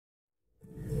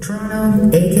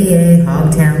Toronto, aka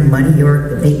Hogtown, Muddy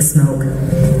York, the Big Smoke,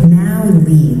 now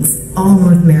leads all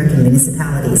North American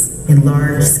municipalities in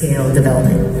large-scale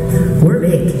development. We're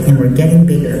big and we're getting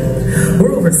bigger.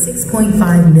 We're over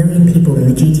 6.5 million people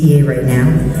in the GTA right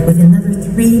now, with another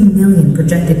 3 million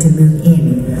projected to move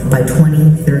in by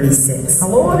 2036.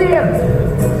 Hello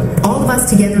there! All of us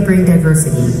together bring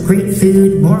diversity, great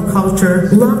food, more culture,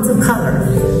 lots of color,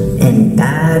 and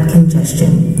bad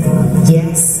congestion.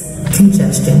 Yes,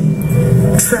 congestion.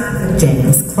 Traffic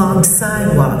jams, clogged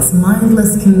sidewalks,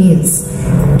 mindless commutes,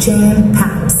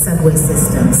 jam-packed subway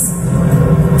systems.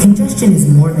 Congestion is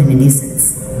more than a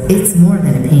nuisance. It's more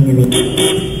than a pain in the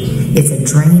It's a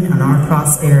drain on our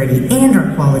prosperity and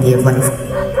our quality of life.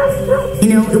 You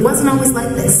know, it wasn't always like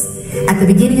this. At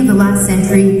the beginning of the last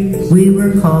century, we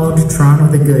were called Toronto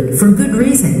the Good. For good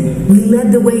reason. We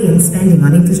led the way in spending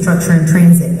on infrastructure and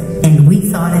transit, and we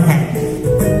thought ahead.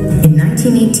 In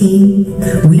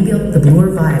 1918, we built the Bloor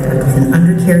Viaduct with an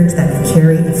undercarriage that could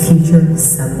carry a future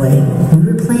subway. We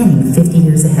were planning 50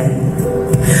 years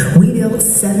ahead. We built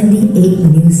 78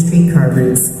 new streetcar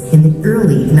routes in the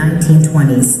early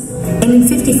 1920s. And in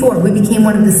 '54, we became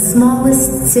one of the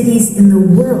smallest cities in the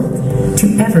world to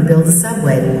ever build a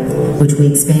subway, which we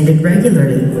expanded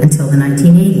regularly until the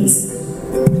 1980s.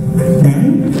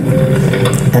 Then,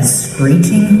 a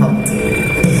screeching halt.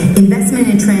 Investment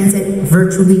in transit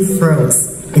virtually froze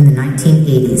in the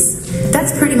 1980s.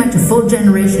 That's pretty much a full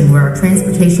generation where our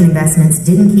transportation investments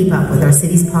didn't keep up with our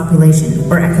city's population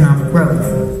or economic growth.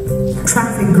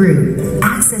 Traffic grew,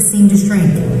 access seemed to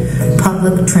shrink,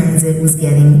 public transit was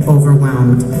getting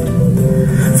overwhelmed.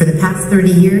 For the past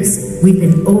 30 years, we've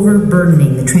been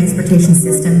overburdening the transportation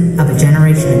system of a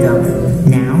generation ago.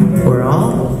 Now, we're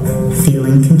all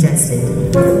feeling congested.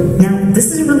 Now,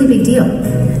 this is a really big deal.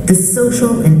 The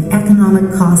social and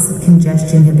economic costs of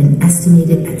congestion have been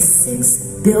estimated at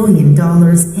 $6 billion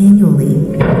annually.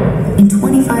 In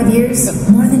 25 years,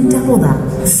 more than double that.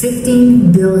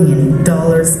 $15 billion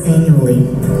annually.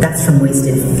 That's from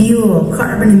wasted fuel,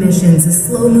 carbon emissions, the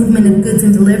slow movement of goods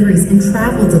and deliveries, and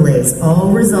travel delays,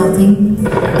 all resulting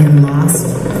in lost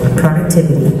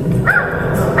productivity.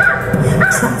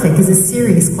 Traffic is a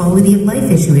serious quality of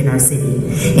life issue in our city.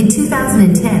 In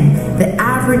 2010, the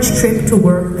average trip to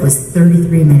work was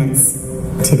 33 minutes.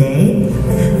 Today,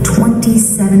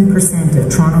 27%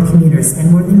 of Toronto commuters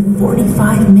spend more than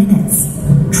 45 minutes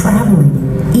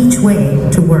traveling each way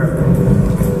to work.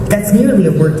 That's nearly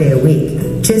a workday a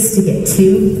week, just to get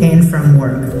to and from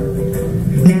work.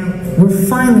 Now, we're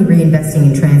finally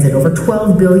reinvesting in transit, over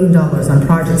 $12 billion on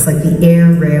projects like the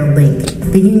Air Rail Link,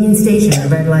 the Union Station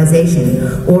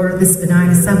revitalization, or the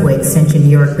Spadina subway extension to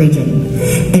York Region,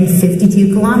 and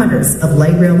 52 kilometers of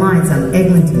light rail lines on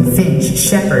Eglinton, Finch,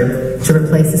 Shepherd to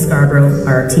replace the Scarborough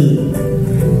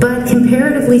RT. But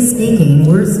comparatively speaking,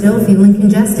 we're still feeling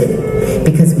congested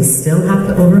because we still have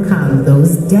to overcome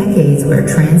those decades where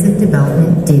transit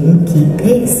development didn't keep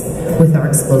pace with our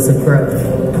explosive growth.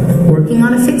 Working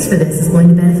on a fix for this is going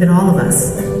to benefit all of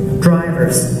us.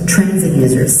 Drivers, transit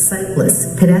users,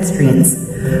 cyclists, pedestrians,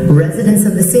 residents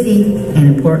of the city,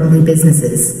 and importantly,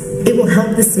 businesses. It will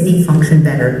help the city function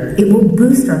better. It will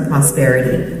boost our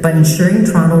prosperity by ensuring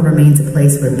Toronto remains a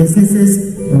place where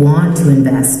businesses want to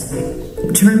invest.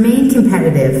 To remain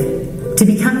competitive, to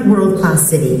become a world-class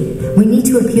city, we need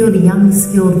to appeal to young,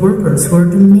 skilled workers who are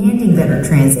demanding better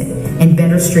transit and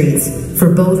better streets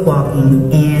for both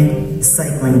walking and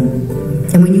cycling.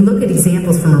 And when you look at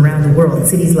examples from around the world,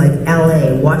 cities like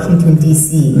LA, Washington,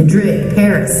 D.C., Madrid,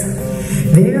 Paris,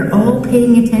 they're all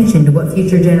paying attention to what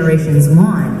future generations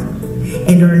want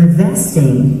and are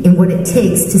investing in what it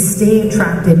takes to stay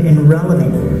attractive and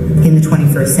relevant in the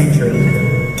 21st century.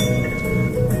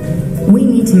 We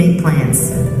need to make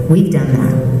plans. We've done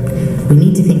that. We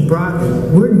need to think broadly.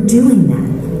 We're doing that.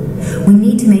 We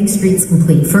need to make streets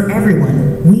complete for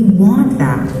everyone. We want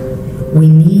that. We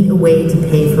need a way to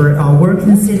pay for it all. We're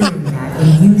considering that,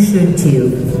 and you should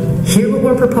too. Hear what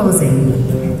we're proposing.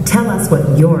 Tell us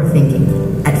what you're thinking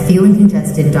at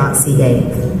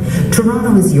feelingcongested.ca.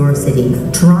 Toronto is your city.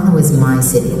 Toronto is my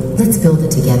city. Let's build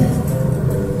it together.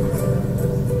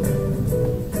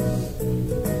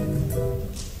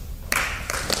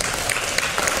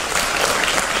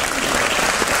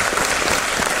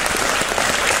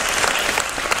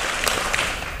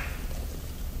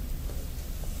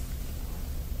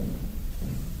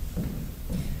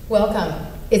 Welcome.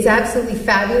 It's absolutely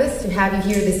fabulous to have you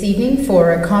here this evening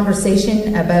for a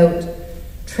conversation about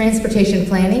transportation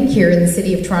planning here in the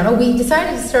City of Toronto. We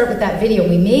decided to start with that video.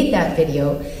 We made that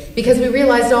video because we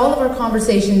realized all of our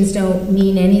conversations don't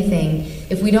mean anything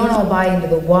if we don't all buy into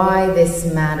the why this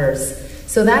matters.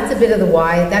 So that's a bit of the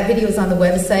why. That video is on the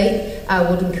website. I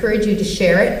would encourage you to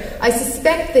share it. I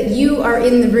suspect that you are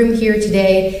in the room here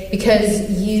today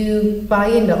because you buy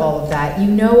into all of that. You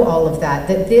know all of that,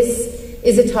 that this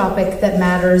is a topic that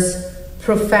matters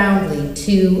profoundly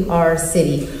to our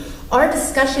city. Our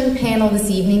discussion panel this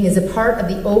evening is a part of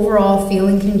the overall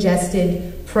Feeling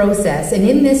Congested process. And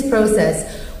in this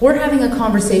process, we're having a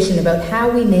conversation about how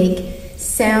we make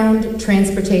sound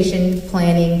transportation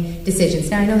planning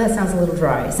decisions. Now, I know that sounds a little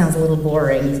dry, it sounds a little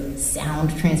boring,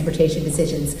 sound transportation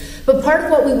decisions. But part of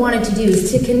what we wanted to do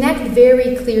is to connect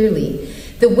very clearly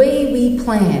the way we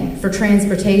plan for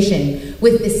transportation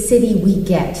with the city we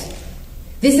get.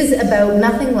 This is about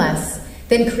nothing less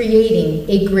than creating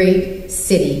a great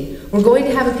city. We're going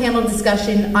to have a panel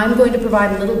discussion. I'm going to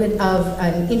provide a little bit of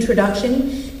an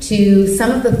introduction to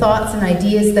some of the thoughts and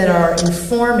ideas that are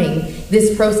informing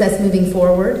this process moving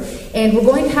forward. And we're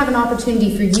going to have an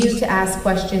opportunity for you to ask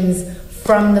questions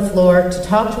from the floor, to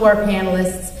talk to our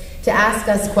panelists, to ask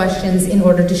us questions in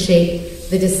order to shape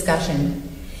the discussion.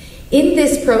 In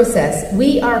this process,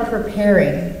 we are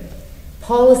preparing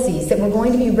policies that we're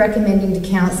going to be recommending to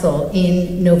Council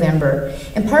in November.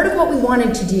 And part of what we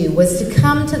wanted to do was to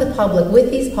come to the public with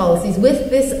these policies, with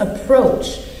this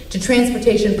approach to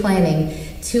transportation planning,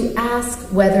 to ask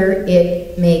whether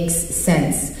it makes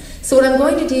sense. So what I'm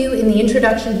going to do in the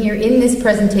introduction here in this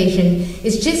presentation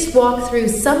is just walk through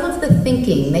some of the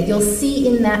thinking that you'll see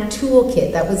in that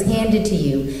toolkit that was handed to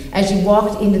you as you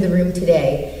walked into the room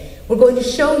today. We're going to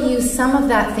show you some of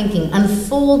that thinking,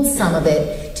 unfold some of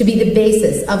it to be the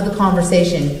basis of the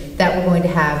conversation that we're going to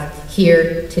have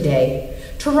here today.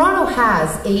 Toronto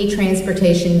has a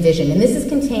transportation vision, and this is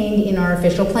contained in our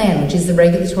official plan, which is the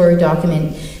regulatory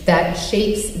document that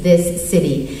shapes this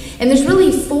city. And there's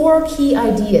really 4 key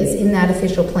ideas in that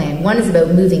official plan. One is about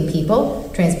moving people.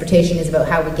 Transportation is about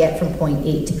how we get from point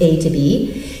A to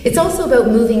B. It's also about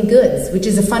moving goods, which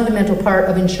is a fundamental part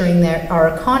of ensuring that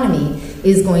our economy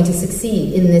is going to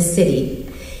succeed in this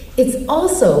city. It's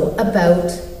also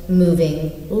about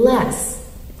moving less.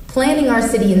 Planning our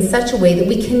city in such a way that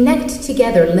we connect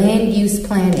together land use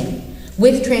planning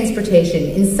with transportation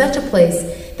in such a place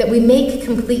that we make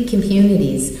complete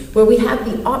communities where we have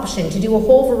the option to do a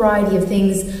whole variety of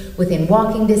things within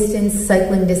walking distance,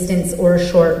 cycling distance, or a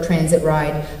short transit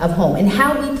ride of home. And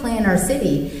how we plan our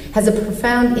city has a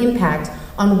profound impact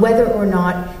on whether or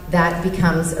not that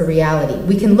becomes a reality.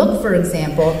 We can look, for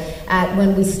example, at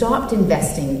when we stopped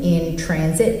investing in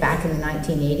transit back in the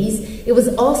 1980s. It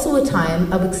was also a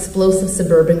time of explosive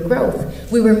suburban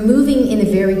growth. We were moving in a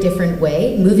very different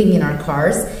way, moving in our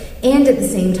cars, and at the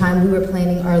same time we were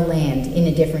planning our land in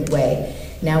a different way.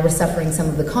 Now we're suffering some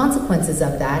of the consequences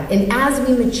of that, and as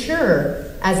we mature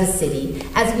as a city,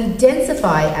 as we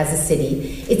densify as a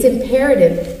city, it's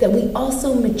imperative that we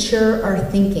also mature our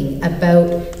thinking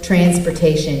about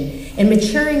transportation. And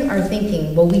maturing our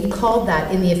thinking, well, we've called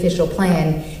that in the official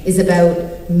plan, is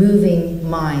about moving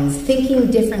minds, thinking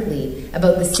differently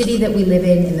about the city that we live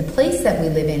in and the place that we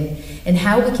live in, and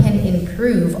how we can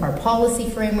improve our policy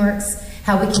frameworks,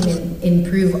 how we can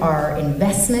improve our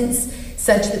investments,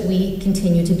 such that we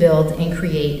continue to build and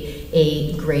create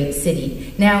a great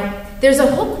city. Now, there's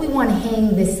a hook we want to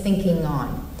hang this thinking on.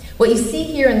 What you see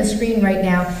here on the screen right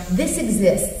now, this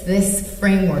exists, this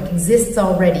framework exists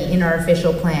already in our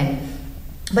official plan.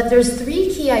 But there's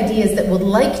 3 key ideas that we'd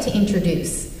like to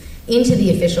introduce into the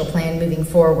official plan moving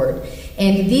forward.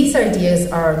 And these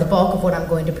ideas are the bulk of what I'm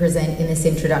going to present in this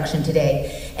introduction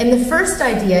today. And the first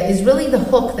idea is really the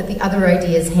hook that the other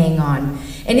ideas hang on.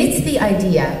 And it's the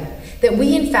idea that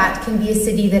we in fact can be a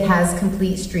city that has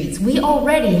complete streets. We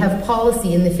already have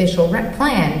policy in the official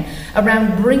plan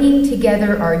around bringing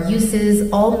together our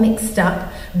uses all mixed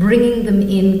up, bringing them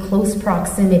in close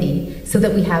proximity so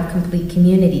that we have complete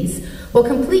communities. Well,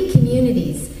 complete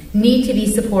communities need to be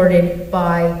supported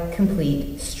by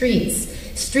complete streets.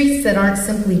 Streets that aren't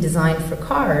simply designed for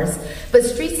cars, but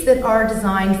streets that are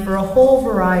designed for a whole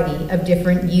variety of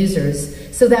different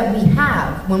users so that we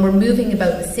have, when we're moving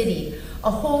about the city, a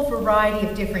whole variety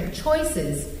of different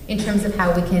choices in terms of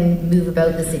how we can move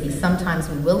about the city. Sometimes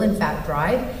we will in fact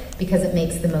drive because it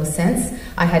makes the most sense.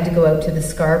 I had to go out to the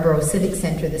Scarborough Civic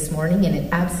Centre this morning and it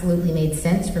absolutely made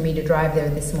sense for me to drive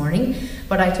there this morning.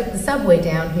 But I took the subway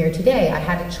down here today. I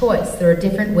had a choice. There are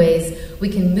different ways we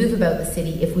can move about the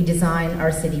city if we design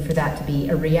our city for that to be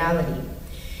a reality.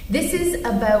 This is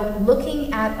about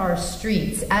looking at our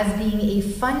streets as being a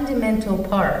fundamental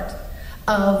part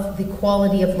of the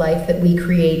quality of life that we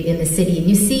create in the city. And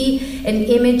you see an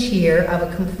image here of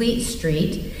a complete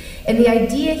street. And the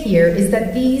idea here is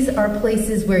that these are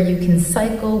places where you can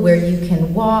cycle, where you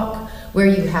can walk, where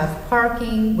you have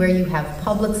parking, where you have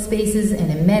public spaces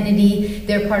and amenity.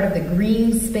 They're part of the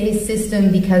green space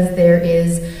system because there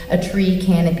is a tree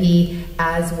canopy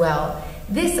as well.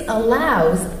 This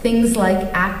allows things like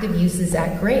active uses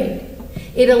at grade.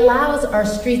 It allows our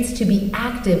streets to be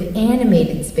active,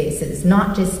 animated spaces,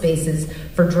 not just spaces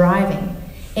for driving.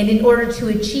 And in order to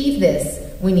achieve this,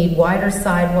 we need wider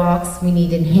sidewalks, we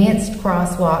need enhanced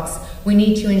crosswalks, we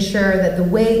need to ensure that the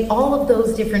way all of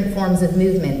those different forms of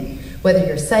movement, whether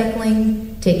you're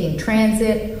cycling, taking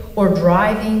transit, or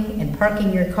driving and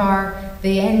parking your car,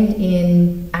 they end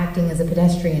in acting as a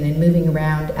pedestrian and moving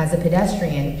around as a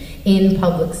pedestrian in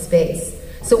public space.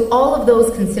 So all of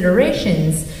those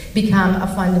considerations become a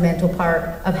fundamental part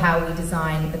of how we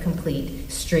design a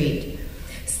complete street.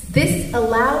 This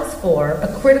allows for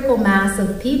a critical mass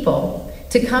of people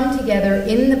to come together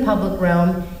in the public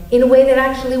realm in a way that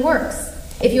actually works.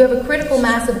 If you have a critical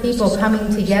mass of people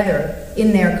coming together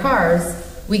in their cars,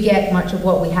 we get much of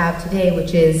what we have today,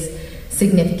 which is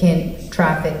significant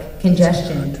traffic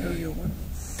congestion.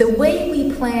 The way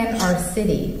we plan our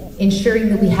city, ensuring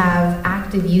that we have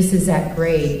active uses at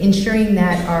grade, ensuring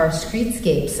that our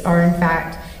streetscapes are in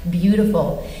fact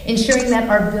beautiful, ensuring that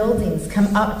our buildings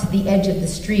come up to the edge of the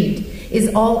street,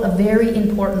 is all a very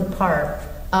important part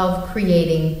of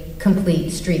creating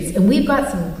complete streets. And we've got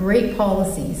some great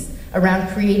policies around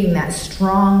creating that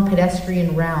strong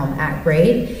pedestrian realm at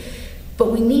grade,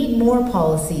 but we need more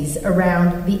policies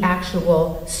around the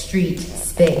actual street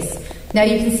space. Now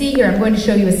you can see here, I'm going to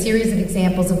show you a series of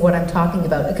examples of what I'm talking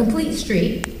about. A complete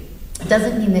street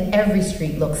doesn't mean that every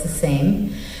street looks the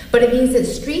same, but it means that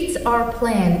streets are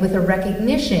planned with a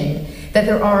recognition that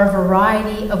there are a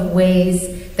variety of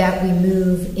ways that we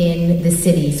move in the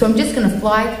city. So I'm just going to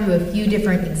fly through a few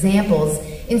different examples.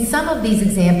 In some of these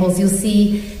examples, you'll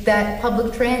see that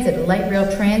public transit, light rail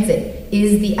transit,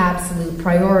 is the absolute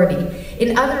priority.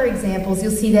 In other examples,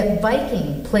 you'll see that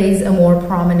biking plays a more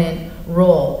prominent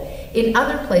role. In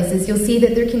other places, you'll see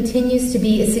that there continues to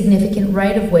be a significant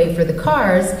right-of-way for the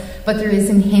cars, but there is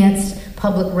enhanced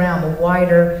public realm, a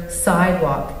wider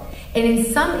sidewalk. And in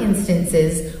some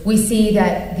instances, we see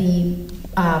that the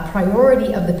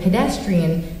priority of the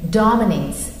pedestrian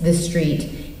dominates the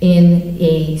street in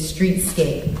a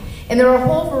streetscape. And there are a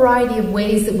whole variety of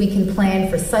ways that we can plan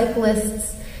for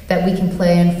cyclists, that we can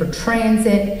plan for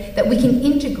transit, that we can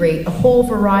integrate a whole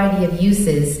variety of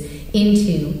uses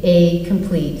into a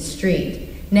complete street.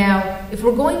 Now, if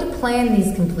we're going to plan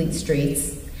these complete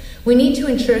streets, we need to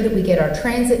ensure that we get our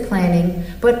transit planning,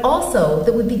 but also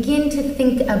that we begin to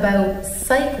think about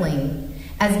cycling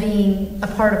as being a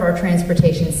part of our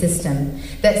transportation system.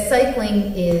 That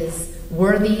cycling is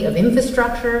worthy of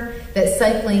infrastructure, that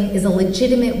cycling is a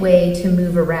legitimate way to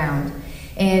move around.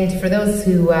 And for those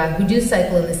who do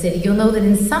cycle in the city, you'll know that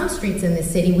in some streets in the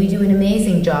city, we do an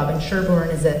amazing job, and Sherbourne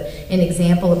is an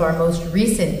example of our most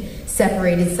recent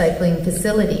separated cycling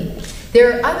facility.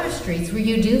 There are other streets where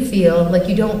you do feel like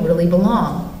you don't really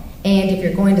belong. And if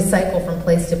you're going to cycle from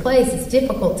place to place, it's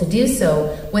difficult to do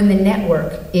so when the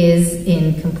network is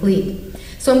incomplete.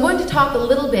 So I'm going to talk a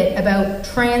little bit about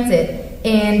transit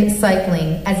and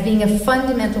cycling as being a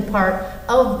fundamental part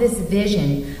of this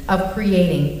vision of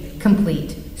creating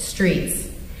complete streets.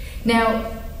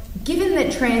 Now, given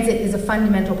that transit is a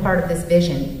fundamental part of this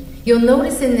vision, you'll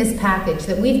notice in this package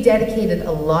that we've dedicated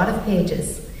a lot of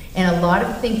pages and a lot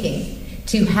of thinking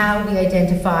to how we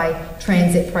identify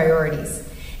transit priorities.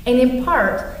 And in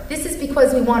part, this is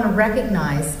because we want to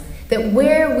recognize that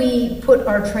where we put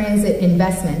our transit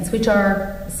investments, which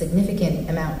are a significant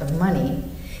amount of money,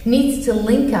 needs to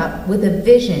link up with a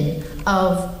vision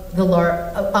of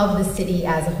the city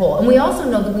as a whole. And we also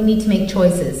know that we need to make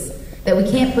choices, that we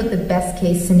can't put the best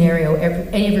case scenario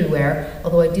everywhere,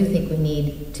 although I do think we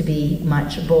need to be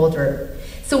much bolder.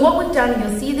 So what we've done, and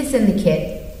you'll see this in the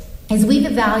kit, is we've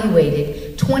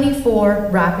evaluated 24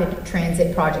 rapid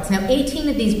transit projects. Now, 18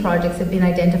 of these projects have been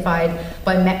identified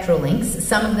by Metrolinx.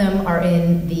 Some of them are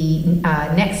in the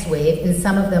next wave, and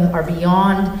some of them are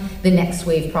beyond the next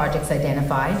wave projects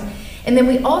identified. And then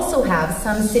we also have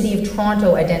some City of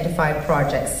Toronto identified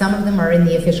projects. Some of them are in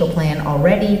the official plan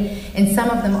already, and some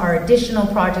of them are additional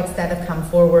projects that have come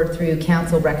forward through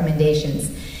council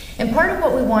recommendations. And part of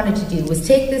what we wanted to do was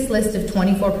take this list of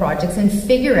 24 projects and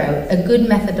figure out a good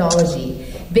methodology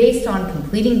based on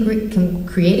creating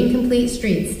complete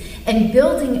streets and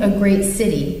building a great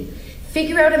city.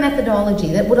 Figure out a methodology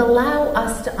that would allow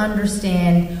us to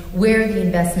understand where the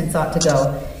investments ought to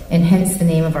go, and hence the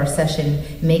name of our session,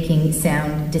 Making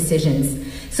Sound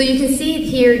Decisions. So you can see it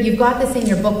here, you've got this in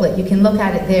your booklet, you can look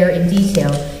at it there in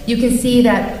detail. You can see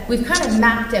that we've kind of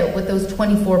mapped out what those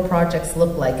 24 projects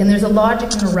look like, and there's a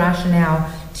logic and a rationale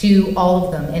to all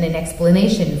of them and an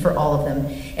explanation for all of them.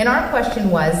 And our question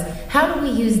was, how do we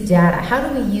use data? How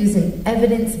do we use an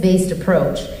evidence-based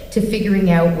approach to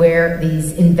figuring out where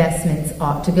these investments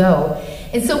ought to go?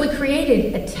 And so we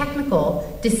created a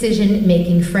technical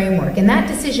decision-making framework, and that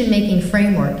decision-making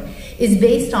framework is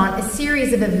based on a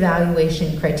series of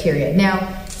evaluation criteria.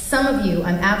 Now, some of you,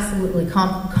 I'm absolutely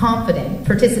confident,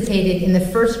 participated in the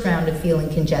first round of Feeling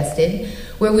Congested,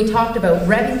 where we talked about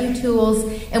revenue tools,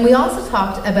 and we also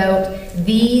talked about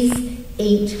these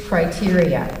 8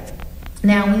 criteria.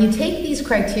 Now, when you take these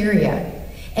criteria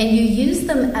and you use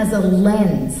them as a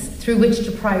lens through which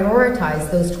to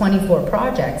prioritize those 24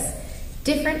 projects,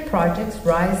 different projects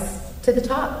rise to the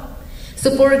top.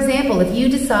 So for example, if you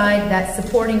decide that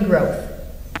supporting growth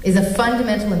is a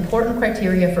fundamental important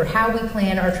criteria for how we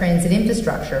plan our transit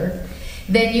infrastructure,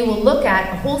 then you will look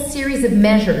at a whole series of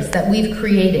measures that we've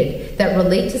created that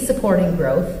relate to supporting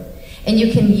growth, and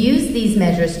you can use these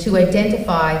measures to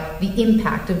identify the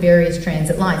impact of various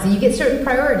transit lines. And you get certain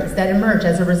priorities that emerge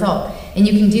as a result, and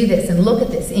you can do this and look at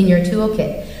this in your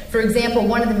toolkit. For example,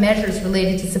 one of the measures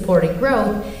related to supporting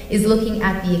growth is looking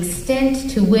at the extent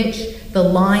to which the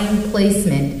line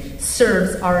placement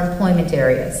serves our employment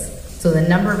areas. So the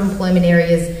number of employment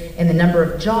areas and the number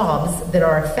of jobs that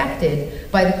are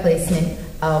affected by the placement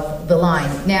of the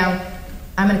line. Now,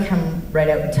 I'm going to come right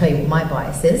out and tell you what my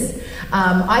bias is.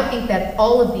 I think that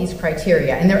all of these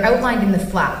criteria, and they're outlined in the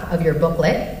flap of your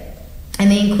booklet,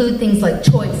 and they include things like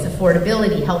choice,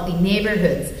 affordability, healthy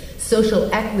neighborhoods,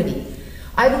 social equity.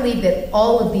 I believe that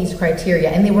all of these criteria,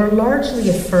 and they were largely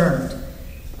affirmed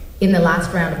in the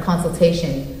last round of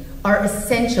consultation, are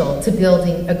essential to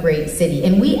building a great city.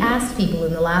 And we asked people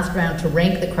in the last round to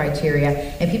rank the criteria,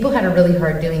 and people had a really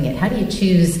hard doing it. How do you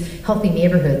choose healthy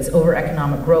neighborhoods over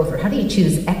economic growth? Or how do you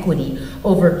choose equity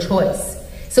over choice?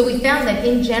 So we found that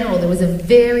in general, there was a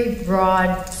very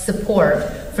broad support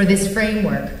for this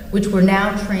framework, which we're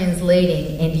now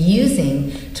translating and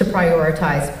using to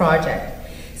prioritize projects.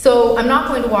 So I'm not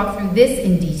going to walk through this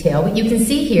in detail, but you can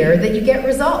see here that you get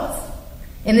results.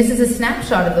 And this is a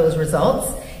snapshot of those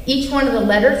results. Each one of the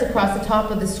letters across the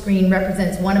top of the screen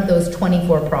represents one of those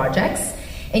 24 projects.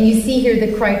 And you see here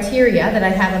the criteria that I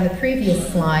had on the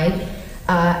previous slide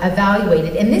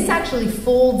evaluated. And this actually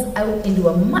folds out into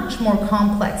a much more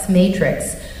complex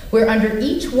matrix, where under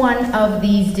each one of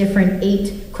these different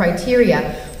 8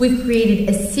 criteria, we've created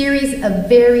a series of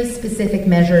very specific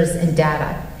measures and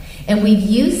data. And we've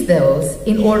used those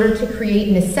in order to create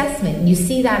an assessment. And you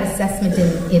see that assessment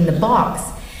in the box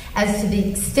as to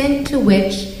the extent to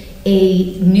which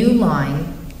a new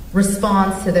line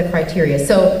responds to the criteria.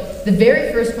 So the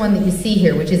very first one that you see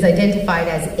here, which is identified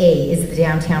as A, is the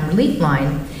downtown relief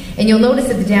line. And you'll notice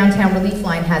that the downtown relief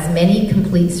line has many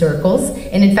complete circles.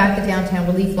 And in fact, the downtown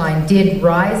relief line did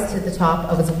rise to the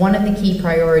top as one of the key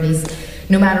priorities,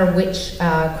 no matter which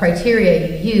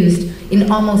criteria you used. In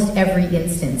almost every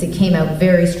instance, it came out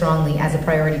very strongly as a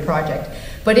priority project.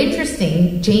 But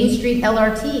interesting, Jane Street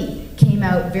LRT came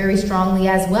out very strongly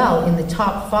as well in the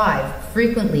top 5,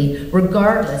 frequently,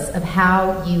 regardless of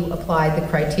how you applied the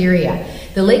criteria.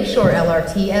 The Lakeshore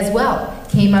LRT as well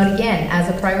came out again as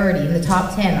a priority in the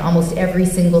top 10 almost every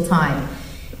single time.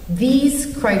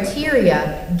 These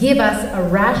criteria give us a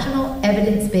rational,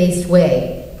 evidence-based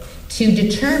way to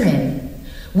determine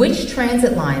which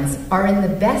transit lines are in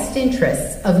the best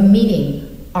interests of meeting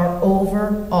our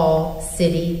overall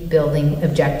city building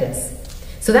objectives.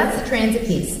 So that's the transit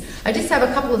piece. I just have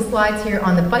a couple of slides here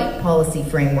on the bike policy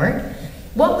framework.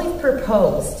 What we've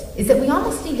proposed is that we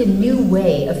almost need a new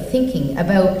way of thinking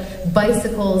about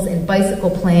bicycles and bicycle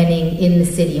planning in the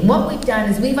city. And what we've done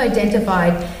is we've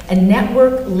identified a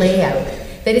network layout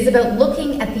that is about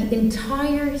looking at the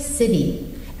entire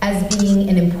city as being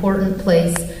an important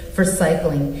place for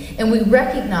cycling. And we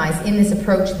recognize in this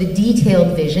approach the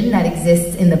detailed vision that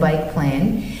exists in the bike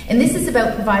plan. And this is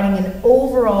about providing an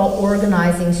overall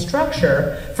organizing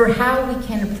structure for how we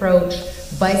can approach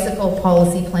bicycle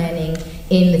policy planning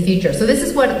in the future. So this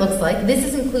is what it looks like. This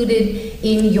is included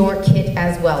in your kit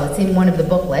as well. It's in one of the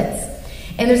booklets.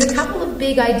 And there's a couple of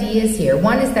big ideas here.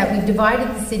 One is that we've divided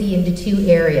the city into 2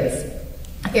 areas.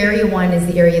 Area 1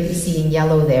 is the area that you see in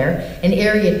yellow there, and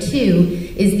Area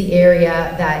 2 is the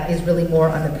area that is really more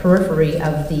on the periphery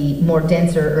of the more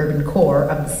denser urban core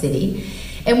of the city.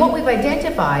 And what we've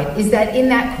identified is that in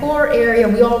that core area,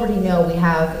 we already know we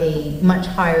have a much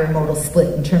higher modal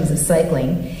split in terms of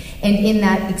cycling. And in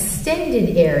that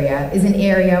extended area is an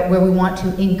area where we want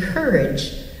to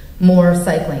encourage more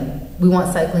cycling. We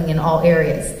want cycling in all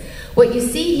areas. What you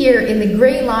see here in the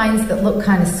gray lines that look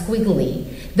kind of squiggly,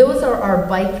 those are our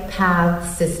bike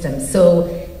path systems.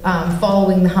 So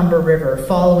following the Humber River,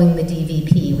 following the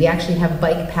DVP, we actually have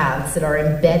bike paths that are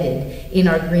embedded in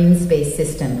our green space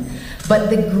system.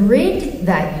 But the grid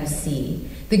that you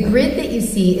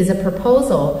see is a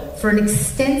proposal for an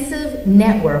extensive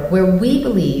network where we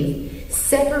believe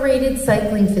separated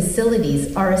cycling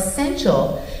facilities are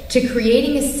essential to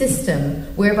creating a system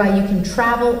whereby you can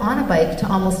travel on a bike to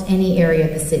almost any area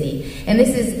of the city. And this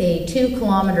is a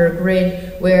 2-kilometer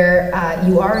grid where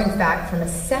you are in fact from a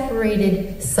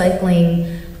separated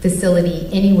cycling facility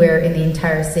anywhere in the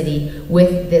entire city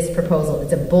with this proposal.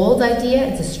 It's a bold idea,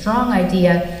 it's a strong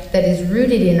idea that is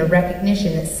rooted in a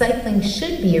recognition that cycling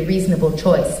should be a reasonable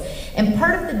choice. And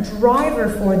part of the driver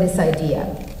for this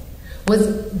idea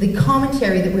was the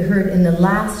commentary that we heard in the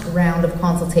last round of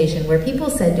consultation where people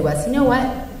said to us, you know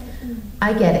what,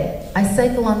 I get it. I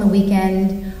cycle on the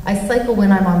weekend, I cycle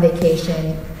when I'm on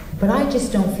vacation, but I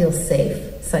just don't feel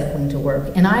safe cycling to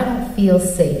work, and I don't feel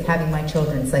safe having my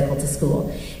children cycle to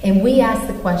school. And we asked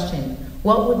the question,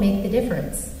 what would make the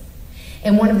difference?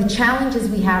 And one of the challenges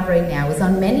we have right now is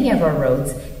on many of our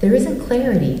roads, there isn't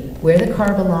clarity where the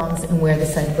car belongs and where the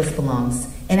cyclist belongs.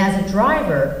 And as a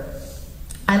driver,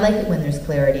 I like it when there's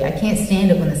clarity. I can't stand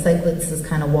it when the cyclist is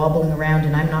kind of wobbling around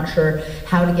and I'm not sure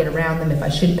how to get around them, if I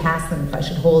should pass them, if I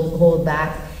should hold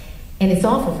back. And it's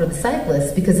awful for the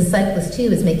cyclist because the cyclist too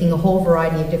is making a whole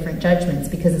variety of different judgments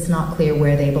because it's not clear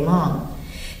where they belong.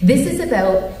 This is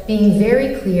about being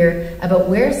very clear about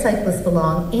where cyclists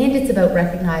belong, and it's about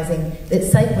recognizing that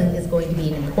cycling is going to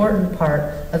be an important part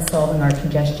of solving our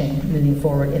congestion moving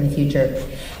forward in the future.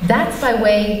 That's by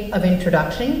way of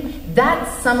introduction.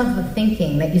 That's some of the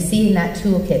thinking that you see in that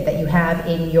toolkit that you have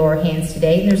in your hands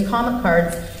today. And there's comment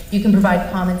cards. You can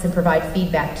provide comments and provide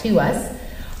feedback to us.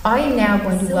 I am now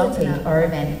going to welcome our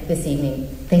event this evening.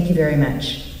 Thank you very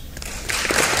much.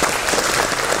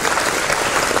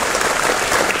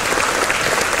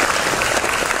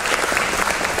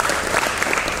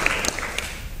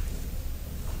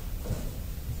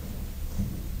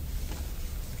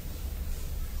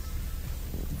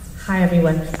 Hi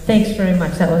everyone, thanks very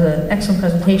much. That was an excellent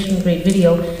presentation, great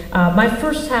video. My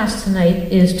first task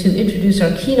tonight is to introduce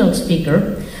our keynote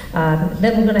speaker.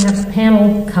 Then we're going to have the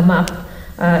panel come up.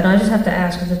 And I just have to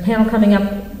ask, is the panel coming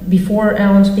up before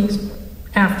Alan speaks?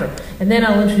 After. And then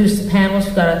I'll introduce the panelists.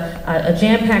 We've got a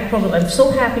jam-packed program. I'm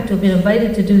so happy to have been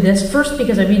invited to do this. First,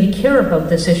 because I really care about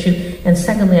this issue, and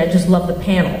secondly, I just love the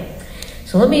panel.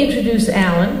 So let me introduce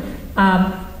Alan.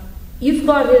 You've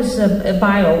got his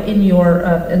bio in your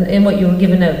in what you were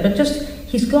given out, but just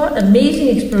he's got amazing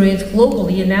experience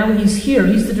globally, and now he's here.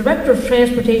 He's the Director of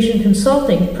Transportation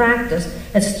Consulting Practice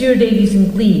at Steer Davies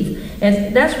and Gleave,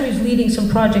 and that's where he's leading some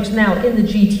projects now in the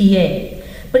GTA.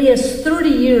 But he has 30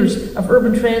 years of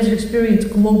urban transit experience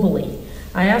globally.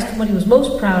 I asked him what he was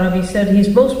most proud of. He said he's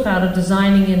most proud of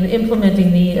designing and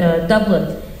implementing the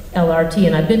Dublin LRT,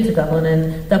 and I've been to Dublin,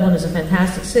 and Dublin is a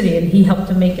fantastic city, and he helped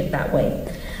to make it that way.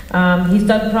 He's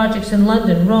done projects in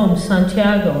London, Rome,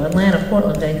 Santiago, Atlanta,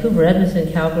 Portland, Vancouver, Edmonton,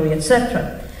 Calgary,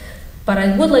 etc. But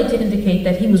I would like to indicate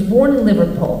that he was born in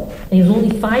Liverpool, and he was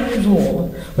only 5 years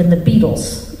old when the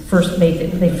Beatles first made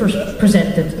it. They first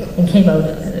presented and came out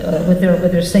with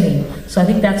their singing. So I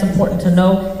think that's important to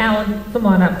know. Alan, come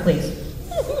on up, please.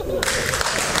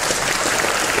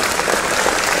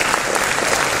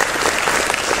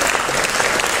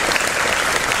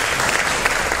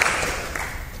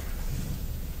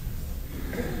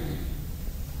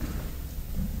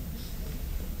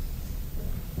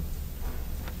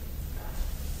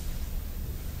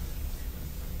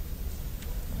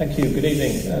 Thank you. Good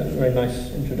evening. Very nice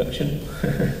introduction.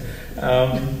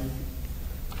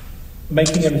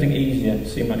 Making Everything Easier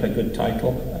seemed like a good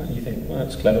title. You think, well,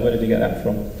 that's clever. Where did you get that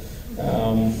from?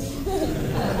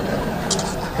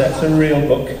 That's a real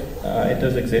book. It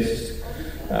does exist.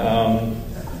 And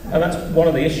that's one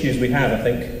of the issues we have, I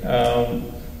think.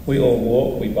 We all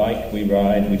walk, we bike, we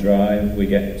ride, we drive, we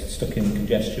get stuck in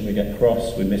congestion, we get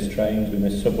cross, we miss trains, we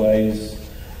miss subways.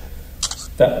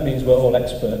 That means we're all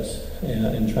experts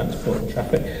in transport and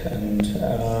traffic, and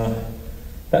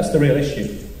that's the real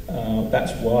issue.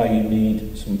 That's why you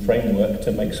need some framework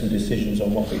to make some decisions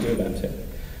on what we do about it.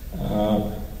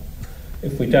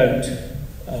 If we don't,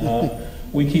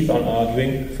 we keep on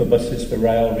arguing for buses, for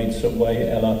rail, read subway,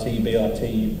 LRT,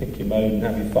 BRT, pick your mode and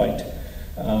have your fight.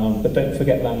 But don't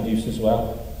forget land use as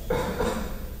well.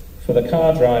 For the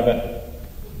car driver,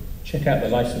 check out the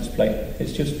license plate.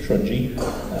 It's just trudgy.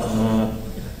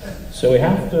 So we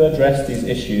have to address these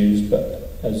issues,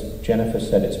 but as Jennifer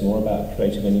said, it's more about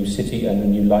creating a new city and a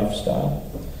new lifestyle.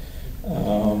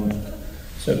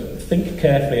 So think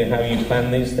carefully how you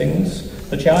plan these things.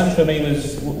 The challenge for me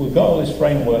was, we've got all this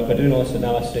framework, we're doing all this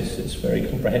analysis, it's very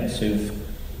comprehensive.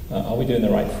 Are we doing the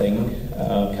right thing?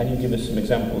 Can you give us some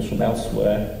examples from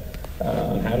elsewhere?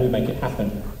 And how do we make it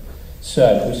happen?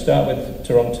 So, we start with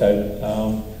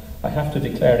Toronto. I have to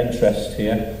declare an interest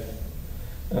here.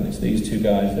 And it's these two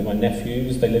guys, they're my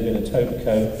nephews, they live in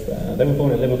Etobicoke. They were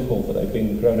born in Liverpool, but they've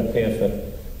been grown up here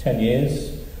for 10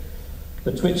 years.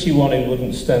 The twitchy one who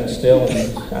wouldn't stand still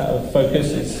and out of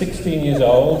focus is 16 years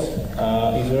old.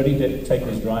 He's already taken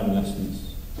his driving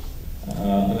lessons.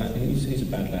 He's a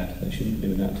bad lad, they shouldn't be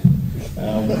doing that.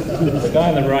 The guy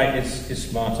on the right is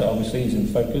smarter, obviously, he's in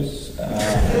focus.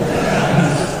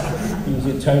 He's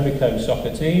in Etobicoke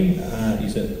soccer team,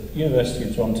 he's at University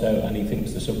of Toronto, and he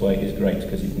thinks the subway is great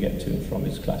because he can get to and from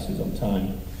his classes on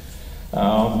time.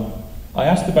 I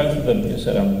asked the both of them, I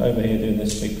said, I'm over here doing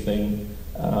this big thing.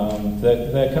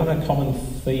 Their kind of common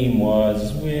theme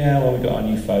was, well, we've got our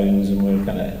new phones and we're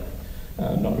kind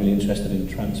of not really interested in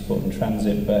transport and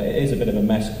transit, but it is a bit of a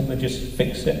mess. Can they just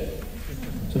fix it?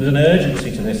 So there's an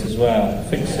urgency to this as well.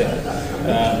 Fix it.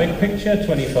 Big picture,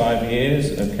 25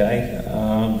 years, okay.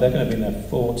 They're going to be in their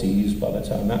 40s by the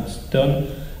time that's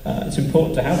done. It's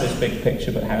important to have this big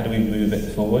picture, but how do we move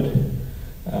it forward?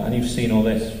 And you've seen all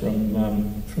this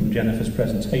from Jennifer's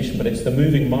presentation, but it's the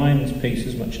moving minds piece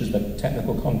as much as the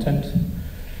technical content.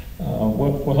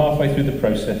 We're halfway through the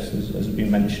process, as has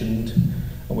been mentioned,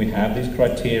 and we have these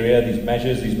criteria, these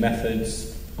measures, these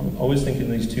methods. I'm always thinking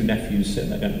of these two nephews sitting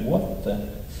there going,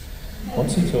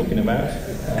 what's he talking about?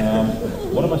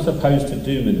 What am I supposed to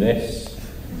do with this?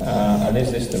 And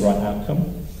is this the right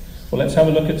outcome? Well, let's have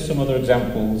a look at some other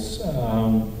examples.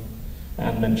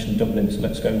 Anne mentioned Dublin, so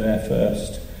let's go there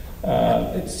first.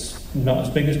 It's not as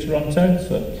big as Toronto,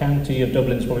 so the county of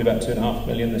Dublin is probably about 2.5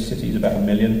 million, the city is about 1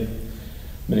 million,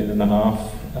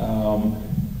 1.5 million.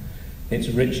 It's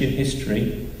rich in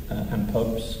history and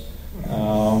pubs,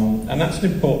 and that's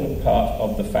an important part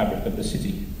of the fabric of the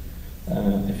city.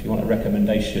 If you want a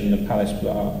recommendation, the Palace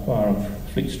Bar on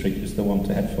Fleet Street is the one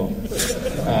to head for.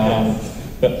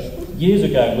 But years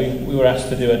ago, we were asked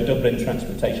to do a Dublin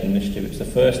transportation initiative. It's the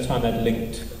first time they'd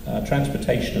linked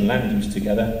transportation and land use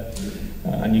together,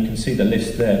 and you can see the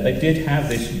list there. They did have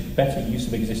this better use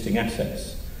of existing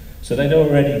assets. So they'd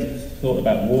already thought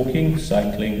about walking,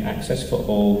 cycling, access for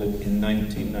all in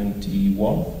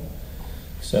 1991.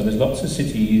 So there's lots of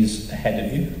cities ahead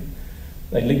of you.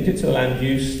 They linked it to the land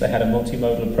use, they had a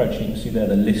multimodal approach, you can see there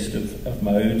the list of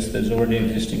modes. There's already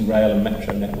existing rail and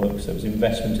metro networks, there was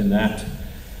investment in that.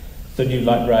 The new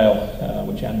light rail,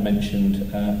 which Anne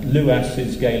mentioned, Luas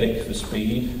is Gaelic for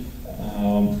speed.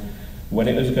 When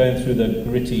it was going through the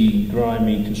gritty,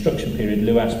 grimy construction period,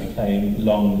 Luas became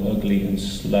long, ugly and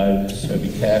slow, so be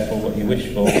careful what you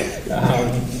wish for.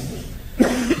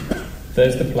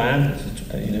 There's the plan,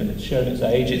 it's shown its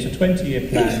age. It's a 20-year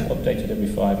plan, updated every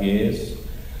 5 years.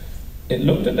 It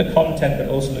looked at the content, but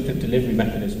also looked at delivery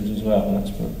mechanisms as well, and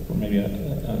that's maybe a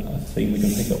theme we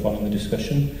can pick up on in the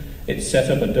discussion. It set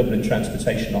up a Dublin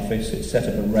Transportation Office, it set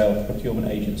up a rail procurement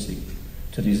agency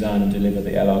to design and deliver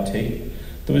the LRT.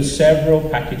 There were several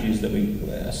packages that we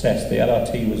assessed. The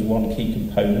LRT was one key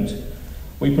component.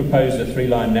 We proposed a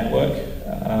 3-line network,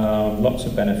 lots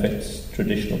of benefits,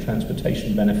 traditional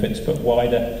transportation benefits, but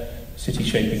wider city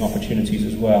shaping opportunities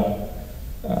as well.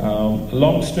 A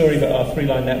long story, but our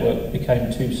 3-line network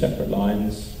became 2 separate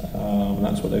lines, and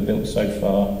that's what they've built so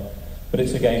far. But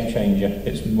it's a game changer.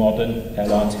 It's modern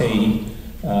LRT,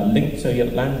 linked to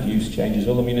land use changes.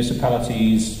 All the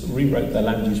municipalities rewrote their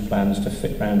land use plans to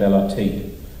fit around LRT.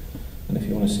 And if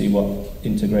you want to see what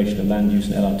integration of land use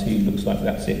and LRT looks like,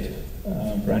 that's it.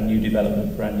 Brand new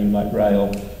development, brand new light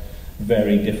rail,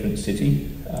 very different city.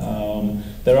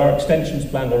 There are extensions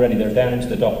planned already. They're down into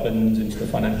the Docklands, into the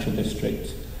financial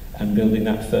district, and building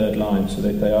that 3rd line, so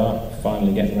that they are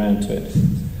finally getting around to it.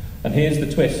 And here's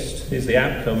the twist, here's the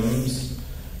outcomes.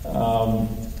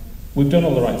 We've done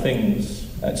all the right things.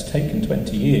 It's taken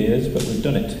 20 years, but we've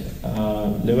done it.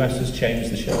 Luas has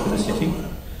changed the shape of the city.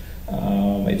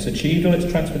 It's achieved all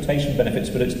its transportation benefits,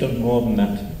 but it's done more than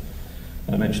that.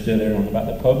 And I mentioned earlier on about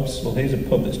the pubs. Well, here's a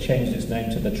pub that's changed its name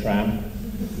to the Tram.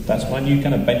 That's my new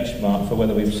kind of benchmark for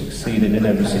whether we've succeeded in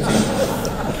every city.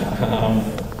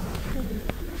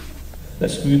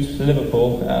 Let's move to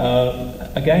Liverpool.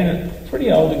 Again, a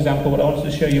pretty old example, but I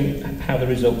wanted to show you how the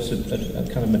results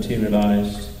had kind of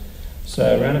materialised.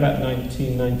 So around about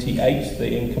 1998,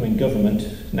 the incoming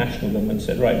government, national government,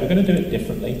 said, right, we're going to do it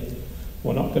differently.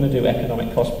 We're not going to do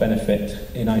economic cost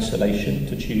benefit in isolation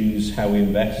to choose how we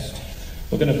invest.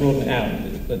 We're going to broaden it out.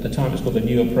 At the time it's called the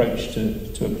New Approach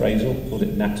to Appraisal, called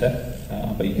it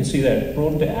NATA, but you can see there, it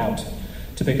broadened it out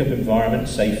to pick up environment,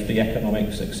 safety,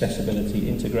 economics, accessibility,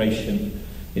 integration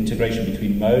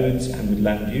between modes and with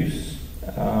land use.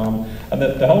 And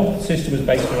the whole system was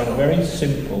based around a very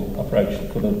simple approach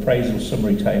called an appraisal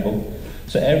summary table.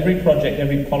 So every project,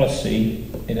 every policy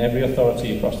in every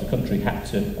authority across the country had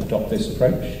to adopt this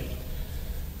approach.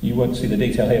 You won't see the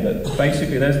detail here, but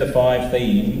basically there's the 5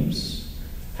 themes,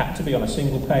 had to be on a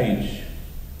single page.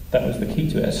 That was the key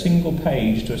to it, a single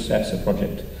page to assess a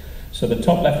project. So the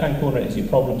top left-hand corner is your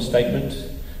problem statement,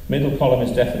 middle column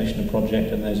is definition of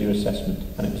project, and there's your assessment.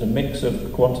 And it was a mix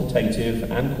of quantitative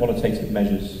and qualitative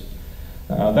measures.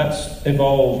 That's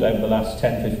evolved over the last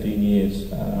 10, 15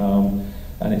 years,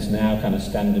 and it's now kind of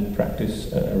standard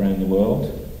practice around the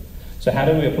world. So how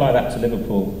do we apply that to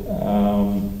Liverpool?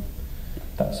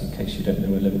 That's in case you don't know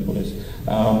where Liverpool is.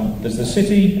 There's the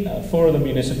city, 4 other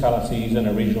municipalities, and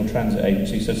a regional transit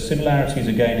agency. So similarities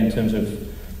again in terms of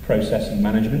process and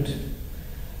management.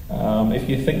 If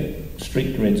you think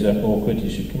street grids are awkward, you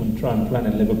should come and try and plan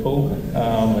in Liverpool.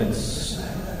 It's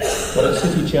got a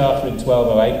city charter in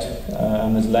 1208,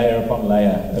 and there's layer upon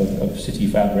layer of city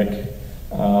fabric.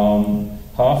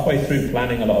 Halfway through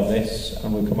planning a lot of this,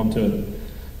 and we'll come on to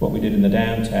what we did in the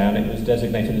downtown, it was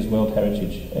designated as World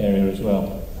Heritage Area as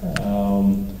well.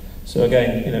 So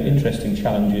again, interesting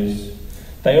challenges.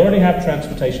 They already have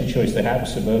transportation choice. They have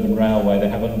suburban railway, they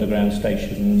have underground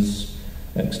stations,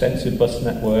 an extensive bus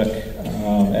network,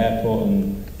 airport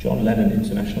and John Lennon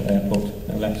International Airport,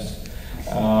 no less,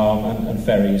 and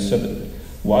ferries. So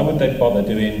why would they bother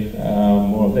doing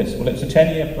more of this? Well, it's a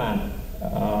 10-year plan.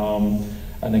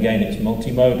 And again, it's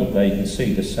multimodal. There you can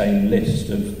see the same list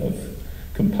of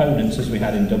components as we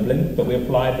had in Dublin, but we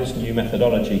applied this new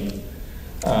methodology.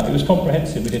 It was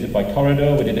comprehensive. We did it by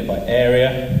corridor, we did it by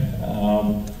area,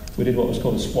 we did what was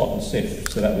called a SWOT and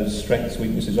SIFT, so that was strengths,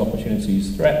 weaknesses,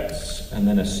 opportunities, threats, and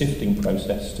then a sifting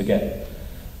process to get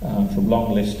from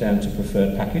long list down to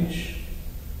preferred package.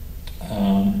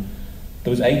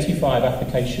 There was 85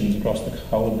 applications across the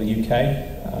whole of the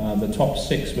UK. The top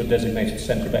 6 were designated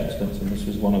Centre of Excellence, and this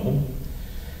was one of them.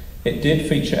 It did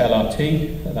feature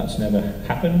LRT, that's never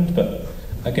happened, but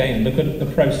again, look at the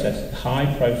process, high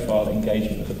profile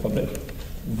engagement of the public,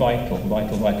 vital.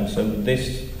 So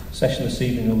this session this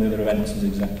evening and all the other events is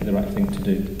exactly the right thing to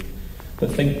do.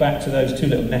 But think back to those 2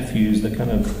 little nephews, they're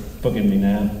kind of bugging me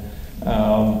now.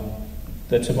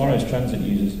 They're tomorrow's transit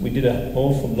users. We did an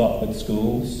awful lot with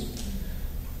schools.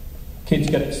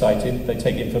 Kids get excited, they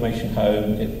take information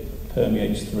home, it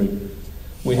permeates through.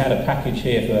 We had a package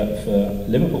here for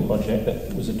Liverpool project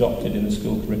that was adopted in the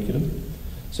school curriculum.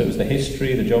 So it was the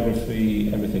history, the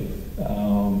geography, everything.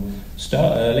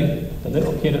 Start early. The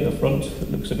little kid at the front that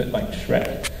looks a bit like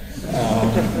Shrek.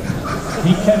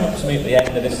 He came up to me at the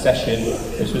end of this session.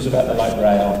 This was about the light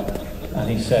rail. And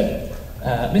he said,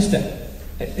 Mister,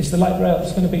 is the light rail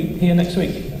going to be here next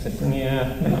week? I said,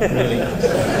 yeah, not really.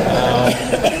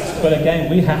 But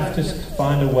again, we have to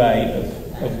find a way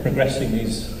of progressing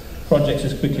these projects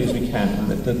as quickly as we can.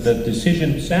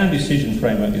 The sound decision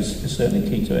framework is certainly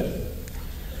key to it.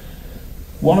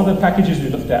 One of the packages we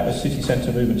looked at was City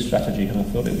Centre Movement Strategy, and I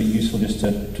thought it would be useful just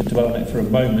to dwell on it for a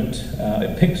moment.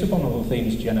 It picks up on all the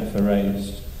themes Jennifer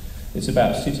raised. It's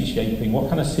about city shaping. What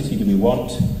kind of city do we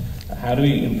want? How do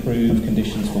we improve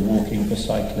conditions for walking, for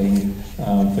cycling,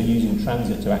 for using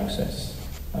transit to access?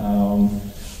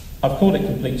 I've called it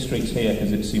complete streets here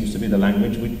because it seems to be the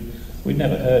language. I'd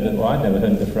never heard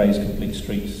of the phrase complete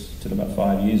streets till about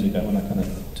 5 years ago when I kind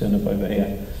of turned up over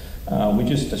here. We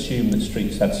just assumed that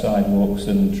streets had sidewalks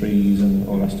and trees and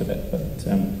all the rest of it, but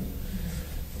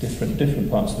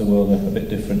different parts of the world are a bit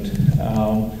different.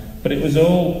 But it was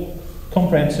all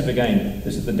comprehensive again.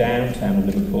 This is the downtown of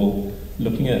Liverpool,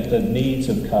 looking at the needs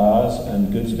of cars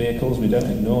and goods vehicles. We don't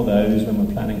ignore those when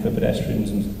we're planning for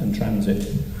pedestrians and transit.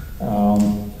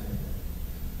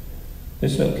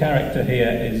 This little character here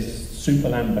is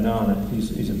Superland Banana.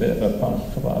 He's a bit of a part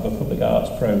of a public arts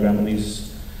programme, and he's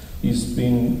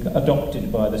been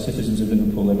adopted by the citizens of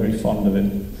Liverpool. They're very fond of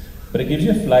him. But it gives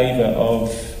you a flavour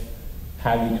of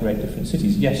how you create different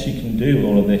cities. Yes, you can do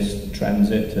all of this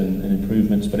transit and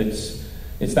improvements, but it's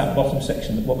that bottom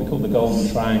section, what we call the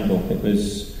golden triangle. It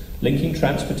was linking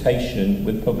transportation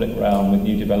with public realm, with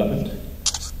new development.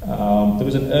 There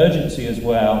was an urgency as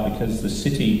well because the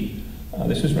city,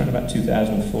 this was around about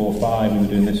 2004-05 we were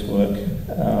doing this work.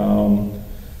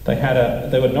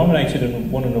 They were nominated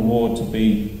and won an award to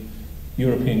be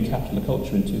European Capital of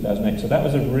Culture in 2008. So that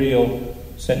was a real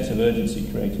sense of urgency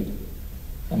created.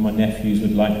 And my nephews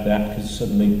would like that because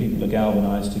suddenly people are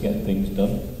galvanised to get things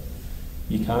done.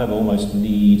 you kind of almost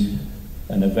need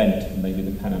an event, and maybe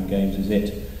the Pan Am Games is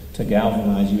it, to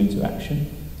galvanise you into action.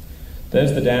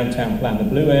 There's the downtown plan. The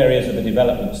blue areas are the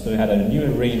developments. So we had a new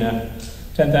arena,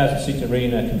 10,000 seat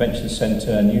arena, convention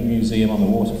centre, a new museum on the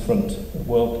waterfront, a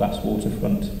world-class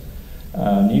waterfront,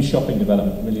 new shopping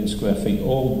development, 1 million square feet,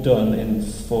 all done in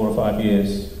 4 or 5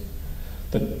 years.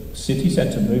 The city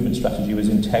centre movement strategy was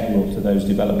integral to those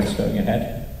developments going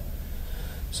ahead.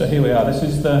 So here we are. This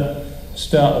is the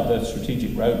start of the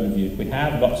strategic road review. We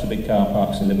have lots of big car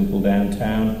parks in Liverpool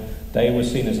downtown. They were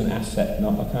seen as an asset,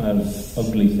 not a kind of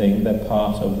ugly thing. They're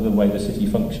part of the way the city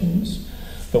functions.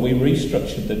 But we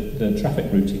restructured the traffic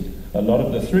routing. A lot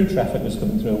of the through traffic was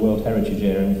coming through a World Heritage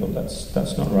area, and we thought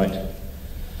that's not right.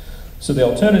 So the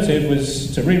alternative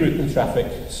was to reroute the traffic,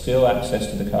 still access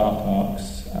to the car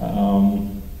parks,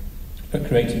 but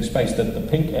creating space. That the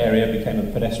pink area became a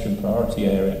pedestrian priority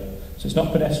area. So it's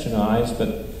not pedestrianised,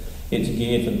 but it's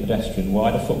geared for the pedestrian.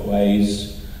 Wider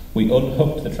footways. We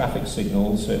unhooked the traffic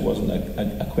signals, so it wasn't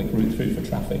a quick route through for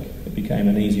traffic. It became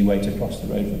an easy way to cross the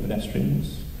road for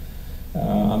pedestrians.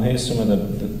 And here's some of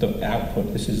the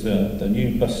output. This is the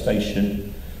new bus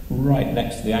station right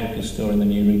next to the anchor store in the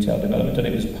new retail development, and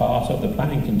it was part of the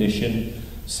planning condition.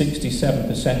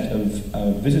 67%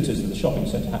 of visitors to the shopping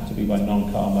centre had to be by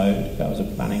non-car mode. That was a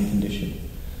planning condition.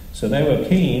 So they were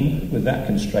keen, with that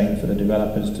constraint, for the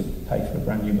developers to pay for a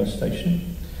brand new bus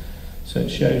station. So it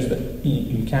shows that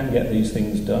you can get these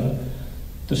things done.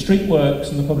 The street works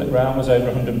in the public realm was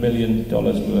over $100 million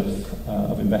worth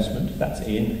of investment. That's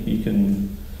in. You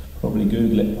can probably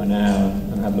Google it by now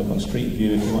and have a look on Street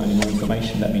View. If you want any more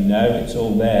information, let me know. It's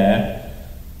all there.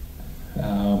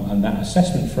 And that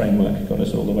assessment framework got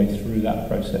us all the way through that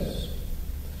process.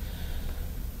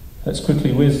 Let's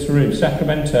quickly whiz through.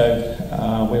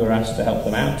 Sacramento, we were asked to help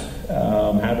them out.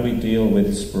 How do we deal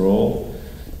with sprawl?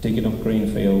 Digging up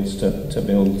greenfields to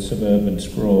build suburban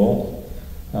sprawl.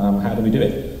 How do we do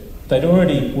it? They'd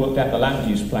already worked out the land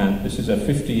use plan. This is a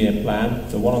 50-year plan.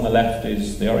 The one on the left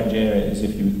is the orange area. Is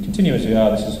if you continue as we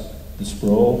are, this is the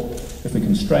sprawl. If we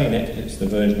constrain it, it's the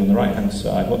version on the right-hand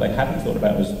side. What they hadn't thought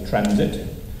about was transit.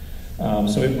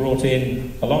 So we brought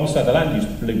in, alongside the land use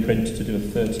blueprint, to do a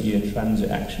 30-year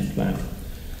transit action plan.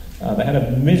 They had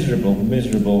a miserable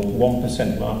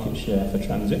 1% market share for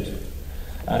transit.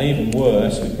 And even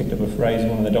worse, we picked up a phrase in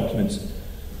one of the documents,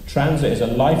 transit is a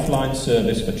lifeline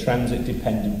service for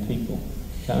transit-dependent people.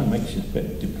 Kind of makes you a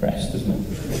bit depressed, doesn't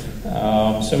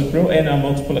it? So we brought in our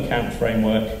multiple account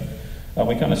framework, and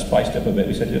we kind of spiced up a bit.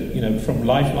 We said, from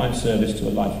lifeline service to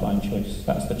a lifeline choice.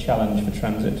 That's the challenge for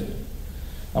transit.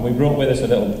 And we brought with us a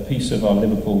little piece of our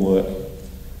Liverpool work,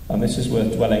 and this is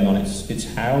worth dwelling on.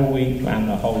 It's how we plan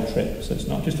the whole trip. So it's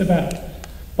not just about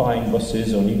buying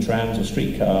buses or new trams or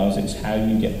streetcars, it's how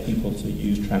you get people to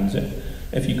use transit.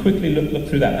 If you quickly look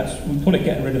through that, we call it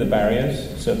getting rid of the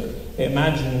barriers. So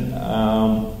imagine,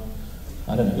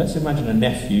 let's imagine a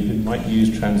nephew who might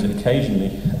use transit occasionally.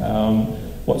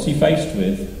 What's he faced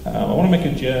with? I want to make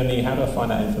a journey, how do I find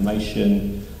out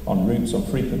information on routes, on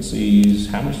frequencies,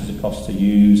 how much does it cost to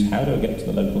use, how do I get to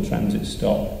the local transit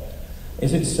stop?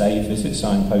 Is it safe, is it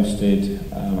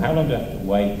signposted, how long do I have to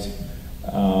wait?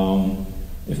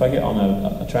 If I get on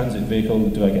a transit vehicle,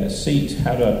 do I get a seat?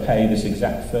 How do I pay this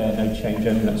exact fare? No change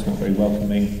only, that's not very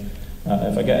welcoming.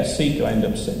 If I get a seat, do I end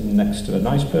up sitting next to a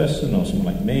nice person or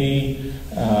someone like me?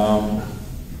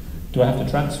 Do I have to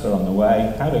transfer on the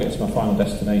way? How do I get to my final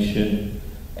destination?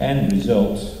 End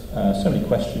result, so many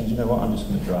questions. You know what, I'm just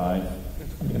going to drive.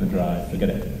 I'm going to drive, forget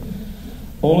it.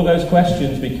 All of those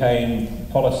questions became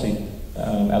policy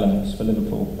elements for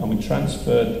Liverpool, and we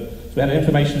transferred. So we had an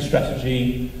information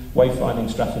strategy, wayfinding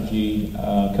strategy,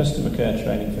 customer care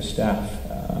training for staff.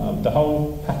 The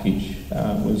whole package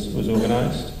was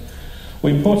organised.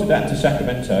 We imported that into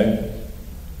Sacramento.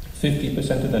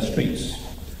 50% of their streets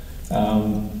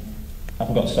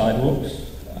haven't got sidewalks.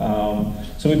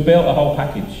 So we built a whole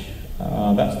package.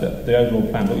 That's the overall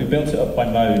plan. But we built it up by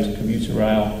mode: commuter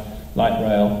rail, light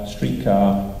rail,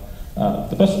 streetcar.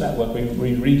 The bus network,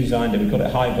 we redesigned it. We called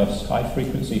it HiBus: high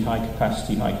frequency, high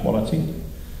capacity, high quality.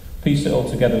 Pieced it all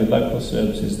together with local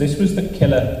services. This was the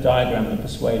killer diagram that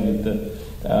persuaded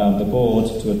the board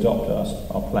to adopt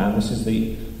our plan. This is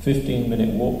the 15-minute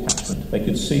walk catchment. They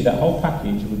could see that whole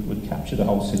package would capture the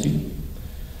whole city.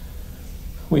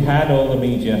 We had all the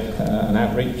media and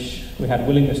outreach. We had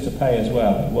willingness to pay as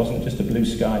well. It wasn't just a blue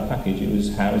sky package. It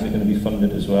was, how is it going to be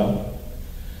funded as well?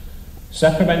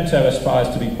 Sacramento aspires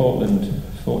to be Portland.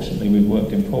 Fortunately, we've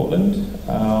worked in Portland.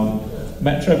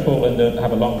 Metro Portland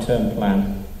have a long-term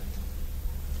plan.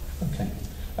 Okay.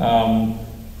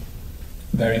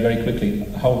 Very, very quickly,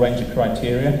 a whole range of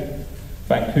criteria.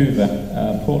 Vancouver.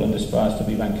 Portland aspires to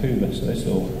be Vancouver, so this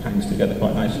all hangs together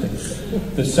quite nicely.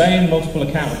 The same multiple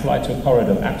account applied to a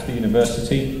corridor at the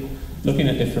university, looking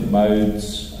at different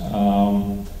modes.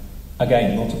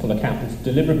 Again, multiple account. There's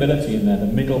deliverability in there. The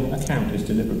middle account is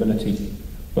deliverability.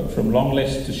 But from long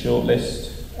list to short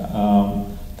list,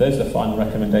 there's the final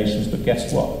recommendations, but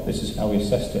guess what? This is how we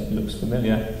assessed it. It looks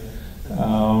familiar.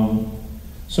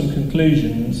 Some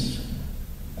conclusions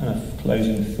and a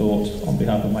closing thought on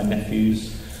behalf of my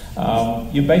nephews.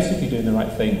 You're basically doing the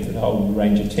right thing with a whole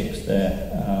range of ticks there.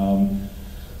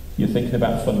 You're thinking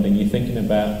about funding, you're thinking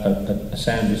about a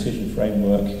sound decision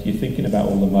framework, you're thinking about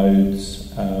all the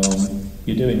modes,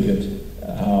 you're doing good.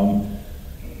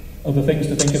 Other things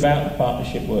to think about,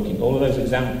 partnership working. All of those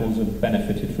examples have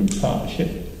benefited from partnership,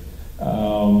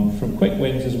 from quick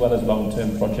wins as well as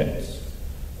long-term projects.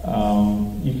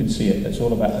 You can see it, it's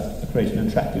all about creating an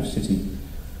attractive city.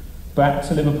 Back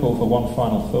to Liverpool for one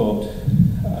final thought.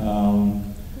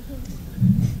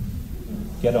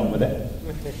 Get on with it.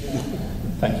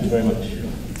 Thank you very much.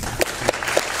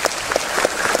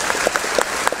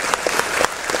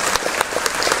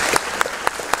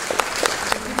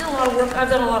 I've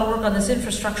done a lot of work on this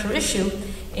infrastructure issue,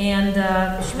 and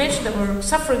she mentioned that we're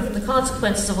suffering from the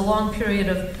consequences of a long period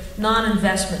of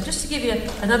non-investment. Just to give you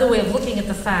another way of looking at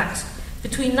the facts,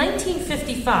 between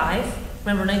 1955,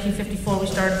 remember 1954 we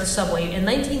started the subway, and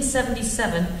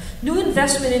 1977, new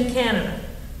investment in Canada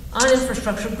on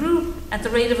infrastructure grew at the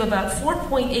rate of about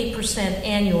 4.8%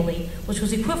 annually, which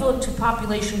was equivalent to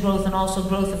population growth and also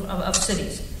growth of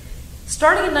cities.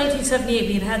 Starting in 1978,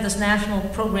 we had this national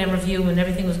program review and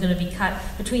everything was going to be cut.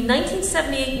 Between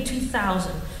 1978 and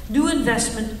 2000, new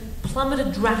investment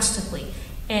plummeted drastically,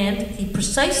 and the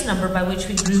precise number by which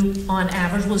we grew on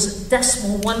average was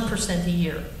 0.1% a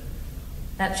year.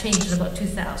 That changed in about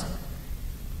 2000.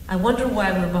 I wonder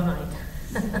why we're behind.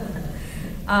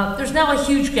 There's now a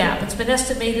huge gap. It's been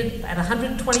estimated at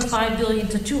 $125 billion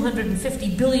to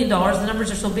 $250 billion. The numbers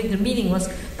are so big they're meaningless,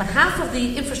 but half of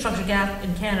the infrastructure gap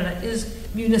in Canada is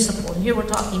municipal. And here we're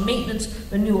talking maintenance,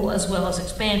 renewal, as well as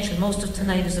expansion. Most of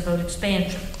tonight is about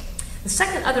expansion. The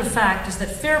second other fact is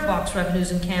that fare box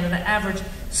revenues in Canada average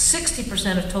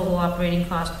 60% of total operating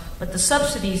costs, but the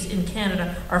subsidies in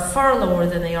Canada are far lower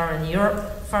than they are in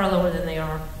Europe, far lower than they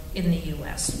are in the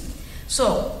US.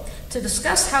 So, to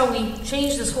discuss how we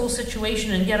change this whole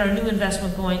situation and get our new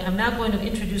investment going, I'm now going to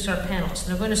introduce our panelists.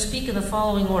 They're going to speak in the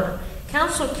following order.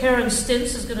 Councillor Karen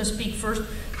Stintz is going to speak first.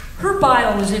 Her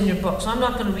bio is in your book, so I'm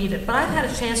not going to read it, but I've had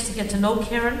a chance to get to know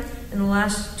Karen in the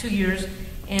last 2 years,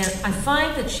 and I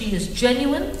find that she is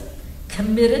genuine,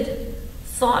 committed,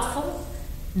 thoughtful,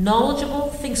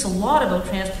 knowledgeable, thinks a lot about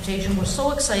transportation. We're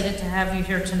so excited to have you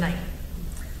here tonight.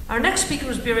 Our next speaker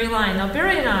is Barry Lyon. Now,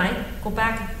 Barry and I go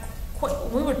back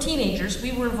when we were teenagers.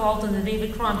 We were involved in the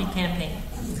David Crombie campaign.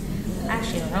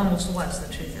 Actually, I almost was,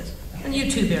 the truth is. And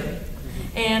you too, Barry.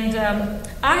 And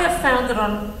I have found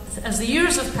that as the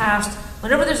years have passed,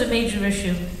 whenever there's a major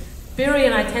issue, Barry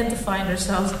and I tend to find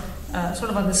ourselves sort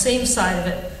of on the same side of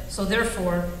it. So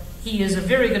therefore, he is a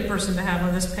very good person to have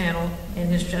on this panel, and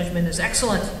his judgment is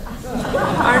excellent.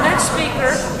 Our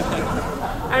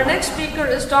next speaker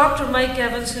is Dr. Mike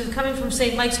Evans, who's coming from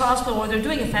St. Mike's Hospital, where they're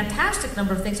doing a fantastic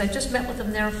number of things. I just met with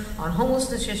him there on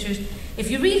homelessness issues. If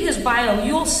you read his bio,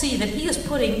 you'll see that he is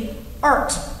putting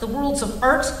art, the worlds of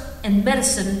art and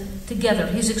medicine, together.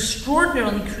 He's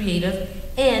extraordinarily creative,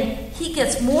 and he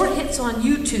gets more hits on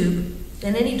YouTube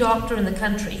than any doctor in the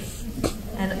country.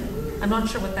 And I'm not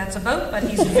sure what that's about, but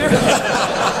he's very... He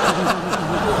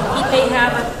may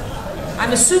have a...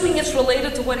 I'm assuming it's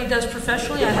related to what he does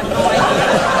professionally. I have no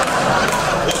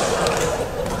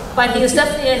idea. But he is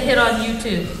definitely a hit on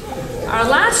YouTube. Our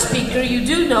last speaker you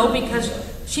do know because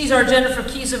she's our Jennifer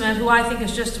Kieseman, who I think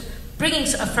is just bringing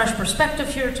a fresh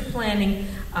perspective here to planning.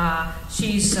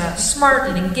 She's smart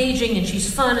and engaging, and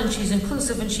she's fun, and she's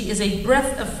inclusive, and she is a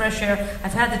breath of fresh air.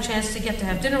 I've had the chance to get to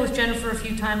have dinner with Jennifer a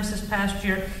few times this past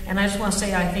year, and I just want to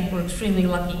say I think we're extremely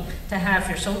lucky to have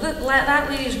her. So that,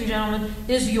 ladies and gentlemen,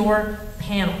 is your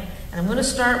panel. And I'm going to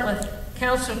start with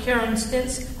Councillor Karen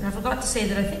Stintz, and I forgot to say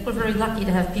that I think we're very lucky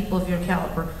to have people of your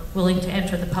caliber willing to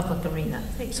enter the public arena.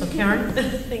 So Karen,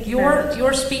 Thank you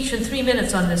your speech in 3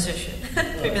 minutes on this issue.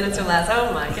 3 minutes or less,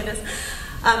 oh my goodness.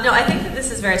 No, I think that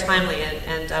this is very timely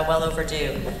and well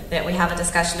overdue that we have a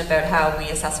discussion about how we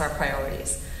assess our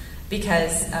priorities.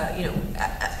 Because,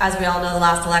 as we all know, the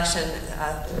last election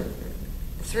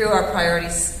threw our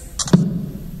priorities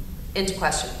into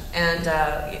question. And,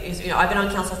 I've been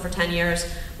on council for 10 years.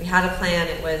 We had a plan.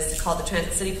 It was called the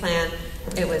Transit City Plan.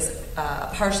 It was a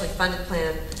partially funded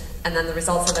plan. And then the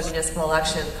results of the municipal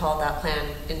election called that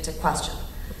plan into question.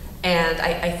 And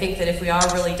I think that if we are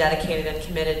really dedicated and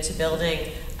committed to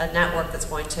building a network that's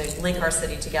going to link our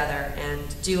city together and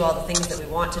do all the things that we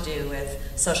want to do with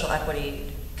social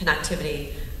equity,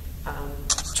 connectivity,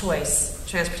 choice,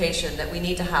 transportation, that we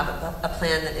need to have a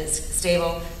plan that is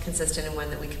stable, consistent, and one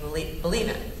that we can believe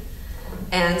in.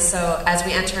 And so as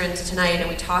we enter into tonight and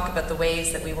we talk about the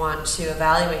ways that we want to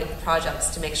evaluate the projects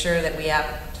to make sure that we have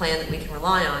a plan that we can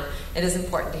rely on, it is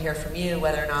important to hear from you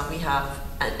whether or not we have,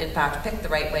 in fact, picked the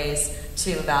right ways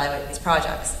to evaluate these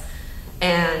projects.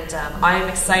 And I am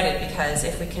excited because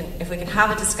if we can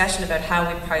have a discussion about how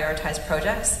we prioritize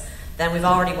projects, then we've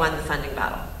already won the funding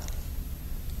battle.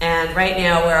 And right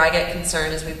now where I get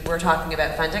concerned is we're talking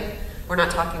about funding, we're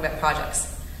not talking about projects.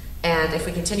 And if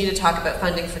we continue to talk about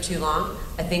funding for too long,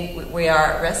 I think we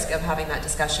are at risk of having that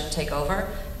discussion take over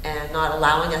and not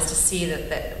allowing us to see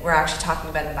that we're actually talking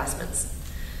about investments.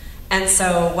 And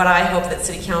so what I hope that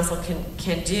City Council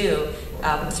can do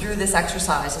through this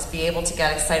exercise is be able to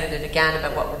get excited again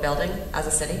about what we're building as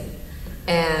a city,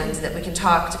 and that we can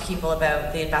talk to people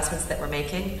about the investments that we're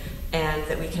making, and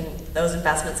that those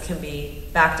investments can be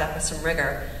backed up with some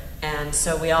rigor, and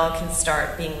so we all can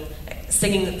start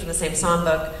singing from the same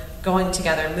songbook, going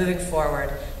together, moving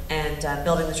forward, and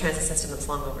building the transit system that's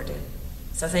long overdue.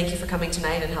 So thank you for coming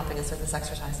tonight and helping us with this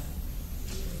exercise.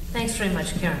 Thanks very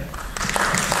much, Karen.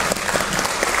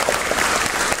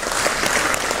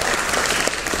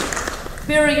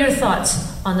 Barry, your thoughts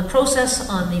on the process,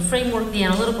 on the framework, the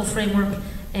analytical framework,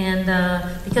 and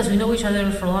because we know each other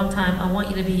for a long time, I want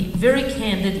you to be very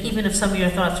candid, even if some of your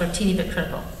thoughts are a teeny bit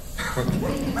critical.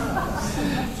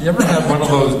 You ever have one of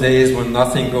those days when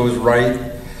nothing goes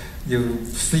right? You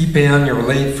sleep in, you're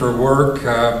late for work,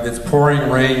 it's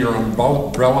pouring rain, your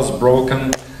umbrella's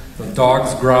broken, the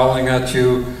dog's growling at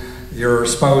you, your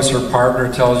spouse or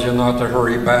partner tells you not to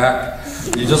hurry back.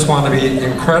 You just want to be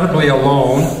incredibly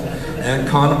alone and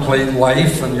contemplate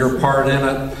life and your part in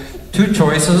it. Two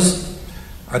choices: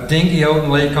 a dinghy out in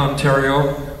Lake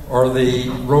Ontario or the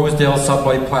Rosedale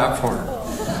subway platform,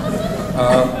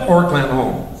 or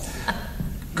Glenholme.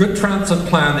 Good transit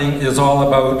planning is all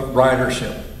about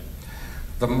ridership.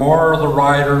 The more the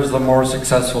riders, the more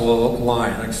successful the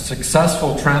line. A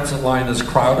successful transit line is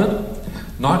crowded,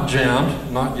 not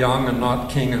jammed, not young and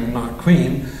not king and not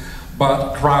queen,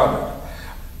 but crowded.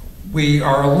 We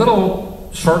are a little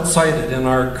short-sighted in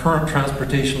our current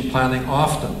transportation planning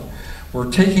often.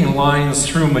 We're taking lines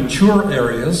through mature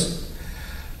areas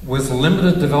with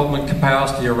limited development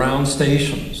capacity around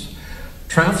stations.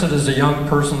 Transit is a young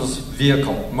person's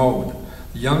vehicle, mode.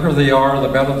 The younger they are, the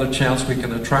better the chance we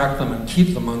can attract them and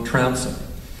keep them on transit.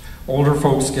 Older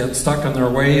folks get stuck in their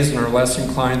ways and are less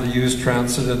inclined to use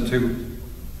transit and to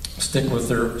stick with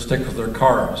their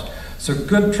cars. So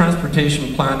good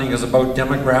transportation planning is about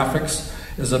demographics,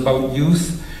 is about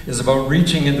youth, is about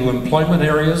reaching into employment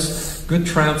areas. Good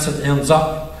transit ends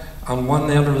up on one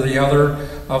end or the other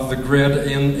of the grid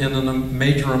in a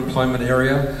major employment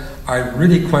area. I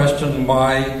really question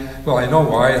why, well, I know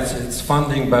why, it's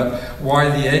funding, but why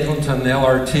the Eglinton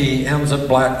LRT ends at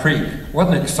Black Creek. What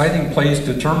an exciting place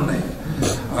to terminate.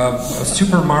 A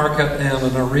supermarket and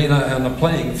an arena and a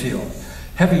playing field.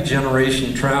 Heavy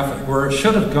generation traffic. Where it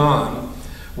should have gone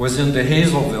was into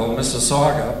Hazelville,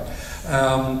 Mississauga,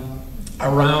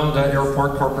 around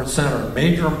Airport Corporate Center.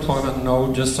 Major employment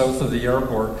node just south of the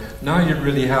airport. Now you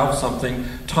really have something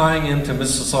tying into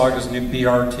Mississauga's new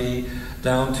BRT,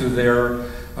 down to their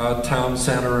town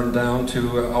center and down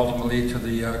to ultimately to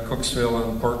the Cooksville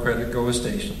and Port Credit GO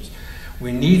stations.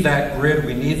 We need that grid,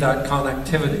 we need that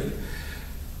connectivity.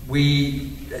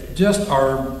 We just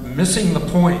are missing the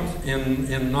point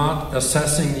in not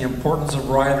assessing the importance of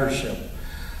ridership.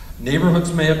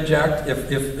 Neighborhoods may object.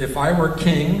 If I were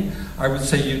king, I would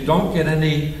say you don't get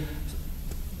any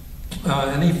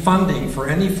funding for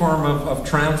any form of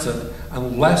transit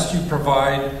unless you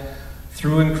provide,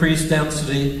 through increased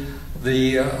density,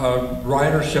 the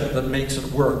ridership that makes it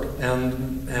work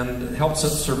and helps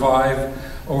it survive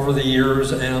over the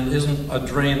years and isn't a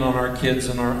drain on our kids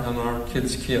and our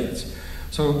kids' kids.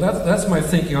 So that's my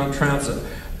thinking on transit.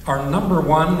 Our number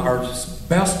one, our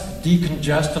best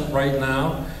decongestant right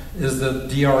now is the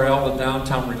DRL, the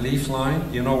Downtown Relief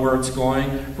Line. You know where it's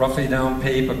going, roughly down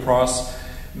Pape across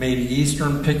maybe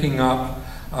Eastern, picking up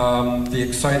the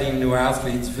exciting New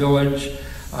Athletes Village,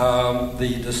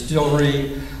 the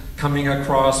distillery, coming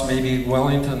across maybe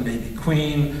Wellington, maybe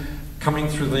Queen, coming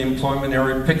through the employment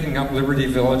area, picking up Liberty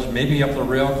Village, maybe up the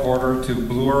rail corridor to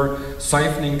Bloor,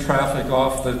 siphoning traffic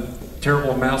off the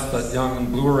terrible mess that Yonge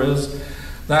and Bloor is.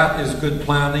 That is good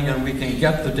planning, and we can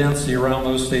get the density around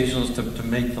those stations to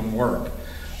make them work.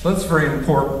 So that's very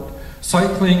important.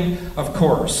 Cycling, of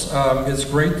course. It's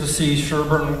great to see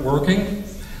Sherburne working.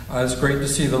 It's great to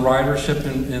see the ridership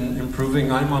in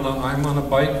improving. I'm on a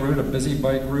bike route, a busy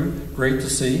bike route. Great to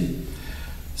see.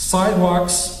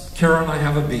 Sidewalks, Kara and I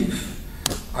have a beef.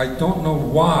 I don't know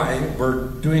why we're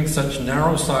doing such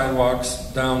narrow sidewalks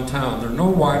downtown. They're no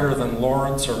wider than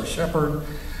Lawrence or Shepherd.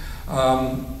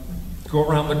 Go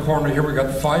around the corner here, we've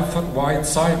got 5-foot wide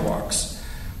sidewalks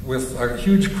with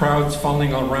huge crowds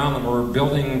funneling around them. We're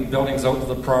building buildings out to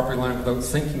the property line without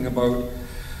thinking about.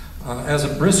 As a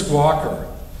brisk walker,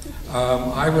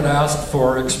 I would ask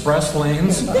for express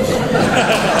lanes so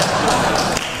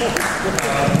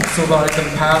that I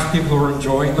can pass people who are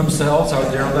enjoying themselves, how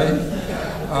dare they,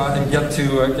 and get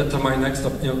to my next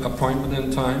appointment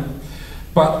in time.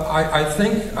 But I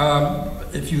think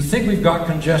if you think we've got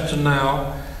congestion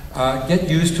now, get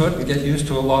used to it and get used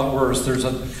to a lot worse. There's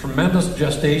a tremendous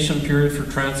gestation period for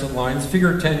transit lines.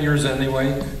 Figure 10 years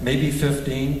anyway, maybe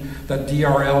 15. That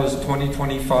DRL is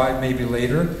 2025, maybe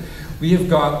later. We have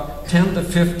got 10 to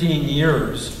 15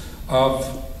 years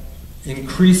of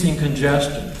increasing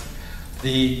congestion.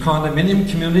 The condominium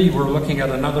community, we're looking at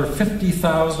another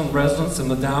 50,000 residents in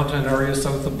the downtown area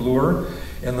south of Bloor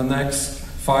in the next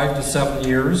 5 to 7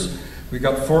 years. We've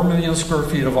got 4 million square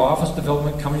feet of office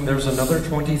development coming. There's another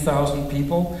 20,000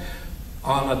 people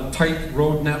on a tight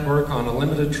road network, on a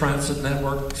limited transit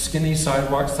network, skinny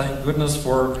sidewalks. Thank goodness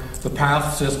for the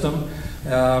path system,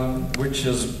 which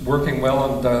is working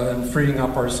well and freeing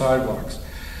up our sidewalks.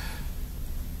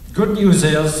 Good news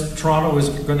is Toronto is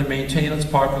going to maintain its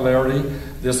popularity.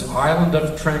 This island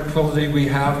of tranquility we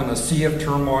have in a sea of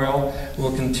turmoil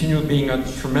will continue being a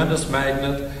tremendous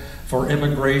magnet for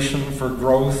immigration, for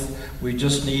growth. We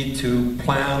just need to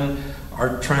plan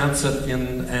our transit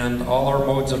and all our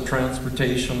modes of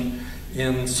transportation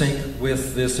in sync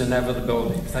with this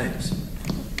inevitability. Thanks.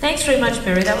 Thanks very much,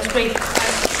 Barry. That was great.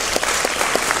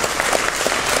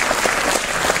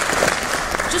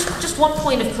 Just one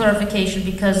point of clarification,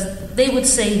 because they would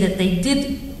say that they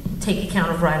did take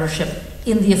account of ridership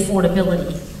in the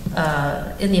affordability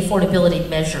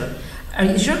measure.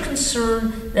 Is your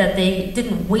concern that they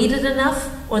didn't weight it enough,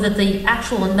 or that the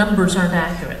actual numbers aren't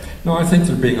accurate? No, I think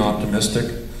they're being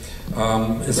optimistic.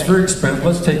 It's right. Very expensive.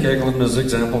 Let's take Eglinton as an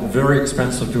example. Very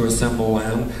expensive to assemble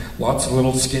land. Lots of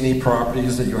little skinny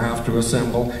properties that you have to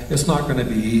assemble. It's not going to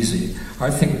be easy. I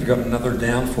think we've got another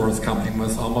Danforth coming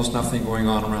with almost nothing going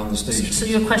on around the station. So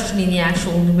you're questioning the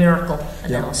actual numerical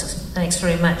analysis. Yep. Thanks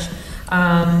very much.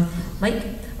 Mike,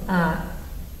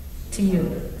 to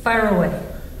you. Fire away.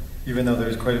 Even though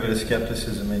there's quite a bit of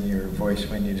skepticism in your voice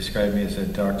when you described me as a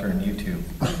doctor in YouTube.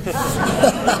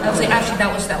 Actually,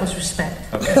 that was respect.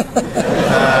 Okay.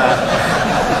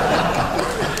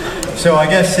 So I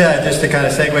guess just to kind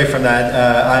of segue from that,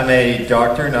 I'm a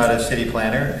doctor, not a city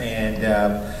planner, and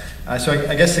so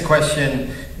I guess the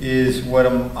question is, what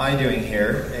am I doing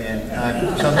here? And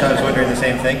I'm sometimes wondering the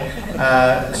same thing.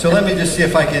 So let me just see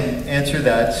if I can answer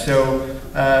that. So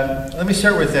let me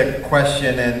start with a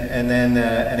question and then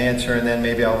an answer, and then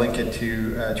maybe I'll link it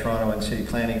to Toronto and city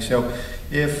planning. So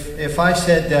if I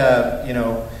said,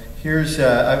 here's,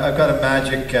 I've got a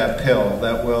magic pill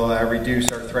that will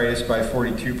reduce arthritis by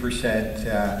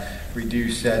 42%,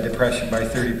 reduce depression by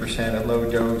 30%, at low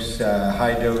dose,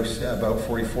 high dose about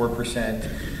 44%,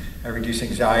 reduce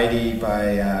anxiety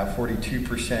by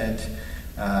 42%,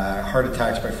 heart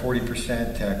attacks by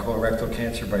 40%, colorectal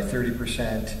cancer by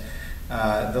 30%.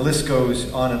 The list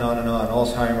goes on and on and on.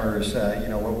 Alzheimer's,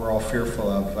 what we're all fearful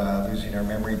of, losing our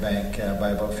memory bank by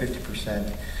about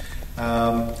 50%.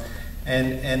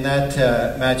 And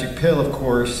that magic pill, of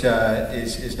course,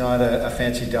 is not a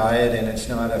fancy diet, and it's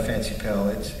not a fancy pill.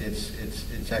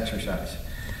 It's exercise.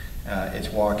 It's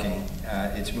walking.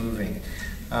 It's moving.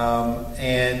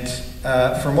 And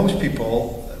for most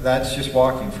people, that's just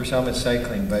walking. For some, it's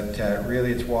cycling, but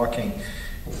really, it's walking.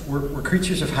 We're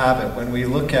creatures of habit. When we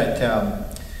look at,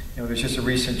 there's just a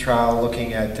recent trial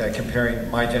looking at comparing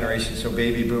my generation, so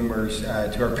baby boomers,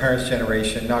 to our parents'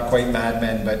 generation, not quite Mad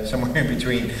Men, but somewhere in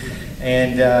between.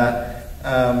 And,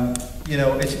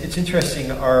 it's interesting.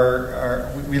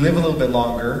 We live a little bit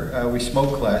longer, we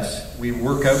smoke less, we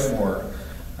work out more,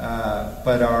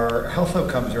 but our health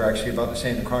outcomes are actually about the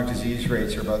same. The chronic disease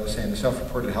rates are about the same. The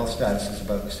self-reported health status is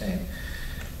about the same.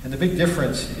 And the big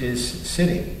difference is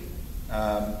sitting.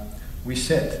 We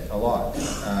sit a lot,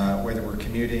 whether we're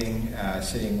commuting,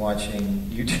 sitting,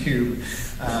 watching YouTube,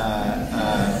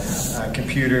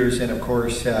 computers, and of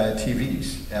course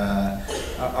TVs.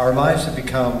 Our lives have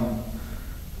become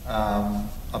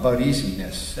about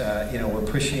easiness. We're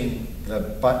pushing the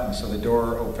button so the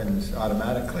door opens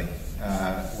automatically.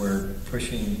 We're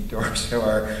pushing doors, so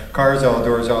our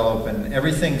doors all open.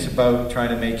 Everything's about trying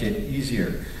to make it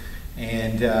easier.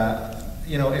 And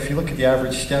if you look at the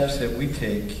average steps that we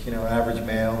take, average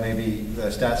male, maybe the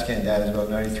StatScan data is about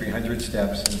 9,300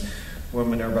 steps, and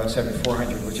women are about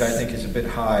 7,400, which I think is a bit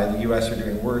high. The U.S. are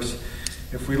doing worse.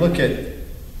 If we look at,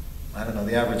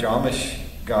 the average Amish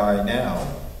guy now,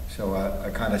 so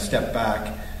a kind of step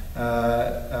back,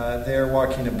 they're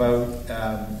walking about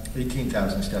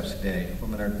 18,000 steps a day.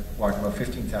 Women are walking about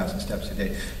 15,000 steps a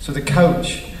day. So the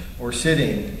couch or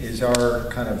sitting is our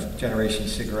kind of generation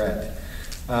cigarette.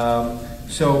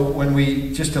 So when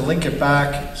we, just to link it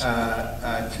back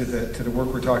to the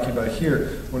work we're talking about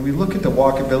here, when we look at the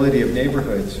walkability of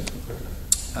neighborhoods,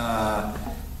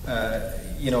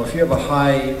 if you have a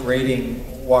high rating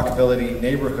walkability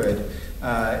neighborhood,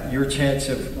 your chance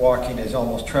of walking is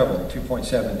almost trebled,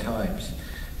 2.7 times.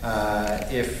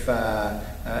 If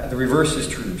the reverse is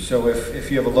true, so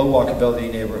if you have a low walkability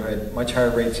neighborhood, much higher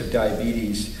rates of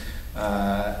diabetes,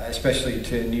 especially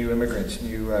to new immigrants,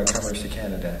 newcomers to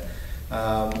Canada.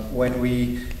 When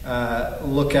we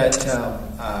look at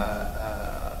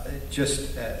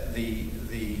just the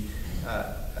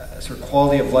sort of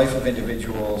quality of life of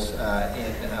individuals in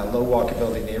low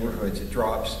walkability neighborhoods, it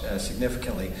drops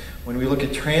significantly. When we look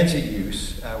at transit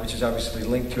use, which is obviously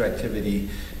linked to activity,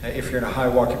 if you're in a high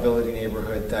walkability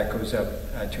neighborhood, that goes up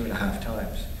 2.5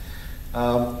 times.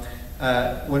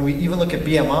 When we even look at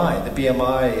BMI,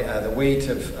 the weight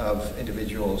of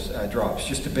individuals drops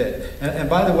just a bit. And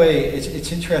by the way,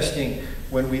 it's interesting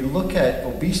when we look at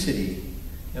obesity.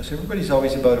 So everybody's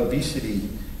always about obesity.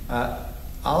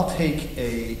 I'll take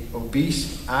a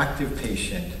obese active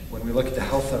patient. When we look at the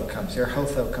health outcomes, their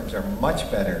health outcomes are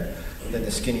much better than the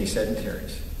skinny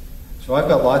sedentaries. So I've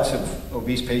got lots of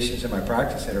obese patients in my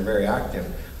practice that are very active.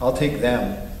 I'll take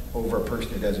them over a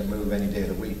person who doesn't move any day of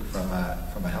the week from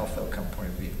a health outcome point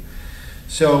of view.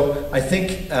 So I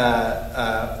think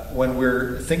when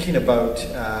we're thinking about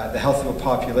the health of a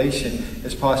population,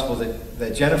 it's possible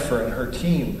that Jennifer and her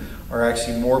team are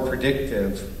actually more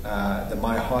predictive than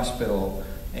my hospital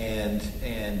and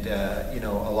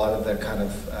a lot of the kind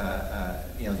of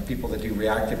the people that do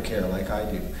reactive care like I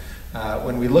do.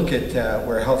 When we look at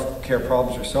where health care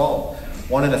problems are solved,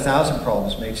 1 in 1,000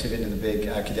 problems makes it into the big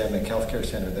academic healthcare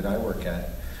center that I work at.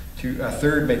 A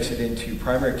third makes it into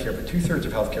primary care, but 2/3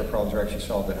 of healthcare problems are actually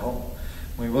solved at home.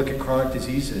 When we look at chronic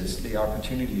diseases, the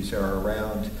opportunities are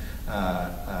around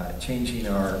changing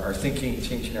our thinking,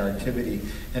 changing our activity,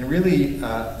 and really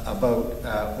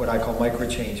about what I call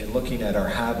micro-change and looking at our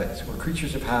habits. We're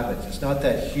creatures of habits. It's not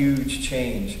that huge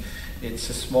change. It's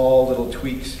a small little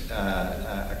tweaks,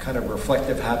 a kind of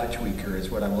reflective habit tweaker is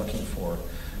what I'm looking for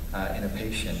in a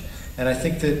patient. And I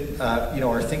think that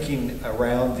our thinking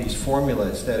around these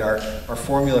formulas, that our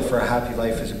formula for a happy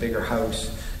life is a bigger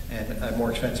house and a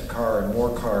more expensive car and more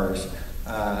cars.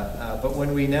 But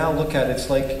when we now look at it, it's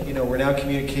like, we're now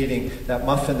communicating that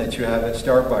muffin that you have at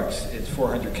Starbucks, it's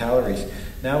 400 calories.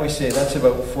 Now we say that's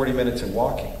about 40 minutes of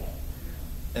walking.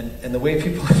 And the way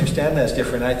people understand that is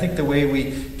different. And I think the way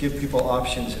we give people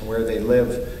options and where they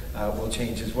live will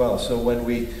change as well. So when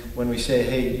we say,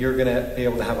 hey, you're going to be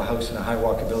able to have a house in a high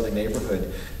walkability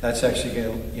neighborhood, that's actually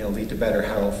going to lead to better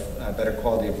health, better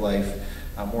quality of life,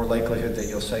 more likelihood that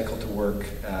you'll cycle to work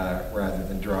rather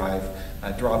than drive,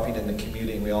 dropping in the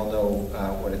commuting. We all know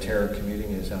what a terror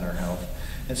commuting is on our health.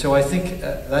 And so I think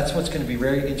that's what's going to be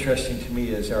very interesting to me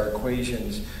is our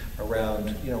equations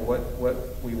around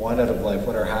what we want out of life,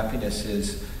 what our happiness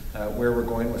is, where we're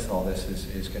going with all this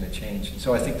is going to change. And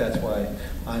so I think that's why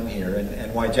I'm here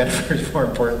and why Jennifer is more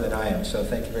important than I am. So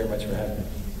thank you very much for having me.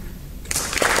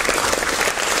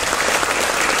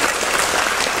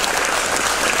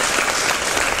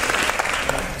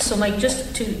 So Mike,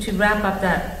 just to wrap up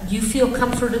that, do you feel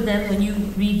comforted then when you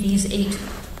read these 8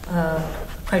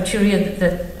 criteria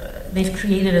that they've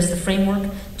created as the framework?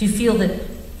 Do you feel that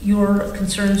your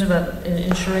concerns about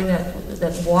ensuring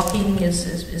that walking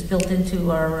is built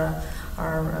into our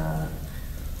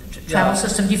travel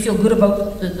system, do you feel good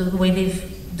about the way they've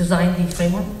designed the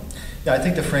framework? Yeah, I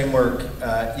think the framework,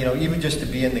 even just to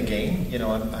be in the game,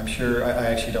 I'm sure, I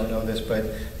actually don't know this, but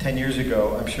 10 years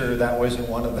ago, I'm sure that wasn't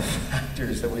one of the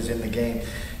factors that was in the game.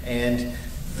 And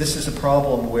this is a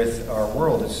problem with our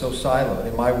world. It's so siloed.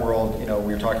 In my world,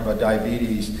 we were talking about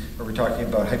diabetes, or we're talking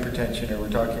about hypertension, or we're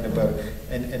talking about,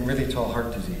 and really it's all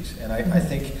heart disease. And I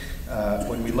think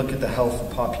when we look at the health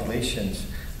of populations,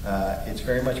 it's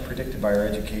very much predicted by our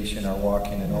education, our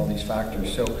walking, and all these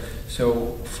factors.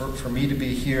 So for me to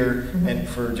be here and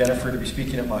for Jennifer to be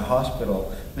speaking at my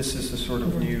hospital, this is a sort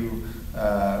of new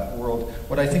world.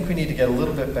 What I think we need to get a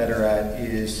little bit better at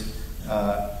is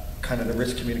kind of the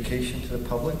risk communication to the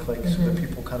public, like so that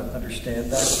people kind of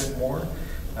understand that a bit more.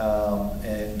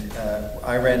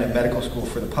 I ran a medical school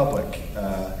for the public,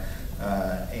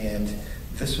 and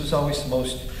this was always the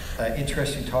most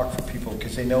interesting talk for people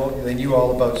because they knew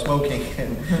all about smoking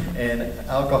and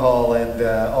alcohol and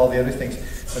all the other things,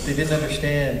 but they didn't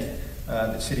understand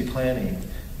that city planning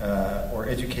or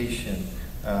education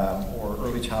or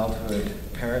early childhood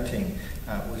parenting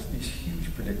was these huge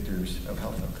predictors of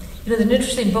health outcomes. You know, there's an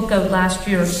interesting book out last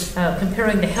year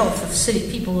comparing the health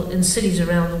of people in cities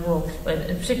around the world,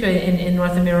 particularly in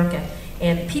North America.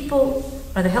 And people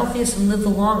are the healthiest and live the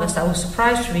longest, I was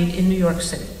surprised to read, in New York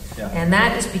City. Yeah. And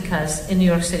that is because in New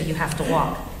York City you have to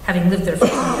walk. Having lived there for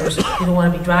 2 years, you don't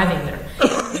want to be driving there.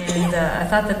 And I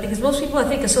thought that because most people, I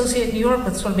think, associate New York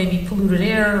with sort of maybe polluted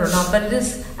air or not, but it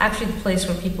is actually the place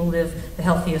where people live the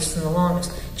healthiest and the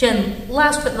longest. Jen,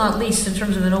 last but not least, in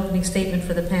terms of an opening statement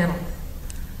for the panel.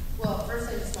 Well, first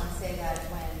I just want to say that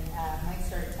when Mike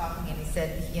started talking and he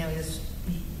said, you know, he was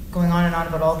going on and on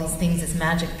about all these things, this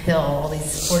magic pill, all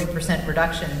these 40%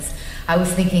 reductions, I was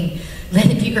thinking, let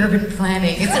it be urban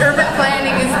planning. It's urban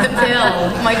planning is the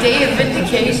pill. My day of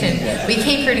vindication. We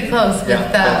came pretty close with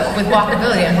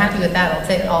walkability. I'm happy with that.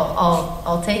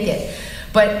 I'll take it.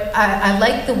 But I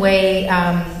like the way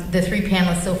the three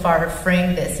panelists so far have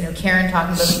framed this. You know, Karen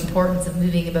talking about the importance of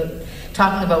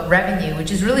talking about revenue,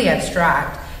 which is really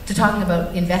abstract, to talking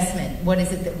about investment. What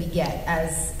is it that we get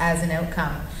as an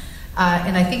outcome?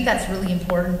 And I think that's really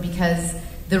important because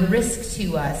the risk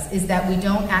to us is that we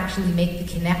don't actually make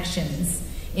the connections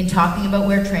in talking about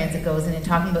where transit goes and in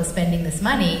talking about spending this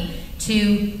money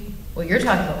to what you're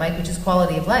talking about, Mike, which is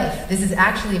quality of life. This is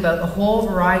actually about a whole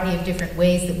variety of different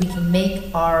ways that we can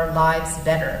make our lives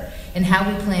better, and how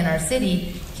we plan our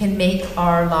city can make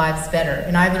our lives better.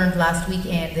 And I learned last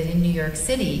weekend that in New York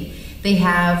City, they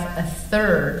have a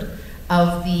third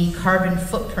of the carbon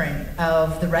footprint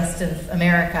of the rest of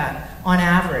America on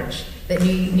average that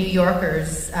New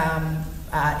Yorkers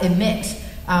emit.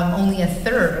 Only a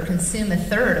third, or consume a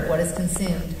third of what is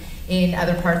consumed in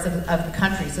other parts of the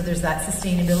country. So there's that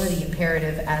sustainability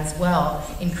imperative as well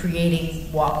in creating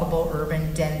walkable,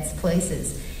 urban, dense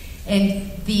places.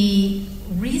 And the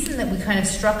reason that we kind of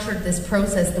structured this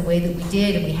process the way that we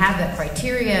did, and we have that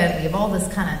criteria, and we have all this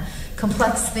kind of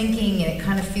complex thinking, and it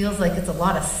kind of feels like it's a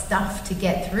lot of stuff to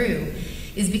get through,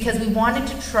 is because we wanted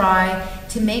to try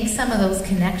to make some of those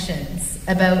connections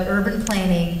about urban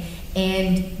planning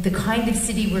and the kind of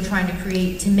city we're trying to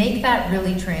create, to make that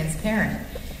really transparent.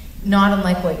 Not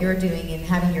unlike what you're doing in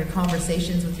having your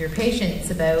conversations with your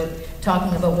patients about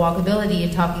talking about walkability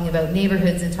and talking about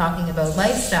neighborhoods and talking about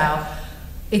lifestyle.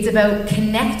 It's about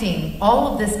connecting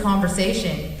all of this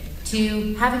conversation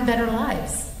to having better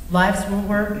lives. Lives where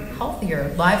we're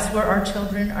healthier, lives where our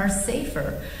children are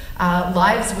safer,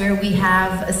 lives where we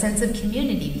have a sense of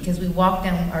community because we walk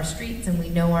down our streets and we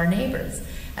know our neighbors,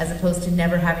 as opposed to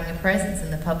never having a presence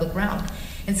in the public realm.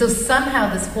 And so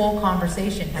somehow this whole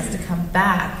conversation has to come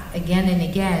back again and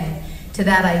again to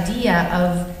that idea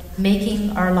of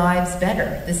making our lives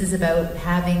better. This is about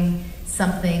having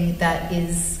something that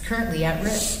is currently at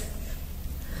risk.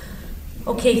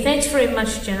 Okay, thanks very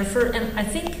much, Jennifer. And I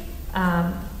think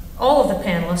all of the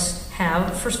panelists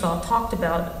have, first of all, talked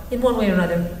about, in one way or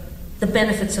another, the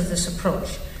benefits of this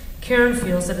approach. Karen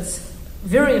feels that it's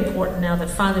very important now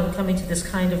that finally we're coming to this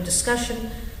kind of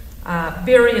discussion.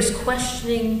 Barry is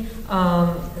questioning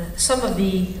some of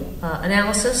the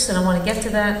analysis, and I want to get to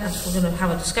that. We're going to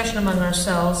have a discussion among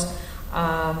ourselves.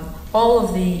 All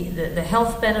of the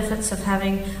health benefits of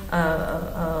having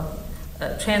a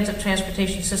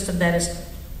transportation system that is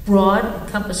broad,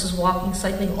 encompasses walking,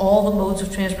 cycling, all the modes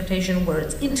of transportation, where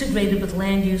it's integrated with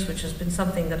land use, which has been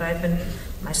something that I've been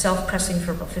myself pressing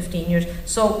for about 15 years.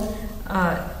 So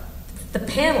the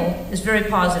panel is very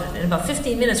positive. In about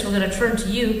 15 minutes, we're going to turn to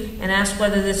you and ask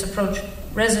whether this approach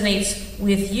resonates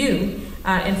with you.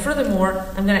 And furthermore,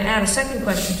 I'm going to add a second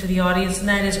question to the audience, and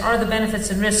that is, are the benefits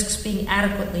and risks being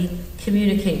adequately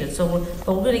communicated? So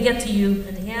we're going to get to you,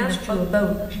 and he asked you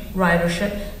about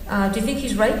ridership. Do you think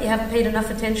he's right? You haven't paid enough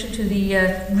attention to the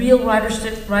real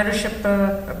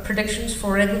ridership predictions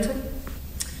for Eglinton?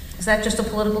 Is that just a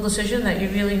political decision that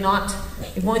you're really not,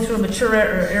 you're going through a mature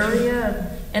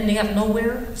area, ending up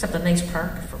nowhere except a nice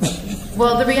park for people?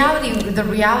 Well, the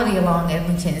reality along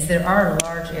Eglinton is there are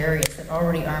large areas that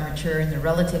already are mature and they're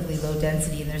relatively low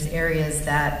density, and there's areas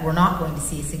that we're not going to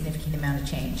see a significant amount of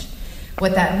change.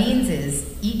 What that means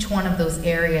is each one of those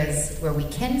areas where we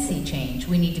can see change,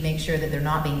 we need to make sure that they're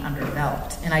not being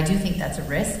underdeveloped. And I do think that's a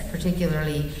risk,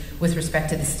 particularly with respect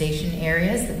to the station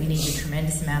areas, that we need a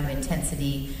tremendous amount of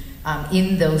intensity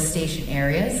in those station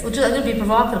areas. Well, I'm going to be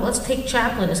provocative. Let's take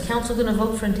Chaplin. Is council going to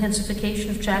vote for intensification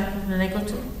of Chaplin and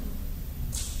Eglinton?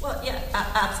 Well, yeah,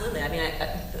 absolutely. I mean,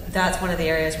 that's one of the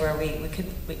areas where we could,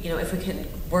 if we can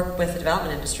work with the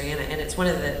development industry, and it's one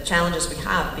of the challenges we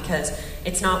have, because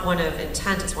it's not one of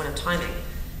intent, it's one of timing.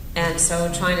 And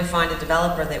so trying to find a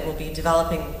developer that will be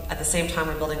developing at the same time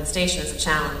we're building the station is a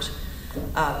challenge.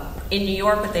 In New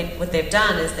York, what they've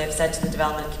done is they've said to the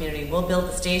development community, we'll build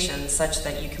the station such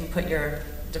that you can put your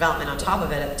development on top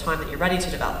of it at the time that you're ready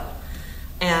to develop.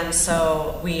 And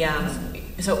so we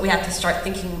have to start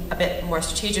thinking a bit more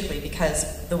strategically,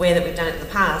 because the way that we've done it in the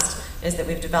past is that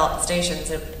we've developed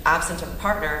stations absent of a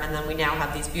partner, and then we now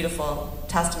have these beautiful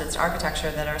testaments to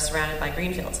architecture that are surrounded by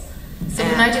greenfields. So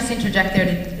can I just interject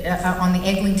there on the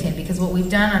Eglinton, because what we've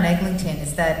done on Eglinton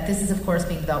is that this is of course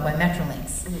being developed by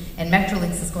Metrolinx, and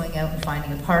Metrolinx is going out and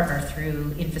finding a partner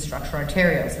through Infrastructure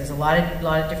Ontario. So there's a lot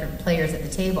of different players at the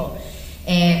table,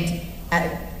 and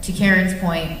to Karen's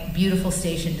point, beautiful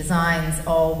station designs,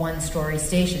 all one-story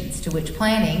stations, to which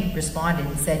planning responded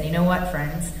and said, you know what,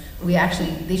 friends,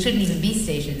 they shouldn't even be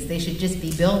stations, they should just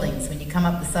be buildings. When you come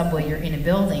up the subway, you're in a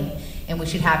building, and we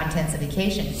should have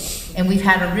intensification. And we've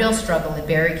had a real struggle, and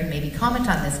Barry can maybe comment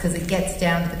on this, because it gets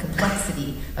down to the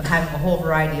complexity of having a whole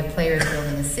variety of players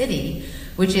building a city,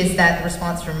 which is that the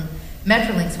response from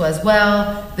Metrolinx was,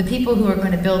 well, the people who are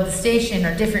going to build the station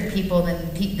are different people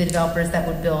than the developers that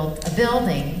would build a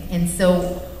building. And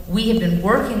so we have been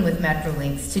working with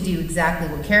Metrolinx to do exactly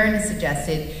what Karen has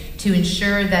suggested, to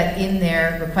ensure that in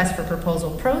their request for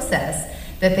proposal process,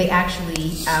 that they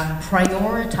actually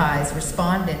prioritize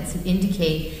respondents who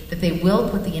indicate that they will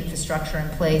put the infrastructure in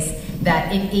place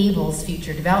that enables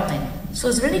future development. So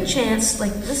is there any chance,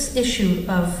 like this issue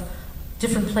of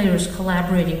different players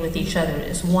collaborating with each other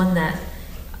is one that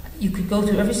you could go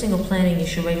through every single planning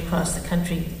issue right across the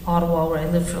country, Ottawa, where I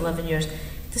lived for 11 years.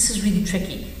 This is really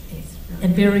tricky.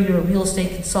 And Barry, you're a real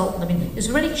estate consultant. I mean, is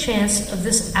there any chance of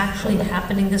this actually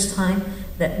happening this time,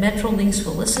 that Metrolinx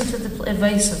will listen to the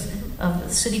advice of the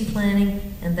city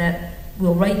planning, and that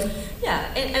we'll write?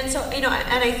 Yeah, and so, and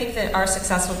I think that our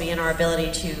success will be in our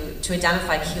ability to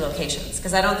identify key locations,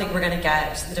 because I don't think we're going to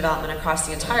get the development across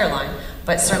the entire line,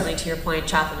 but certainly to your point,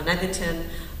 Chaplin and Eglinton,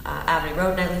 Avenue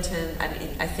Road and Eglinton,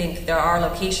 I think there are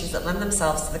locations that lend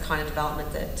themselves to the kind of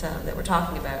development that we're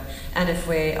talking about. And if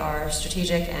we are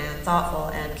strategic and thoughtful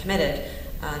and committed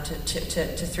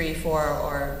to 3, 4,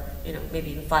 or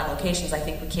maybe even 5 locations, I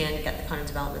think we can get the kind of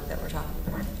development that we're talking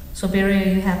about. So Barry,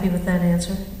 are you happy with that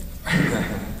answer?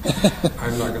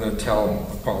 I'm not going to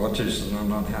tell politicians I'm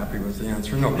not happy with the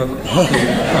answer. No, but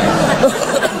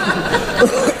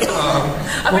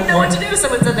I wouldn't know what to do if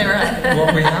someone said they were right.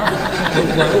 What we have,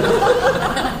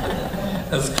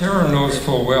 as Karen knows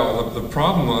full well, the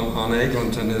problem on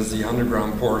Eglinton is the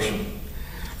underground portion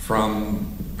from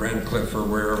Brentcliffe or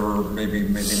wherever, maybe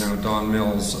now Don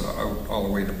Mills, all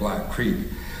the way to Black Creek.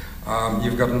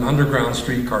 You've got an underground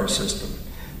streetcar system.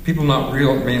 People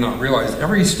may not realize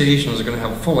every station is going to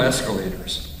have full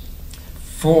escalators,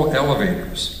 full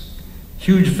elevators,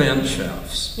 huge vent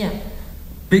shafts,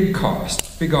 big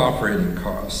costs, big operating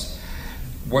costs.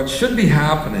 What should be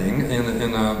happening in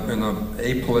a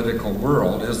apolitical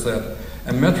world is that,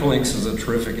 and Metrolinx is a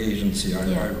terrific agency.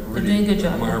 I really doing a good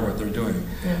job. admire what they're doing.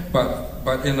 Yeah.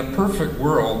 But in a perfect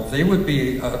world, they would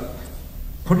be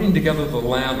putting together the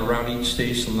land around each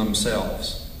station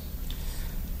themselves.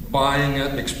 Buying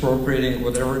it, expropriating it,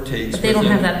 whatever it takes. But they don't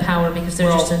have that power because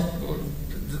they're just a...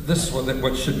 This is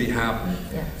what should be happening.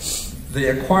 Yeah. They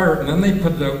acquire it, and then they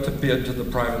put it out to bid to the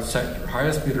private sector.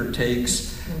 Highest bidder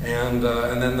takes, and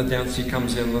then the density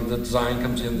comes in, the design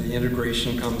comes in, the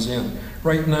integration comes in.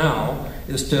 Right now,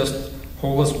 it's just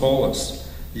holus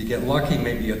bolus. You get lucky,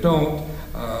 maybe you don't.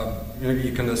 Maybe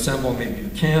you can assemble, maybe you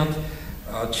can't.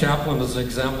 Chaplin is an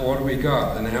example. What do we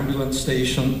got? An ambulance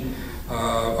station,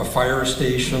 a fire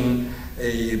station,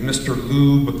 a Mr.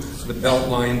 Lube, the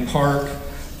Beltline Park.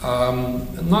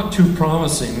 Not too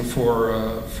promising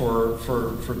for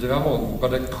development,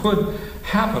 but it could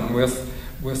happen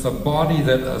with a body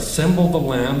that assembled the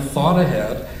land, thought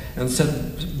ahead, and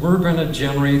said, we're going to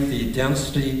generate the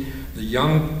density, the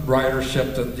young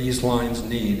ridership that these lines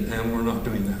need, and we're not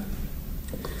doing that.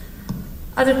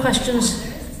 Other questions?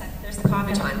 There's the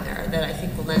coffee time there that I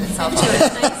think will lend itself to a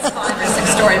nice 5- or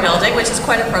 6-story building, which is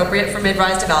quite appropriate for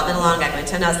mid-rise development along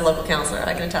Eglinton. As the local councillor,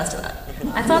 I can attest to that.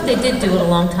 I thought they did do it a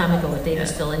long time ago at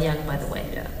Davisville and Yonge, by the way.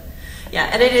 Yeah,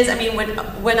 and it is. I mean,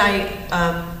 when I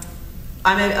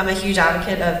I'm a huge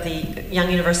advocate of the Young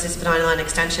University Spadina Line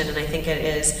extension, and I think it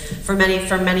is, for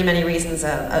many reasons,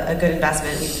 a good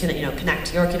investment. We can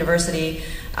connect York University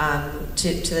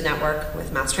to the network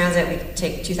with mass transit. We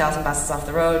take 2,000 buses off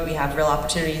the road. We have real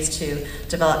opportunities to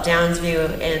develop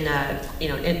Downsview in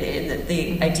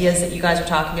the ideas that you guys are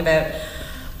talking about.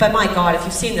 But my God, if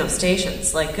you've seen those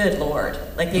stations, like, good Lord,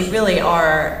 like, they really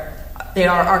are. They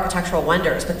are architectural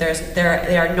wonders, but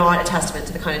they are not a testament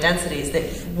to the kind of densities that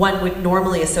one would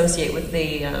normally associate with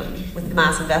the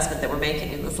mass investment that we're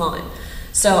making in this line.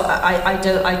 So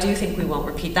I do think we won't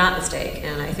repeat that mistake,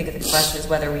 and I think the question is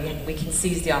whether we can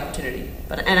seize the opportunity.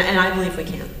 And I believe we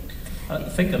can. I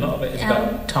think a lot of it is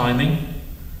about timing.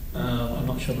 I'm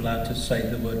not sure I'm allowed to say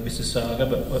the word Mississauga,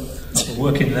 but we're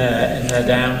working there in their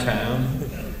downtown.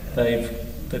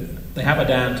 They have a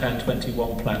downtown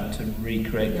 21 plan to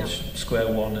recreate the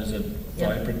Square One as a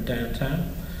vibrant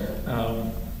downtown.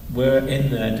 We're in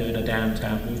there doing a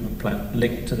downtown movement plan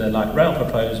linked to their light rail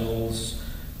proposals.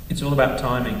 It's all about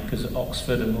timing, because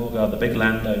Oxford and Moorgard, the big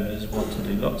landowners, want to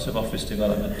do lots of office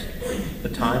development. The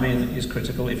timing is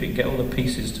critical. If you can get all the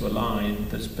pieces to align,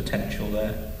 there's potential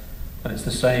there. And it's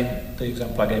the same, the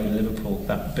example I gave in Liverpool,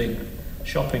 that big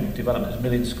shopping development, 1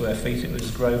 million square feet, it was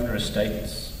Grosvenor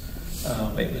Estates.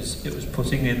 It was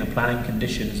putting in the planning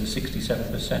conditions a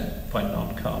 67% by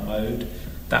non-car mode.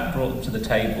 That brought them to the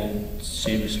table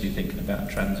seriously thinking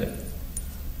about transit.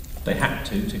 They had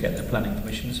to get the planning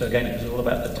permission. So again, it was all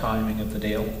about the timing of the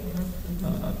deal.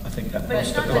 I think that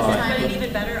must apply. But an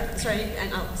even better. Sorry,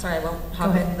 I won't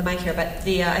hog the mic here. But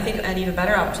I think an even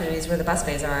better opportunity is where the bus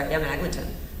bays are at Yonge and Eglinton,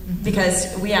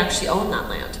 because we actually own that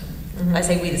land. I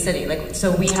say we, the city.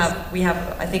 So we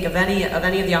have. I think of any of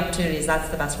the opportunities, that's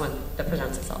the best one that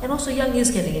presents itself. And also, Yonge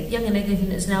is getting it. Yonge and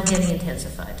Eglinton is now getting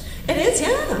intensified. It is,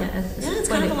 yeah. It's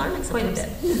kind of alarming sometimes.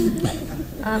 Quite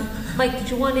a bit. Mike, did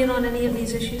you want in on any of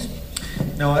these issues?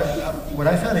 No. What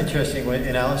I found interesting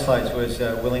in Alan's slides was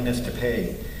willingness to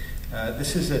pay.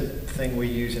 This is a thing we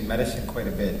use in medicine quite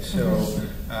a bit. So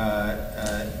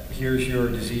here's your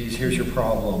disease. Here's your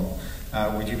problem.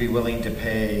 Would you be willing to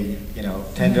pay, $10,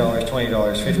 $20,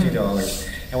 $50?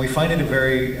 And we find it a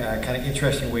very kind of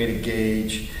interesting way to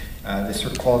gauge this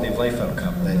sort of quality of life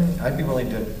outcome. That I'd be willing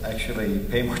to actually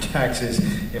pay more taxes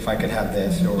if I could have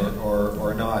this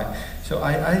or not. So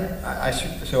I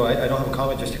don't have a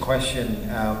comment, just a question.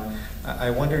 I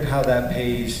wondered how that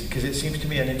pays, because it seems to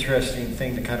me an interesting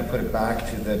thing to kind of put it back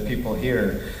to the people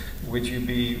here. Would you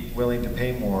be willing to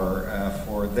pay more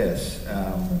for this?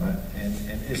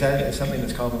 And is that something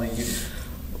that's commonly used?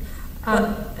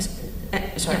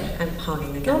 Sorry, I'm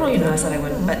hogging again. No, I said I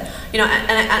wouldn't. But and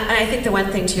I think the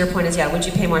one thing to your point is, would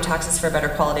you pay more taxes for a better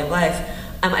quality of life?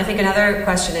 I think another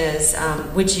question is,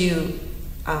 would you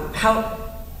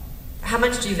how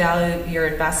much do you value your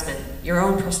investment, your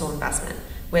own personal investment,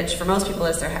 which for most people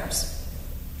is their house?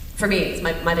 For me, it's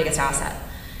my biggest asset.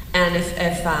 And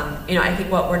if I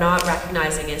think what we're not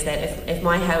recognizing is that if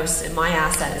my house and my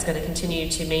asset is going to continue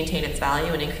to maintain its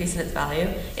value and increase in its value,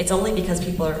 it's only because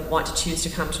people want to choose to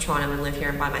come to Toronto and live here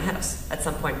and buy my house at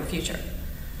some point in the future.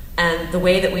 And the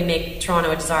way that we make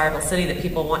Toronto a desirable city that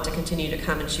people want to continue to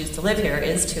come and choose to live here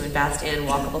is to invest in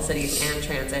walkable cities and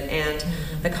transit and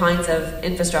the kinds of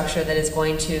infrastructure that is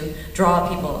going to draw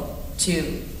people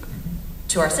to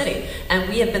our city. And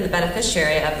we have been the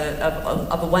beneficiary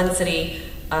of a one city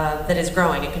that is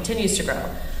growing and continues to grow.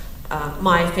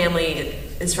 My family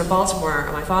is from Baltimore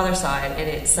on my father's side, and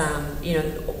it's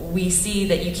we see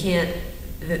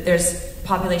that there's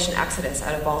population exodus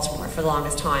out of Baltimore for the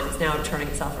longest time. It's now turning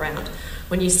itself around.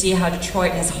 When you see how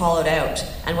Detroit has hollowed out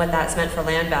and what that's meant for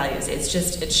land values,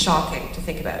 it's shocking to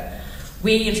think about.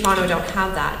 We in Toronto don't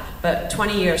have that, but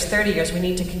 20 years, 30 years, we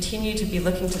need to continue to be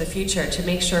looking to the future to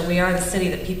make sure we are the city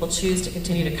that people choose to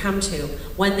continue to come to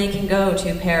when they can go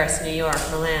to Paris, New York,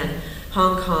 Milan,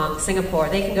 Hong Kong, Singapore.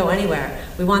 They can go anywhere.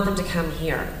 We want them to come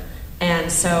here.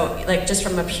 And so, just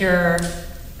from a pure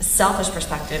selfish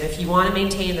perspective, if you want to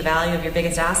maintain the value of your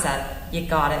biggest asset, you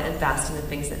gotta invest in the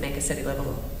things that make a city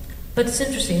livable. But it's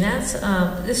interesting, that's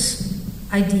this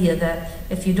idea that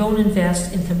if you don't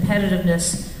invest in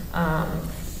competitiveness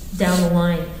down the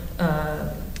line,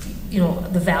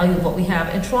 the value of what we have,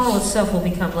 and Toronto itself will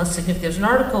become less significant. There's an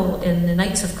article in the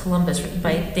Knights of Columbus written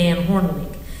by Dan Hornley,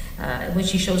 in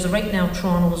which he shows that right now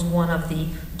Toronto is one of the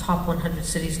top 100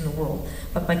 cities in the world.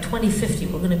 But by 2050,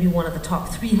 we're going to be one of the top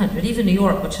 300. Even New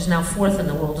York, which is now 4th in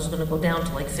the world, is going to go down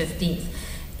to 15th.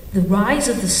 The rise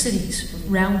of the cities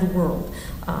around the world,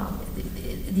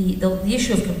 the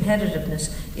issue of competitiveness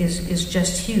is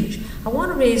just huge. I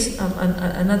want to raise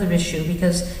another issue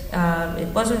because it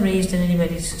wasn't raised in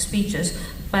anybody's speeches,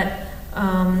 but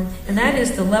and that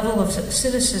is the level of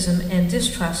cynicism and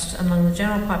distrust among the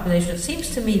general population. It seems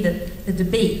to me that the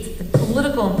debate, the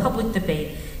political and public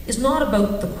debate, is not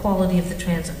about the quality of the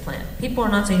transit plan. People are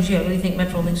not saying, gee, I really think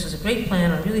Metrolinx is a great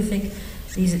plan, I really think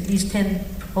these 10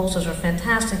 proposals are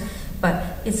fantastic,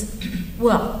 but it's,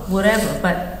 well, whatever,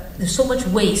 but there's so much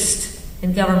waste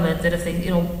in government that if they,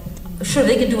 sure,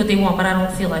 they can do what they want, but I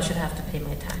don't feel I should have to pay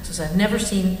my taxes. I've never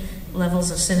seen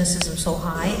levels of cynicism so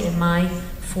high in my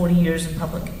 40 years in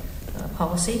public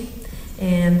policy.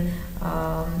 And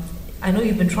I know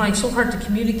you've been trying so hard to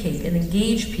communicate and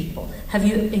engage people. Have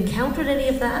you encountered any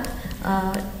of that?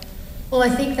 Well, I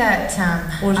think that...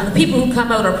 or the people who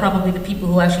come out are probably the people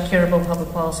who actually care about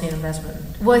public policy and investment.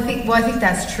 Well, I think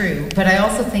that's true, but I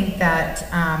also think that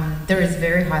there is a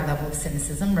very high level of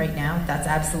cynicism right now. That's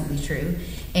absolutely true.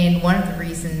 And one of the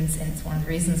reasons, and it's one of the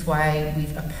reasons why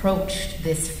we've approached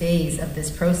this phase of this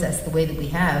process the way that we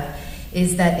have,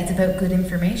 is that it's about good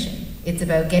information. It's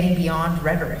about getting beyond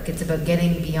rhetoric. It's about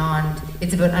getting beyond,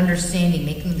 it's about understanding,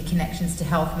 making the connections to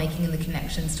health, making the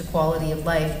connections to quality of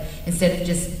life, instead of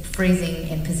just phrasing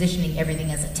and positioning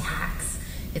everything as a tax.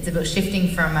 It's about shifting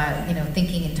from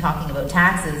thinking and talking about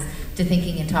taxes to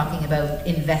thinking and talking about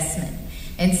investment.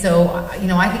 And so,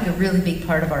 I think a really big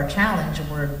part of our challenge, and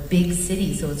we're a big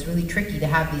city, so it's really tricky to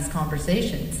have these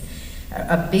conversations.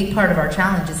 A big part of our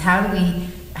challenge is how do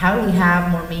we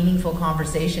have more meaningful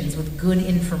conversations with good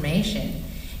information,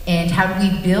 and how do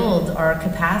we build our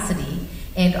capacity?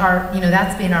 And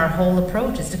that's been our whole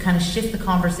approach, is to kind of shift the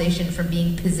conversation from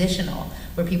being positional,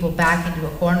 where people back into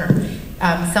a corner.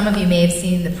 Some of you may have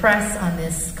seen the press on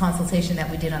this consultation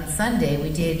that we did on Sunday. We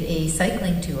did a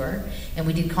cycling tour, and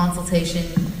we did part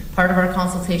of our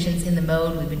consultations in the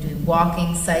mode. We've been doing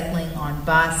walking, cycling, on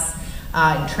bus,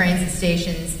 in transit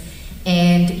stations.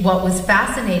 And what was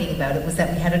fascinating about it was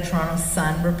that we had a Toronto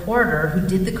Sun reporter who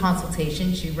did the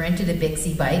consultation. She rented a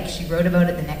Bixie bike. She wrote about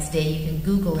it the next day. You can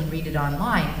Google and read it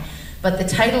online. But the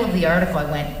title of the article, I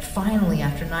went, finally,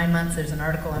 after 9 months, there's an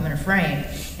article I'm going to frame.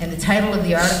 And the title of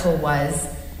the article was,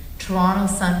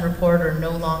 Toronto Sun reporter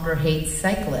no longer hates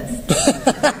cyclists.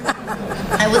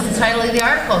 That was the title of the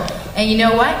article. And you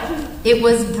know what? It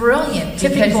was brilliant.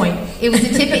 Tipping point. It was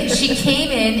a tipping. She came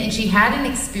in and she had an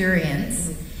experience.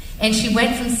 And she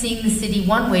went from seeing the city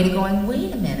one way to going,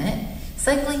 wait a minute,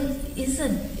 cycling is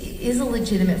a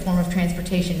legitimate form of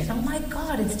transportation. And oh my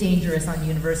God, it's dangerous on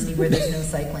University where there's no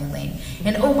cycling lane.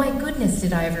 And oh my goodness,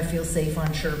 did I ever feel safe on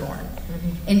Sherbourne?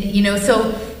 Mm-hmm. And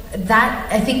so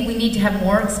that, I think we need to have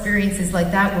more experiences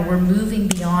like that, where we're moving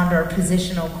beyond our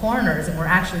positional corners and we're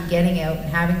actually getting out and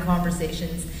having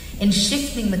conversations and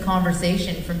shifting the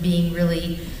conversation from being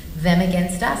really them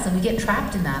against us. And we get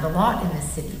trapped in that a lot in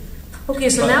this city. Okay,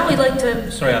 so now we'd like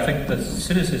to... Sorry, I think the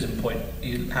cynicism point,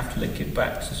 you have to link it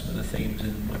back to some of the themes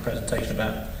in my presentation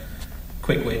about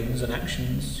quick wins and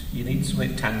actions. You need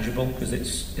something tangible, because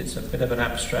it's a bit of an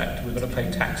abstract. We've got to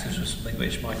pay taxes for something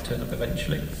which might turn up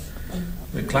eventually.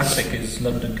 The classic is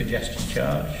London congestion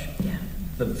charge. Yeah.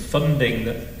 The funding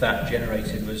that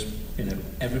generated was,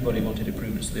 everybody wanted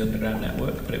improvements to the underground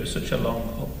network, but it was such a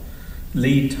long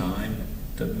lead time.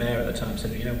 The mayor at the time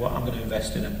said, you know what, I'm going to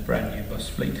invest in a brand new bus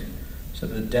fleet. So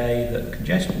the day that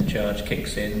congestion charge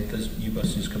kicks in, there's new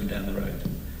buses coming down the road.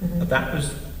 Mm-hmm. But that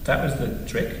was the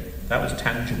trick. That was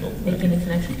tangible. Making a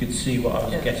connection. You could see what I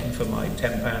was getting for my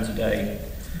 £10 a day.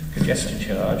 Congestion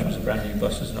charge was a brand new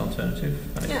bus as an alternative.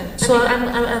 Yeah. So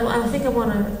I think I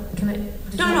want to. Can I?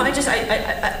 No. I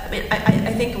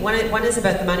think one is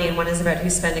about the money and one is about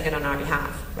who's spending it on our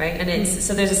behalf, right? And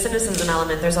so there's a cynicism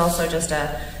element. There's also just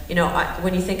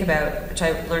when you think about, which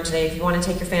I learned today, if you want to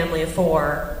take your family of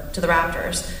 4 to the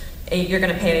Raptors, you're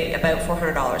going to pay about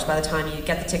 $400 by the time you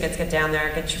get the tickets, get down there,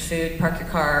 get your food, park your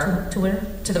car. To where?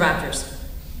 To the Raptors.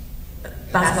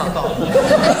 Basketball.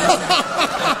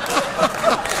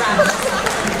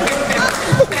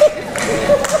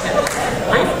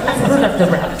 I've heard of the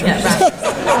Raptors. Yeah, Raptors.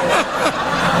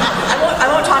 I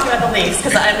won't talk about the Leafs,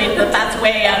 because that's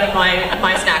way out of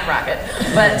my snack racket.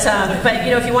 But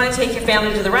if you want to take your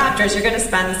family to the Raptors, you're going to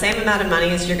spend the same amount of money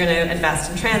as you're going to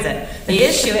invest in transit. The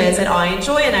issue is that I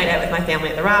enjoy a night out with my family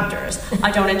at the Raptors.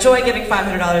 I don't enjoy giving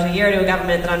 $500 a year to a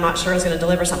government that I'm not sure is going to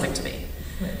deliver something to me.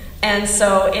 And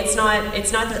so it's not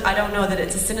that I don't know that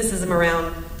it's a cynicism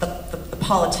around the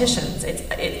politicians. I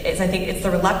think it's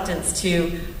the reluctance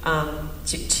to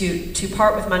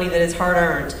part with money that is hard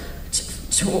earned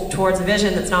towards a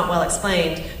vision that's not well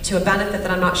explained, to a benefit that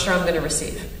I'm not sure I'm going to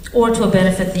receive, or to a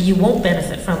benefit that you won't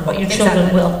benefit from, but your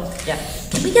children will. Yeah.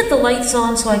 Can we get the lights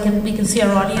on so we can see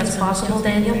our audience possible,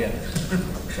 Daniel? Yeah.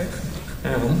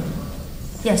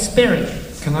 Yes, Barry.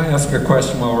 Can I ask a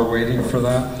question while we're waiting for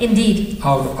that? Indeed.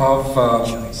 Of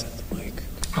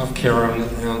Karen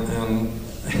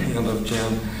and of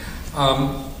Jen.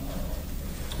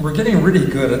 We're getting really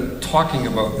good at talking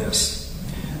about this.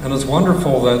 And it's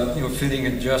wonderful that, you know, Feeding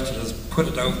Ingested has put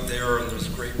it out there and there's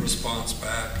great response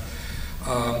back.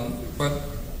 But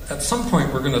at some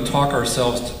point we're going to talk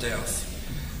ourselves to death.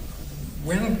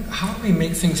 How do we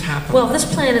make things happen? Well, this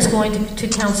plan is going to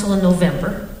council in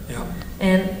November. Yeah.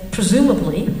 And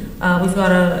presumably, we've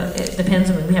got it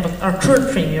depends, I mean, we have our current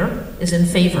premier is in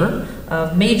favor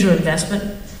of major investment,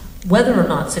 whether or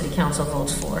not City Council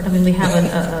votes for it. I mean, we have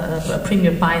a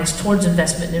premier bias towards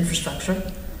investment in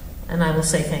infrastructure, and I will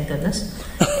say thank goodness.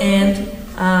 And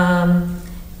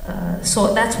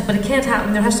so that's, but it can't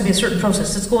happen, there has to be a certain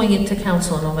process. It's going into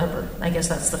council in November. I guess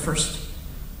that's the first.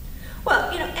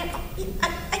 Well, you know, and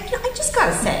I just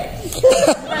gotta say,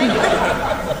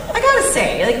 I gotta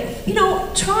say, like, you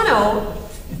know, Toronto,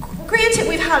 granted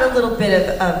we've had a little bit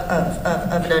of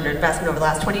an underinvestment over the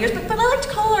last 20 years, but I like to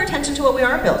call our attention to what we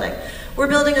are building. We're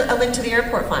building a link to the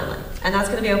airport finally, and that's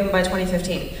going to be open by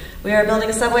 2015. We are building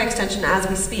a subway extension as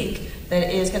we speak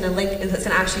that is going to link, that's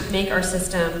going to actually make our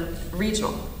system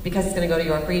regional because it's going to go to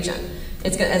York Region.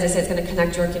 It's going, as I say, it's going to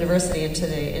connect York University into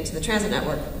the transit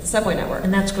network, the subway network.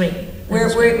 And that's great.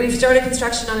 We've started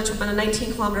construction on a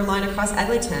 19-kilometer line across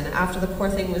Eglinton after the poor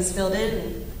thing was filled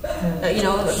in, you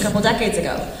know, a couple decades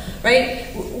ago,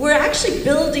 right? We're actually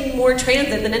building more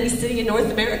transit than any city in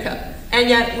North America, and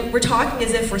yet we're talking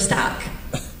as if we're stuck.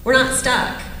 We're not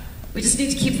stuck. We just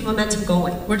need to keep the momentum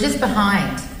going. We're just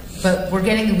behind. But we're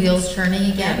getting the wheels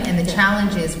turning again, and the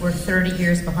challenge is we're 30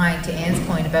 years behind, to Anne's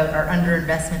point about our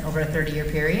underinvestment over a 30-year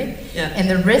period. Yeah. And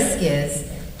the risk is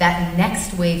that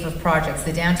next wave of projects,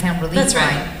 the downtown relief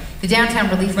line, the downtown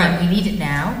relief line, we need it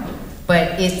now,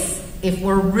 but if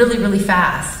we're really, really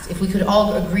fast, if we could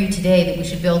all agree today that we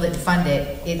should build it and fund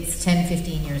it, it's 10,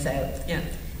 15 years out. Yeah.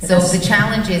 So the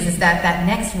challenge is that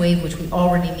next wave, which we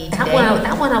already need today,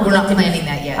 that one I would we're like not to planning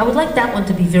that yet. I would like that one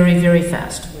to be very, very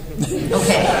fast.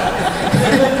 Okay.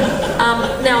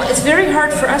 Now, it's very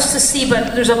hard for us to see,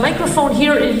 but there's a microphone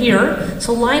here and here,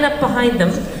 so line up behind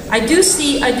them. I do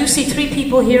see 3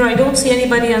 people here. I don't see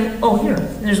anybody on, oh, here.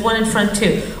 There's one in front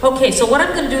too. Okay, so what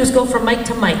I'm going to do is go from mic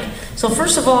to mic. So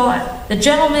first of all, the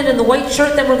gentleman in the white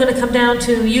shirt, then we're going to come down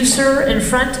to you, sir, in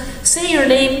front. Say your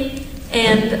name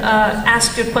and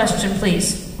ask your question,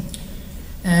 please.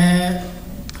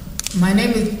 My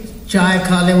name is Jai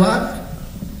Kalewat.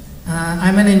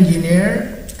 I'm an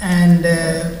engineer, and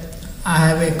I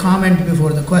have a comment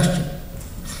before the question.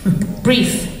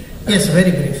 Brief. Yes,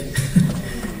 very brief.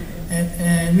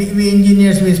 We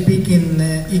engineers, we speak in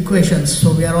equations,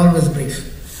 so we are always brief.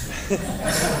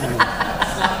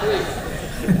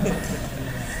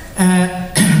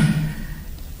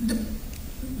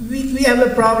 We have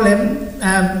a problem.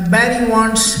 Barry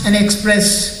wants an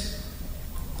express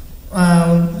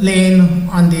lane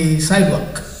on the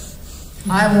sidewalk.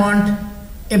 I want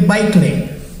a bike lane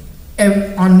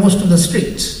on most of the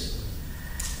streets.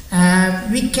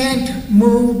 We can't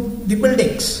move the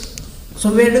buildings.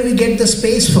 So where do we get the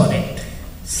space for it?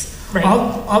 Right.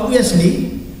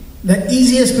 Obviously, the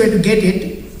easiest way to get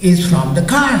it is from the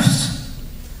cars.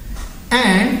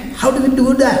 And how do we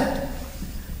do that?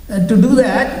 To do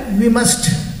that, we must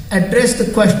address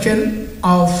the question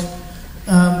of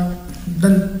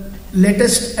the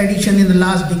latest addition in the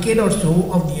last decade or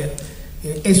so of the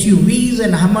SUVs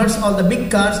and Hummers, all the big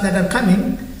cars that are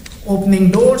coming, opening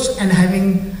doors and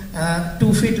having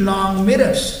 2 feet long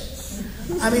mirrors.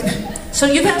 I mean, so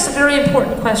you've asked a very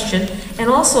important question, and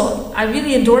also I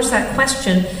really endorse that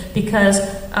question because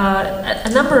a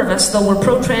number of us, though we're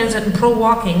pro-transit and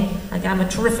pro-walking, like I'm a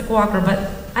terrific walker, but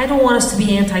I don't want us to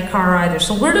be anti-car either.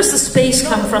 So where does the space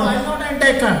come from? No, I'm not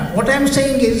anti-car. What I'm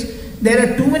saying is there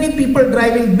are too many people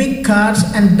driving big cars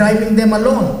and driving them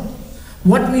alone.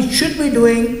 What we should be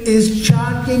doing is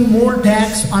charging more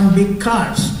tax on big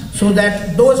cars so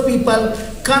that those people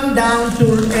come down to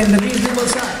a reasonable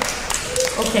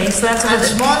size. Okay, so that's and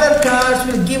smaller cars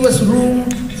will give us room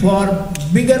for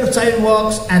bigger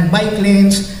sidewalks and bike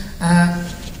lanes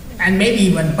and maybe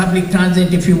even public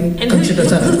transit if you consider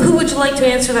something. Who would you like to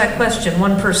answer that question?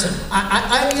 One person.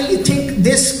 I really think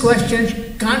this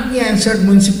question can't be answered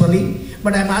municipally,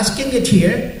 but I'm asking it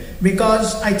here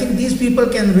because I think these people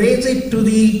can raise it to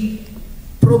the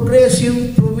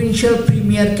progressive provincial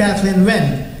premier Kathleen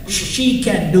Wen. She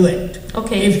can do it.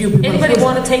 Okay. If you people anybody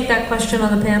want to take that question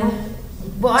on the panel?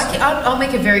 Well, I'll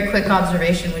make a very quick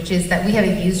observation, which is that we have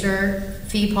a user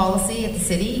fee policy at the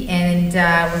city, and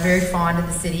we're very fond of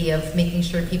the city of making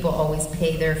sure people always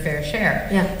pay their fair share.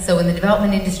 Yeah. So in the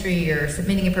development industry, you're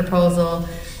submitting a proposal,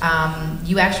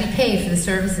 you actually pay for the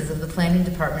services of the planning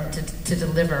department to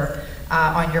deliver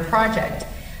on your project.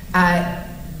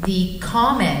 The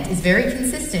comment is very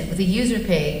consistent with the user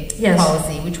pay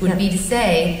policy, which would be to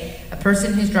say a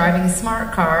person who's driving a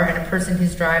smart car and a person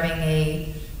who's driving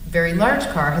a very large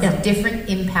car has a different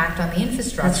impact on the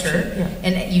infrastructure,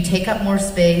 and you take up more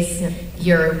space,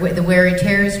 the wear and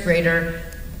tear is greater.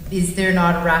 Is there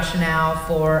not a rationale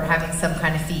for having some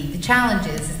kind of fee? The challenge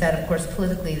is that, of course,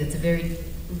 politically, that's a very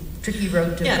tricky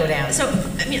road to go down. So,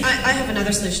 I mean, I have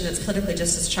another solution that's politically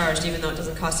just as charged, even though it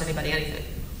doesn't cost anybody anything.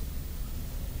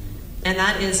 And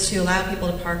that is to allow people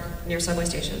to park near subway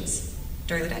stations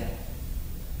during the day.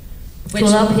 To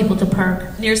allow people to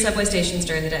park near subway stations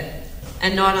during the day,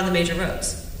 and not on the major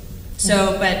roads.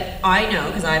 So, but I know,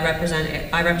 because I represent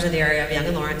the area of Yonge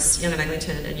and Lawrence, Yonge and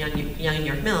Eglinton, and Yonge and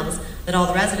York Mills, that all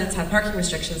the residents have parking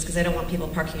restrictions because they don't want people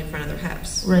parking in front of their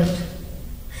house. Right.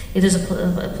 It is a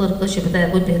political issue, but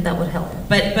that would help.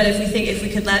 But if we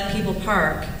could let people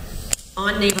park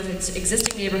on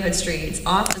existing neighborhood streets,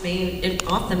 off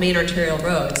the main arterial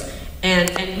roads, and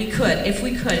if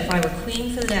I were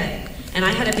queen for the day, and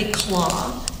I had a big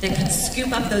claw that could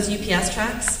scoop up those UPS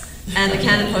trucks and the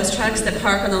Canada Post trucks that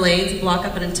park on the lanes and block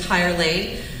up an entire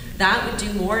lane, that would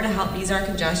do more to help ease our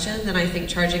congestion than I think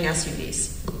charging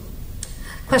SUVs.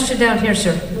 Question down here,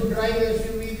 sir. You drive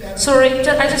SUV? Sorry, I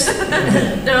just...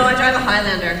 No, I drive a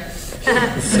Highlander.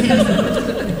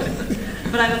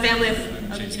 But I have a family of...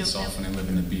 And I live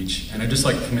in the beach, and I'd just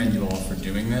like to commend you all for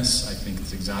doing this. I think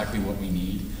it's exactly what we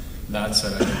need. That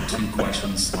said, I have 2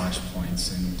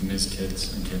 questions/points, and to Ms.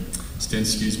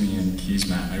 Stinsky and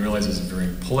Keysmat. I realize this is very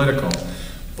political,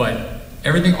 but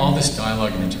all this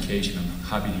dialogue and education, I'm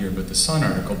happy to hear about the Sun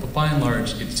article, but by and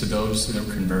large, it's to those who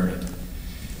are converted.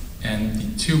 And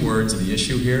the 2 words of the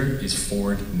issue here is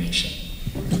Ford Nation.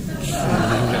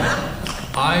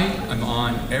 I am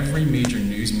on every major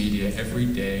news media every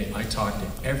day. I talk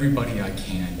to everybody I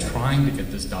can, trying to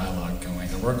get this dialogue going.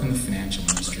 I work in the financial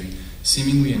industry.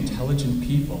 Seemingly intelligent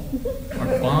people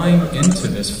are buying into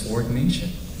this Ford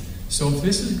Nation. So if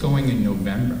this is going in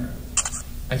November,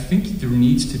 I think there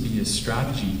needs to be a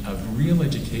strategy of real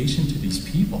education to these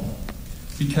people.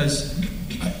 Because,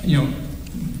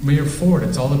 Mayor Ford,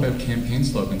 it's all about campaign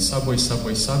slogans. Subways,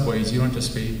 subways, subways. You don't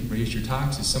just raise your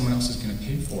taxes. Someone else is going to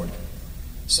pay for it.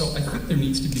 So I think there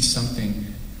needs to be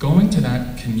something going to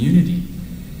that community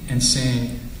and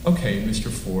saying, okay, Mr.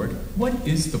 Ford, what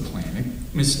is the plan? And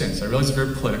Ms. Stentz, I realize it's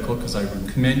very political because I would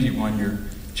commend you on your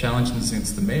challenge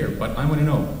against the mayor, but I want to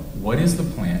know, what is the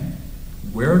plan?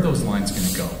 Where are those lines going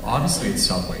to go? Obviously it's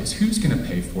subways. Who's going to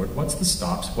pay for it? What's the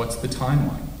stops? What's the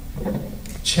timeline?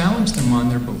 Challenge them on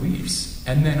their beliefs.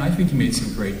 And then I think you made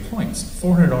some great points.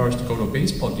 $400 to go to a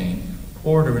baseball game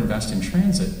or to invest in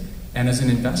transit. And as an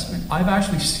investment, I've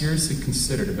actually seriously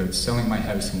considered about selling my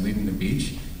house and leaving the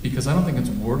beach because I don't think it's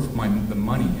worth the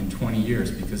money in 20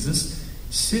 years, because this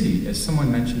city, as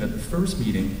someone mentioned at the first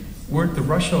meeting, we're at the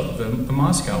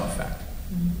Moscow effect.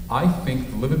 I think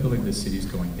the livability of the city is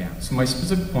going down. So my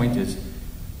specific point is,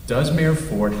 does Mayor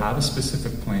Ford have a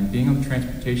specific plan? Being on the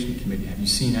Transportation Committee, have you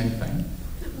seen anything?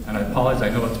 And I apologize, I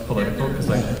know it's political,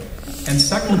 and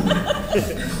secondly,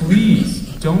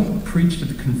 please don't preach to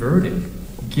the converted.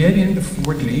 Get into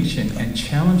Ford Nation and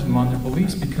challenge them on their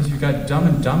beliefs, because you've got Dumb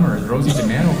and Dumber, as Rosie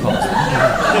DiMano calls it,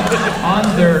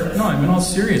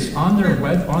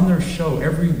 on their show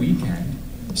every weekend,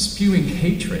 spewing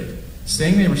hatred,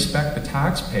 saying they respect the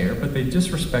taxpayer, but they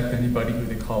disrespect anybody who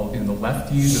they call the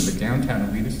lefties or the downtown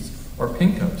elitists or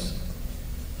pinkos.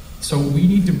 So we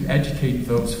need to educate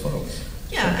those folks.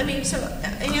 Yeah, I mean, so in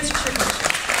answer to your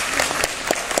question,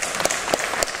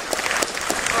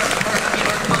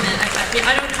 or comment,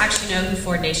 I don't actually know who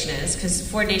Ford Nation is, because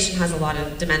Ford Nation has a lot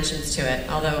of dimensions to it,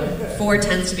 although Ford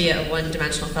tends to be a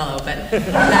one-dimensional fellow, but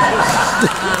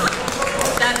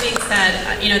that being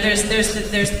said, there's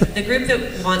the group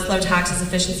that wants low taxes,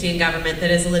 efficiency in government, that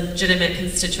is a legitimate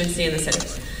constituency in the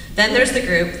city. Then there's the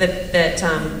group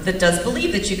that does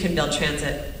believe that you can build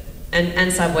transit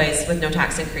and subways with no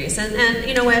tax increase, and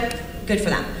you know what, good for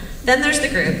them. Then there's the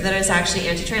group that is actually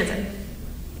anti-transit,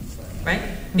 right?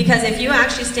 Because if you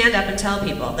actually stand up and tell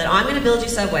people that I'm going to build you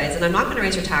subways and I'm not going to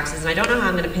raise your taxes and I don't know how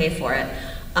I'm going to pay for it,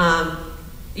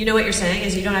 you know what you're saying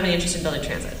is you don't have any interest in building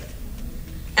transit.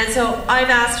 And so I've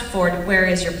asked Ford, where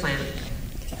is your plan?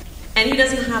 And he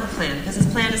doesn't have a plan, because his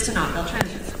plan is to not build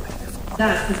transit.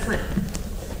 That's his plan.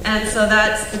 And so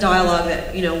that's the dialogue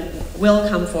that will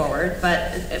come forward.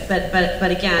 But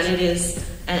again, it is,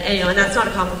 and that's not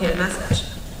a complicated message.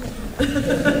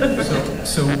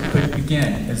 But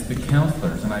again, as the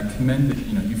counselors, and I commend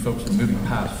that you folks are moving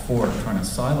past Ford trying to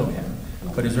silo him.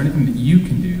 But is there anything that you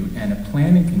can do and a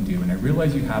planning can do? And I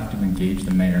realize you have to engage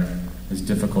the mayor, as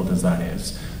difficult as that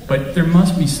is. But there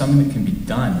must be something that can be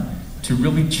done to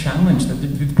really challenge that.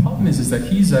 The problem is that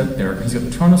he's out there, he's got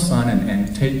the Toronto Sun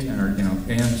and Tate, or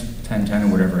AM 1010 or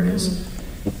whatever it is,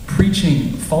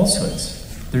 preaching falsehoods.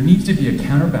 There needs to be a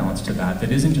counterbalance to that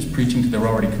isn't just preaching to they're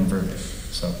already converted.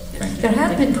 So, thank you. There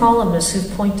have been columnists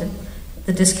who've pointed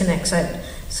the disconnects out.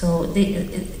 So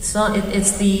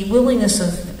it's the willingness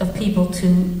of people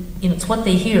to, it's what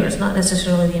they hear. It's not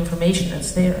necessarily the information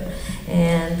that's there.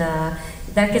 And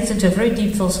that gets into a very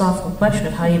deep philosophical question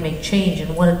of how you make change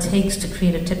and what it takes to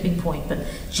create a tipping point. But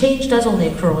change does only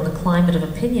occur when the climate of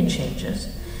opinion changes.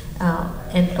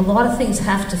 And a lot of things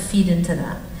have to feed into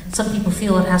that. Some people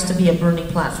feel it has to be a burning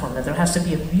platform, that there has to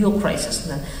be a real crisis.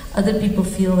 And then other people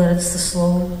feel that it's the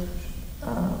slow,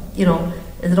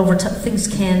 that things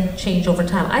can change over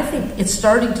time. I think it's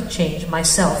starting to change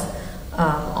myself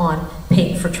on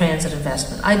paying for transit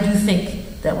investment. I do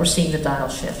think that we're seeing the dial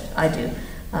shift. I do.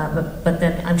 But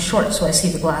then I'm short, so I see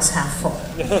the glass half full.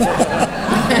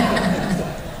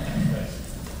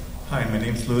 Hi, my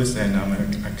name's Louis, and I'm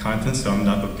an accountant, so I'm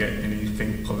not going to get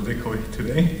anything political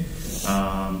today.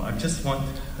 I just want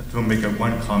to make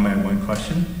one comment, one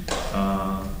question.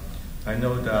 I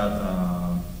know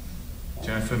that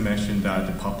Jennifer mentioned that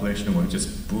the population will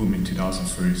just boom in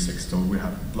 2036, so we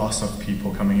have lots of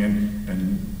people coming in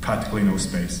and practically no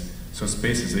space. So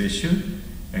space is an issue,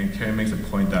 and Karen makes a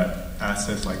point that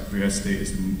assets like real estate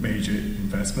is a major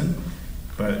investment.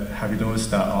 But have you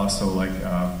noticed that also, like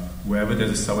wherever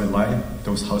there's a subway line,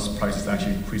 those house prices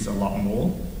actually increase a lot more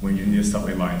when you're near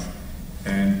subway lines.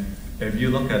 And if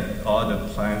you look at all the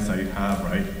plans that you have,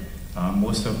 right,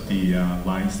 most of the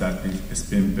lines that is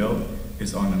being built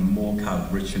is on a more kind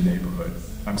of richer neighborhood.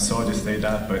 I'm sorry to say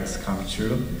that, but it's kind of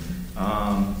true.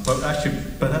 But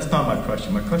that's not my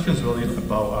question. My question is really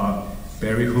about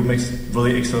Barry, who makes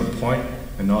really excellent point,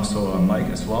 and also Mike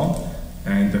as well.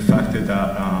 And the fact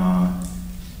that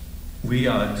we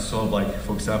are sort of like,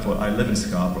 for example, I live in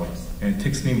Scarborough, and it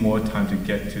takes me more time to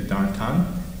get to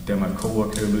downtown than my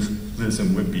coworker lives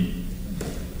in Whitby.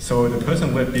 So the person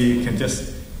in Whitby can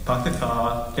just park the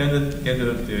car, get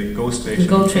the GO station,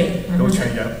 GO train,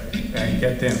 yeah, and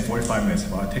get there in 45 minutes.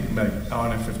 Well, it takes me like an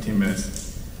hour and 15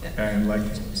 minutes. Yeah. And like.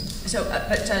 So,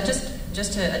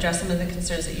 just to address some of the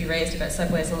concerns that you raised about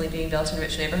subways only being built in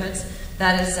rich neighborhoods,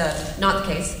 that is not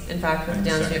the case, in fact, with the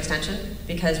Downsview extension,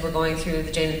 because we're going through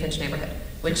the Jane and Finch neighborhood,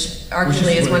 which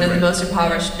arguably is one of the most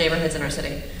impoverished neighborhoods in our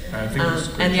city.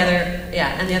 And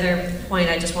the other point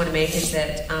I just want to make is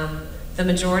that the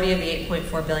majority of the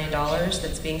 $8.4 billion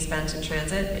that's being spent in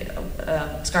transit,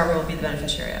 Scarborough will be the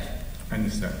beneficiary of. I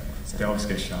understand. They always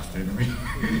get shafted.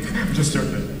 I'm just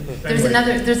joking. There's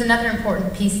another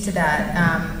important piece to that,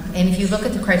 and if you look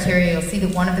at the criteria, you'll see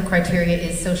that one of the criteria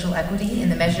is social equity, and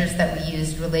the measures that we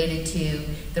used related to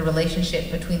the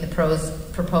relationship between the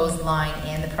proposed line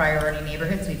and the priority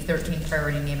neighborhoods. We have 13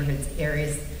 priority neighborhoods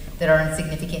areas that are in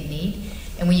significant need.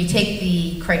 And when you take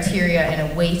the criteria in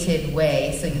a weighted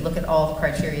way, so you look at all the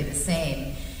criteria the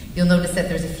same, you'll notice that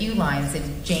there's a few lines,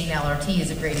 and Jane LRT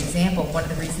is a great example. One of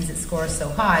the reasons it scores so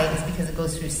high is because it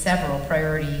goes through several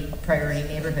priority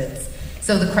neighborhoods.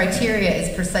 So the criteria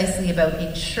is precisely about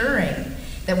ensuring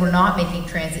that we're not making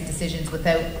transit decisions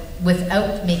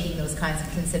without making those kinds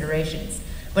of considerations.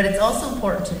 But it's also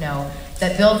important to know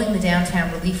that building the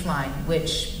downtown relief line,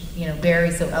 which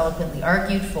Barry so eloquently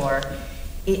argued for,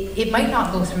 it might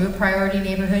not go through a priority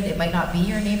neighborhood, it might not be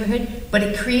your neighborhood, but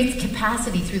it creates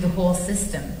capacity through the whole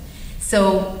system.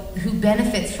 So who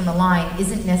benefits from a line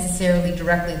isn't necessarily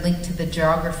directly linked to the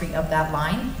geography of that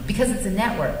line, because it's a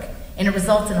network, and it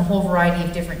results in a whole variety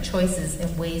of different choices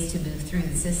and ways to move through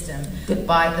the system.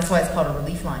 That's why it's called a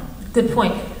relief line. Good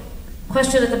point.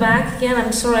 Question at the back again.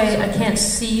 I'm sorry I can't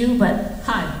see you, but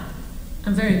hi.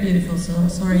 I'm very beautiful, so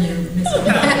sorry you're missing.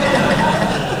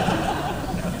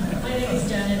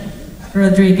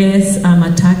 Rodriguez. I'm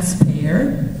a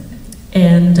taxpayer,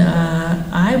 and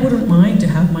I wouldn't mind to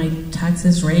have my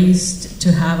taxes raised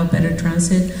to have a better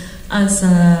transit. As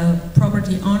a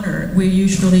property owner, we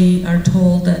usually are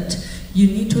told that you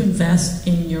need to invest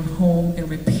in your home and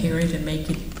repair it and make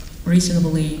it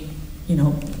reasonably,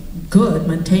 good,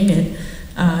 maintain it.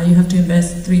 You have to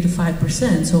invest 3 to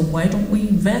 5%. So why don't we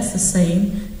invest the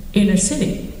same in our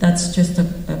city? That's just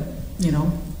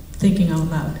thinking out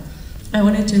loud. I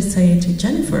wanted to say to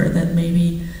Jennifer that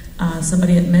maybe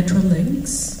somebody at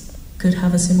Metrolinx could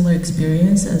have a similar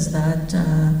experience as that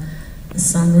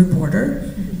Sun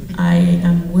reporter. I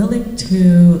am willing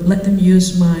to let them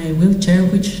use my wheelchair,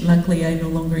 which luckily I no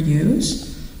longer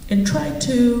use, and try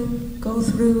to go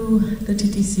through the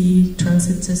TTC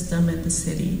transit system in the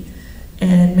city.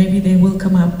 And maybe they will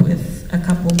come up with a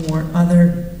couple more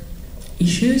other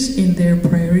issues in their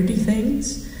priority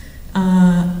things.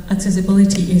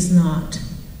 Accessibility is not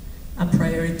a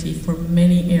priority for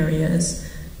many areas,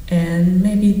 and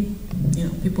maybe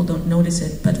people don't notice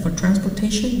it, but for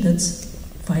transportation, that's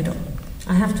vital.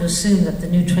 I have to assume that the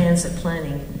new transit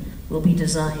planning will be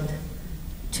designed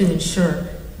to ensure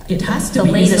it has to the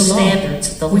be latest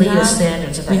standards, the latest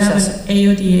standards of accessibility. We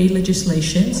have an AODA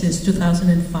legislation since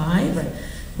 2005, right,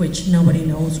 which nobody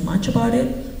knows much about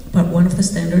it, but one of the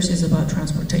standards is about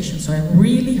transportation. So I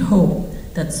really hope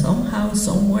that somehow,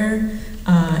 somewhere,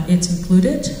 it's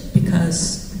included,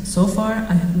 because so far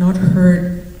I have not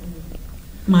heard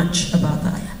much about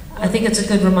that. I think it's a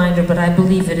good reminder, but I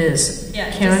believe it is.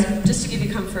 Yeah, Karen? Just to give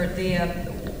you comfort,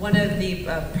 one of the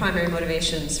primary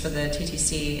motivations for the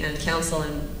TTC and Council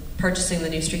in purchasing the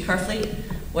new streetcar fleet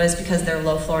was because they're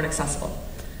low floor and accessible.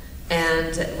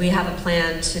 And we have a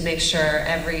plan to make sure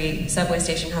every subway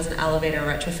station has an elevator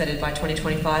retrofitted by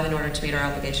 2025 in order to meet our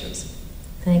obligations.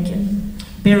 Thank you.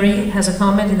 Barry has a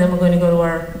comment, and then we're going to go to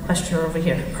our questioner over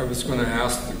here. I was going to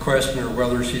ask the questioner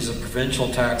whether she's a provincial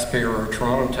taxpayer or a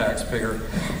Toronto taxpayer.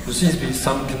 There seems to be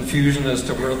some confusion as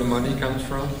to where the money comes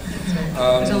from.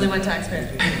 There's only one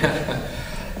taxpayer.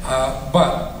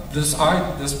 But this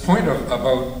point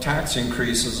about tax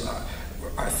increases,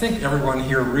 I think everyone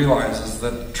here realizes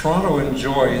that Toronto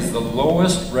enjoys the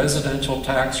lowest residential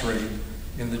tax rate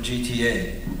in the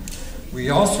GTA. We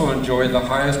also enjoy the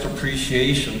highest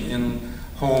appreciation in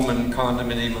home and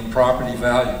condominium and property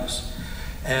values.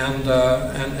 And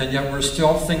yet we're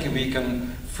still thinking we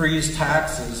can freeze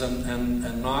taxes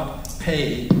and not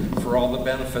pay for all the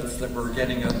benefits that we're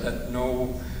getting at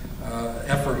no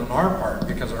effort on our part,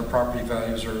 because our property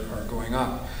values are going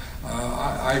up.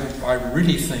 I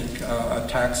really think a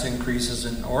tax increase is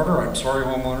in order. I'm sorry,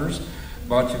 homeowners,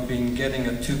 but you've been getting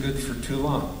it too good for too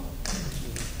long.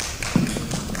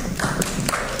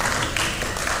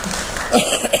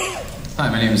 Hi,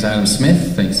 my name is Adam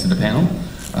Smith. Thanks to the panel.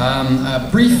 A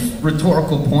brief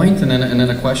rhetorical point and then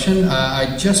a question.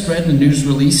 I just read a news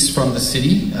release from the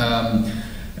city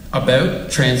about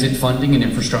transit funding and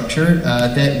infrastructure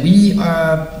that we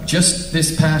just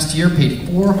this past year paid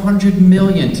 $400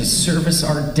 million to service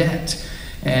our debt.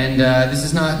 And this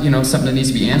is not, something that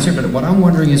needs to be answered, but what I'm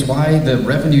wondering is why the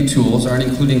revenue tools aren't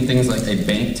including things like a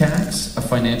bank tax, a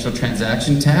financial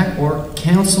transaction tax, or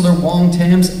Councillor Wong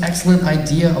Tam's excellent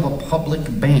idea of a public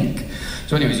bank.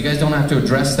 So anyways, you guys don't have to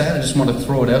address that. I just want to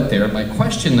throw it out there. My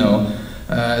question, though,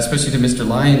 especially to Mr.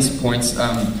 Lyons' points,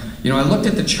 I looked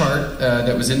at the chart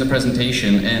that was in the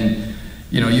presentation, and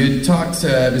you talked,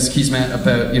 Ms. Kiesmat,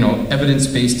 about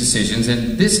evidence-based decisions,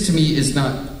 and this to me is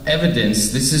not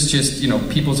evidence. This is just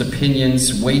people's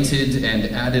opinions weighted and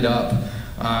added up.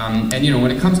 And when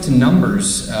it comes to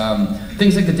numbers,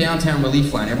 things like the downtown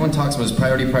relief line, everyone talks about as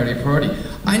priority, priority, priority.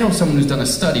 I know someone who's done a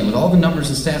study with all the numbers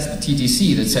and stats at the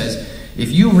TTC that says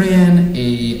if you ran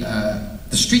the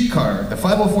streetcar, the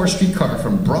 504 streetcar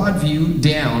from Broadview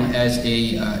down as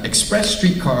a express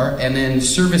streetcar and then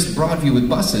serviced Broadview with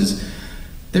buses,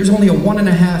 there's only a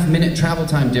 1.5 minute travel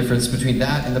time difference between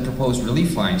that and the proposed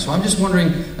relief line. So I'm just wondering,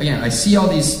 again, I see all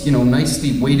these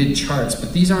nicely weighted charts,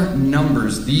 but these aren't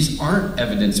numbers, these aren't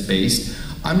evidence-based.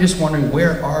 I'm just wondering,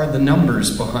 where are the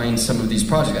numbers behind some of these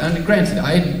projects? And granted,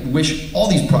 I wish all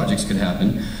these projects could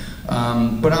happen,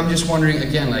 but I'm just wondering,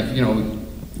 again,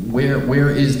 where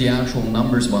is the actual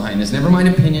numbers behind this? Never mind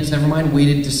opinions, never mind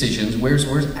weighted decisions,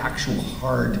 where's actual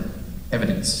hard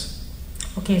evidence?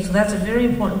 Okay, so that's a very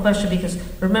important question, because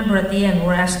remember at the end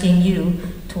we're asking you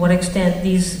to what extent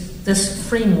this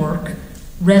framework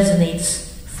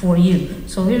resonates for you.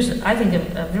 So here's, I think,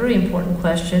 a very important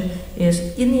question is,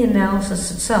 in the analysis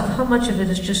itself, how much of it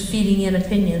is just feeding in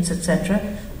opinions,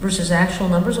 etc., versus actual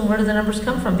numbers, and where do the numbers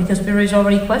come from? Because Barry's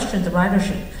already questioned the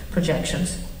ridership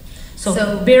projections.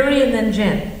 So Barry and then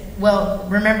Jen. Well,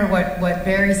 remember what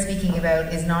Barry's speaking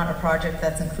about is not a project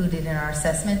that's included in our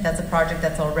assessment. That's a project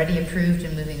that's already approved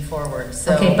and moving forward.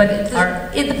 So okay, but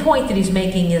the point that he's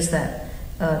making is that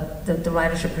the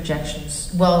ridership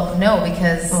projections. Well, no,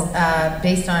 because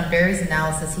based on Barry's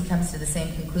analysis, he comes to the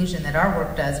same conclusion that our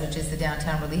work does, which is the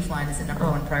downtown relief line is the number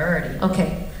one priority.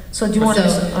 Okay, so do you want to?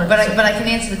 But I can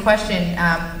answer the question.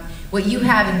 What you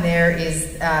have in there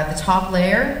is the top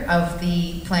layer of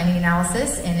the planning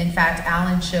analysis, and in fact,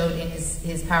 Alan showed in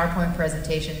his PowerPoint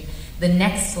presentation The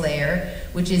next layer,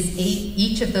 which is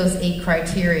each of those 8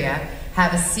 criteria,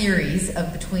 have a series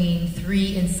of between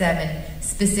 3 and 7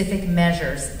 specific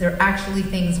measures. They're actually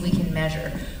things we can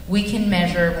measure. We can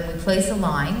measure when we place a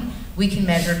line, we can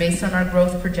measure based on our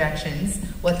growth projections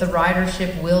what the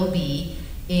ridership will be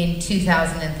in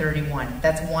 2031.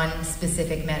 That's one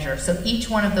specific measure. So each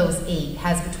one of those 8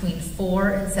 has between 4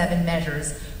 and 7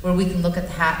 measures where we can look at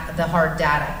the hard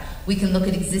data. We can look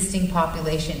at existing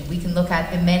population. We can look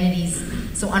at amenities.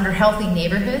 So under healthy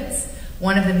neighborhoods,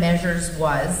 one of the measures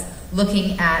was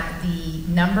looking at the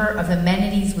number of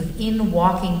amenities within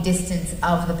walking distance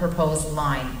of the proposed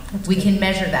line. We can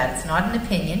measure that. It's not an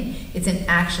opinion. It's an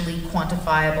actually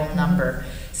quantifiable number.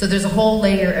 So there's a whole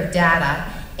layer of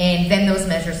data, and then those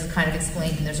measures are kind of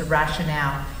explained, and there's a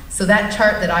rationale. So that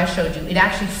chart that I showed you, it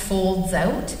actually folds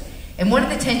out. And one of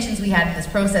the tensions we had in this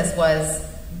process was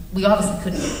we obviously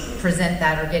couldn't present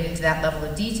that or get into that level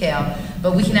of detail,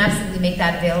 but we can absolutely make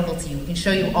that available to you. We can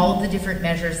show you all of the different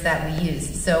measures that we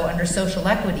used. So under social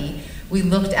equity, we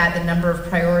looked at the number of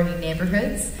priority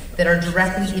neighborhoods that are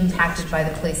directly impacted by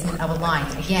the placement of a line.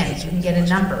 Again, you can get a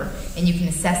number and you can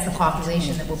assess the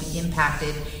population that will be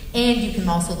impacted, and you can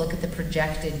also look at the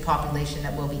projected population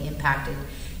that will be impacted.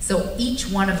 So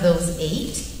each one of those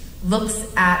 8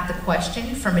 looks at the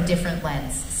question from a different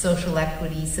lens: social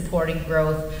equity, supporting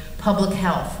growth, public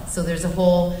health. So there's a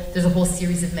whole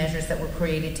series of measures that were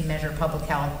created to measure public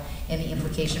health and the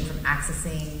implication from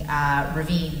accessing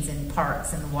ravines and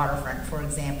parks and the waterfront, for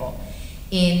example.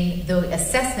 In the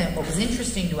assessment, what was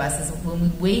interesting to us is when we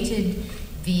weighted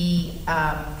the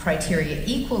criteria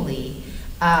equally,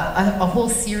 a whole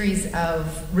series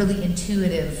of really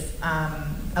intuitive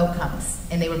outcomes,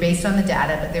 and they were based on the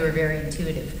data, but they were very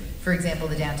intuitive. For example,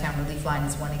 the downtown relief line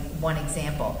is one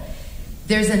example.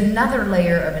 There's another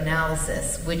layer of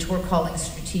analysis, which we're calling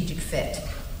strategic fit,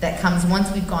 that comes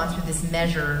once we've gone through this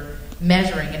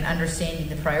measuring and understanding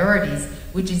the priorities,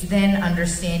 which is then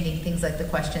understanding things like the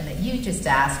question that you just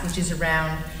asked, which is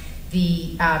around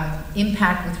the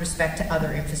impact with respect to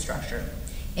other infrastructure.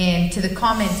 And to the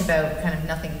comment about kind of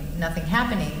nothing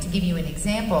happening, to give you an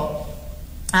example,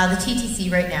 the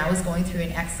TTC right now is going through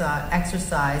an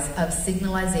exercise of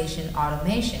signalization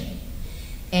automation.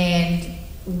 And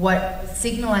what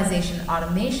signalization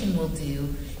automation will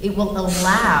do, it will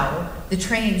allow the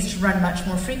trains to run much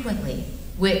more frequently,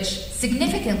 which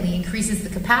significantly increases the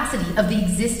capacity of the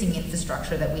existing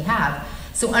infrastructure that we have.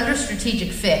 So under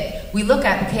strategic fit, we look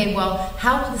at, okay, well,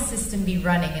 how will the system be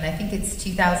running? And I think it's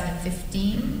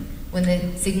 2015 when the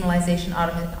signalization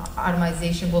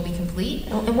automation will be complete.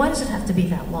 And why does it have to be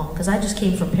that long? Because I just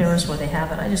came from Paris where they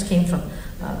have it. I just came from,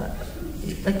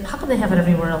 like, how come they have it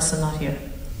everywhere else and not here?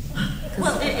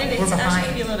 Well, and it's actually going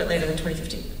to be a little bit later than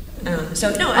 2015.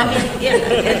 So, no, I mean,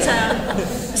 yeah,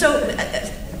 it's,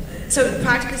 so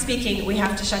practically speaking, we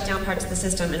have to shut down parts of the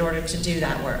system in order to do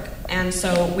that work. And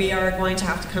so we are going to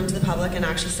have to come to the public and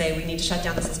actually say we need to shut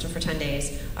down the system for 10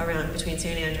 days around between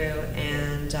St. Andrew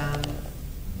and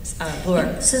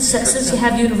Bloor. Since you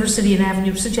have University and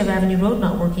Avenue, since you have Avenue Road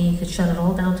not working, you could shut it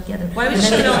all down together. Why would you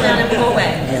shut it all down and go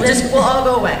away? We'll all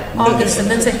go away. August, and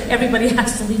then say everybody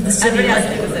has to leave the city. Everybody has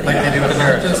to leave the city. Like they do in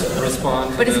America. Just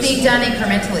respond to But it's this. being done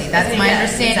incrementally. That's my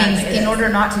understanding, exactly. in order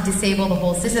not to disable the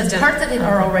whole system. Parts of it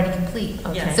are already complete.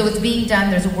 Okay. So it's being done,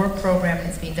 there's a work program, and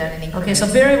it's being done in increments. Okay,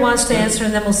 so Barry wants to answer,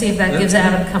 and then we'll see if that gives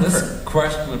Adam comfort. This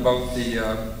question about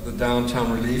the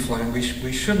downtown relief line,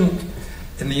 we shouldn't,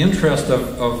 in the interest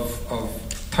of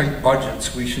tight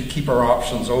budgets, we should keep our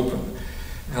options open.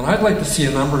 And I'd like to see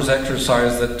a numbers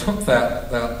exercise that took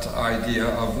that idea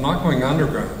of not going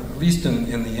underground, at least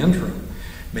in the interim,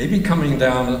 maybe coming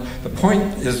down. The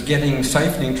point is getting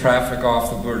siphoning traffic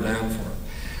off the Bloor Danforth.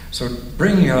 So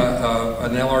bringing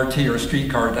an LRT or a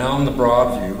streetcar down the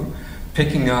Broadview,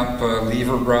 picking up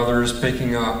Lever Brothers,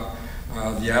 picking up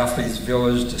the Athletes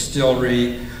Village,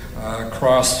 Distillery,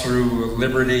 cross through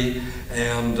Liberty,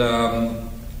 and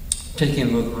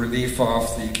taking the relief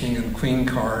off the King and Queen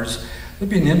cars. It'd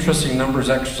be an interesting numbers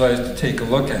exercise to take a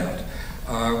look at.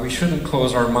 We shouldn't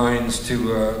close our minds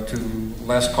to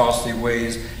less costly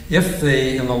ways if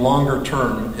they, in the longer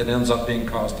term, it ends up being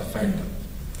cost effective.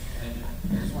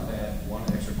 I just wanted to add one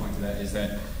extra point to that, is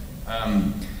that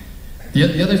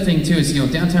the other thing too is,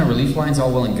 downtown relief line's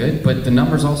all well and good, but the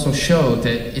numbers also show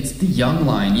that it's the young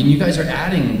line, and you guys are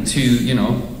adding to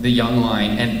the young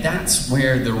line, and that's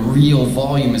where the real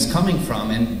volume is coming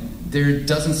from, and there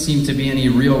doesn't seem to be any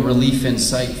real relief in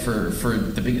sight for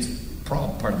the biggest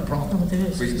problem, part of the problem.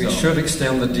 We should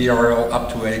extend the DRL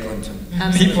up to Eglinton.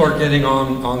 People are getting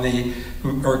on the,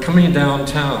 who are coming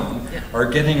downtown, are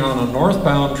getting on a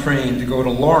northbound train to go to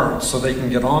Lawrence so they can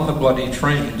get on the bloody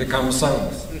train to come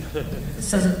south.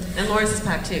 And Lawrence is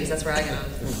packed too, because that's where I get on.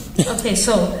 Okay,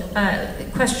 so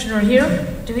questioner here.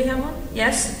 Do we have one?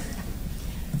 Yes?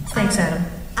 Thanks, Adam.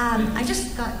 I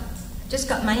just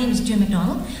got, my name is June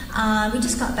McDonald. We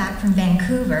just got back from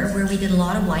Vancouver, where we did a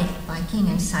lot of biking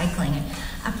and cycling. And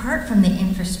apart from the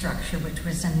infrastructure, which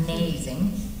was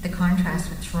amazing, the contrast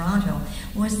with Toronto,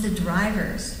 was the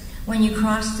drivers. When you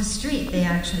crossed the street, they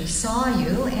actually saw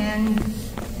you and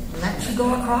let you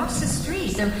go across the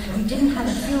street. You didn't have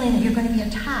a feeling that you're going to be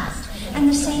attacked. And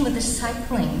the same with the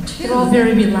cycling, too. They're all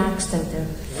very relaxed out there.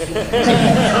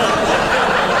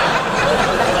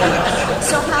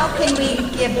 So how can we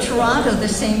give Toronto the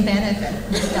same benefit?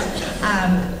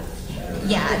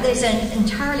 Yeah, there's an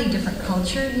entirely different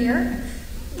culture here,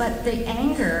 but the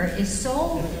anger is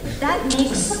so, that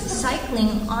makes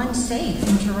cycling unsafe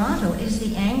in Toronto, is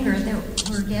the anger that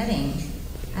we're getting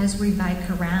as we bike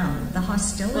around. The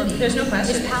hostility there's no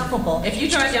question. is palpable. If you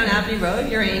drive down Abbey Road,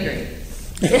 you're angry.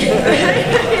 So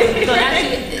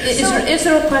actually, is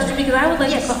there a question? Because I would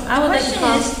like yes. to. I would like to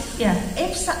comment.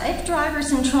 If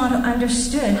drivers in Toronto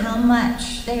understood how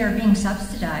much they are being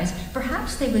subsidized,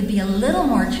 perhaps they would be a little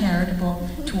more charitable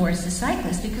towards the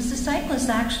cyclists, because the cyclists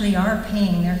actually are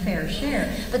paying their fair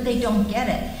share, but they don't get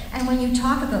it. And when you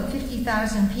talk about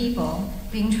 50,000 people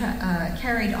being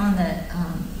carried on the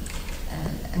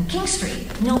on King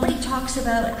Street, nobody talks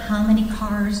about how many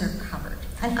cars are covered.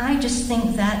 And I just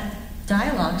think that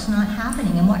dialogue's not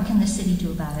happening, and what can the city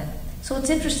do about it? So it's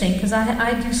interesting, because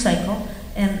I do cycle,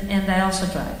 and I also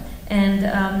drive. And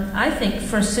I think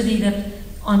for a city that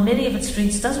on many of its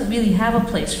streets doesn't really have a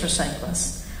place for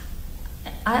cyclists,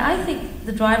 I think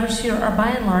the drivers here are by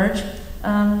and large,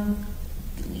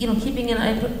 keeping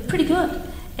it pretty good.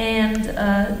 And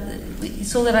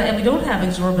so that and we don't have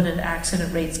exorbitant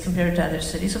accident rates compared to other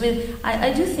cities. I mean,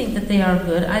 I do think that they are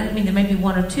good. I mean, there might be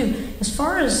one or two. As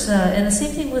far as, and the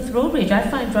same thing with road rage, I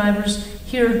find drivers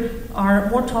here are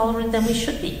more tolerant than we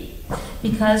should be.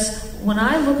 Because when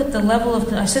I look at the level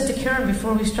of, I said to Karen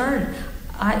before we started,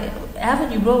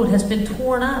 Avenue Road has been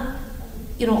torn up,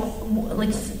 like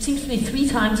it seems to me 3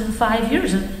 times in 5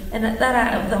 years. And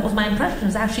that was my impression,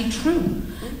 is actually true.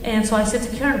 And so I said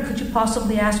to Karen, could you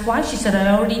possibly ask why? She said,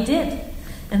 I already did.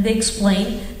 And they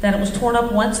explained that it was torn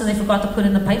up once and they forgot to put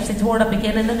in the pipes. They tore it up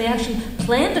again, and then they actually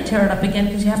planned to tear it up again,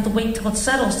 because you have to wait till it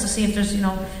settles to see if there's,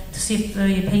 to see if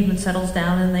the pavement settles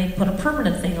down, and they put a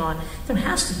permanent thing on. There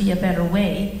has to be a better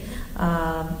way,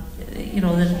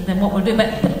 than what we're doing.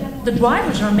 But the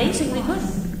drivers are amazingly good.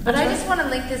 But I just want to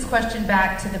link this question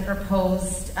back to the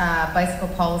proposed bicycle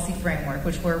policy framework,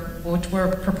 which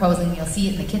we're proposing. You'll see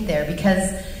it in the kit there,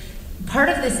 because part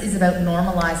of this is about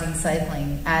normalizing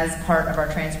cycling as part of our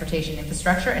transportation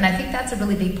infrastructure, and I think that's a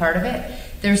really big part of it.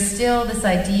 There's still this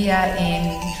idea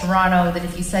in Toronto that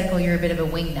if you cycle, you're a bit of a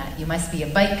wingnut. You must be a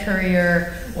bike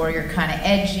courier, or you're kind of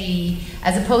edgy,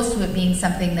 as opposed to it being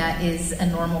something that is a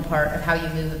normal part of how you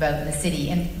move about in the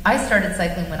city. And I started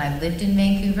cycling when I lived in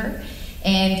Vancouver.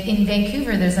 And in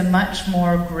Vancouver, there's a much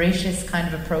more gracious kind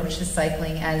of approach to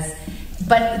cycling,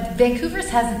 but Vancouver's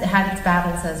has had its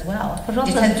battles as well. But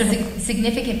also it's had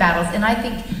significant battles, and I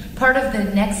think part of the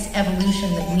next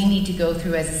evolution that we need to go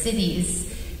through as a city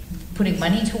is putting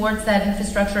money towards that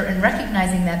infrastructure and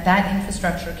recognizing that that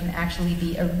infrastructure can actually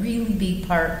be a really big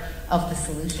part of the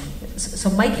solution. So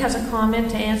Mike has a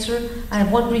comment to answer. I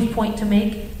have one brief point to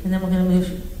make, and then we're going to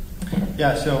move. Okay.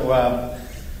 Yeah, so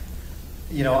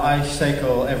I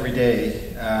cycle every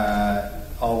day,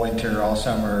 all winter, all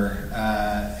summer,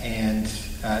 and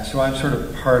so I'm sort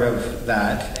of part of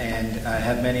that, and I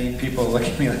have many people look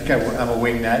at me like I'm a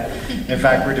wingnut. In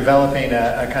fact, we're developing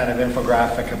a kind of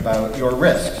infographic about your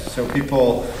risks, so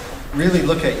people really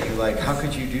look at you like, how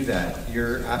could you do that?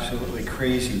 You're absolutely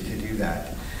crazy to do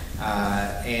that.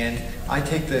 And I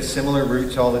take the similar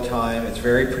routes all the time. It's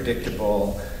very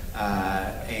predictable,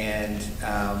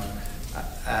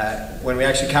 when we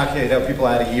actually calculate out, people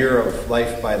add a year of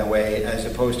life, by the way, as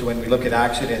opposed to when we look at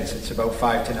accidents, it's about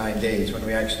 5 to 9 days when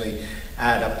we actually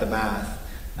add up the math.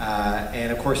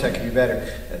 And of course, that can be better.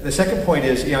 The second point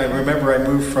is, I remember I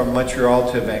moved from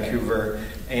Montreal to Vancouver,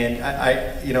 and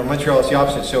Montreal is the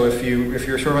opposite. So if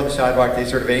you're sort of on the sidewalk, they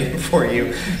sort of aim for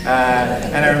you.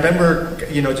 And I remember,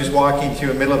 just walking through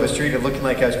the middle of a street and looking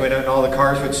like I was going out, and all the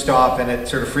cars would stop, and it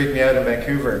sort of freaked me out in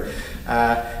Vancouver.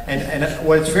 And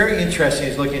what's very interesting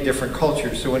is looking at different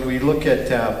cultures. So when we look at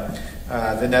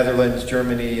the Netherlands,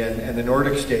 Germany, and the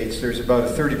Nordic states, there's about a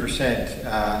 30%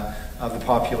 of the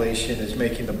population is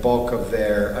making the bulk of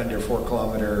their under 4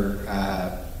 kilometer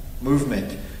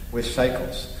movement with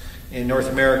cycles. In North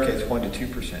America, it's 1 to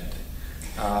 2%.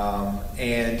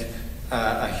 And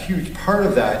a huge part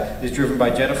of that is driven by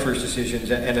Jennifer's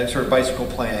decisions and a sort of bicycle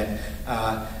plan.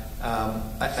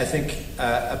 I think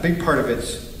a big part of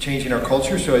it's changing our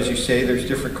culture. So as you say, there's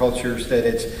different cultures that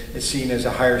it's seen as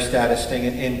a higher status thing.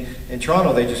 In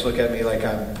Toronto, they just look at me like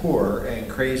I'm poor and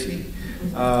crazy.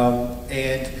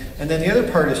 And then the other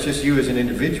part is just you as an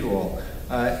individual.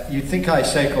 You'd think I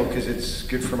cycle because it's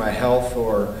good for my health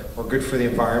or good for the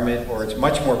environment, or it's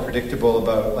much more predictable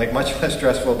about, like much less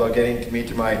stressful about getting to me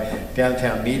to my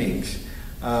downtown meetings,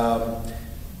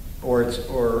 or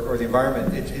the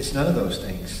environment. It's none of those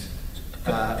things.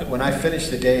 When I finish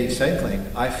the day cycling,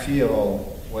 I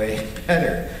feel way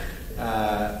better.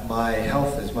 My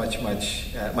health is much,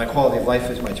 my quality of life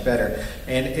is much better.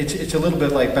 And it's a little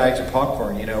bit like bags of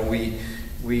popcorn. You know, we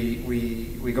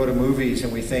go to movies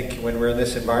and we think when we're in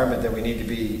this environment that we need to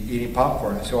be eating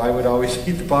popcorn. So I would always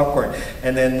eat the popcorn.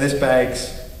 And then this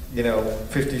bag's,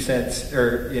 50 cents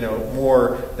or,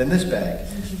 more than this bag.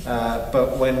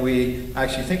 But when we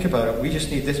actually think about it, we just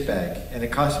need this bag. And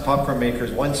it costs the popcorn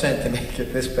makers 1 cent to make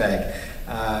it this bag.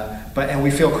 And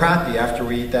we feel crappy after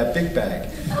we eat that big bag.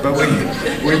 But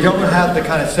we don't have the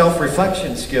kind of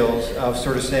self-reflection skills of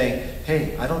sort of saying,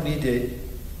 hey, I don't need to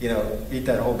eat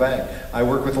that whole bag. I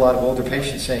work with a lot of older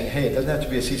patients saying, hey, it doesn't have to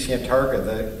be a CCM Targa.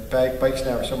 The bikes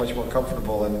now are so much more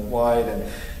comfortable and wide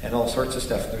and all sorts of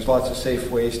stuff. There's lots of safe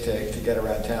ways to get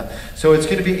around town. So it's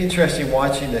going to be interesting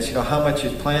watching this. How much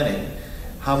is planning?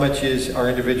 How much is our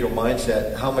individual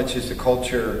mindset? How much is the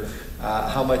culture?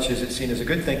 How much is it seen as a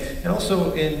good thing? And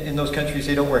also in those countries,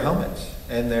 they don't wear helmets.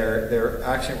 And their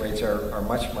accident rates are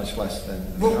much, much less than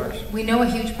ours. We know a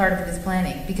huge part of it is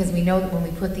planning, because we know that when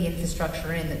we put the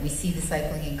infrastructure in, that we see the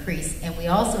cycling increase. And we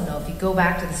also know, if you go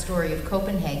back to the story of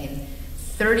Copenhagen,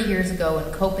 30 years ago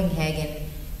in Copenhagen,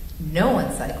 no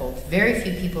one cycled. Very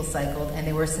few people cycled, and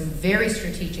there were some very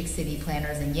strategic city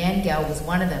planners, and Jan Gehl was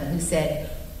one of them, who said,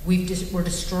 we're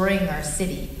destroying our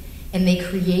city. And they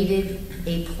created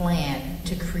a plan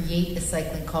to create a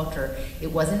cycling culture.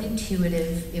 It wasn't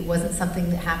intuitive. It wasn't something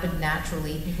that happened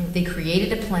naturally. Mm-hmm. They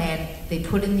created a plan, they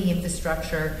put in the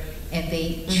infrastructure, and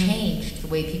they changed the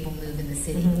way people move in the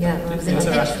city. Mm-hmm. Yeah,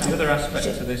 the other aspect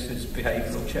to this is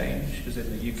behavioural change, because in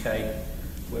the UK,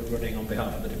 we're running on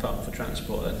behalf of the Department for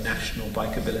Transport a national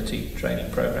bikeability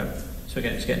training programme. So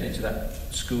again, it's getting into that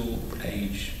school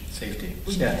age safety.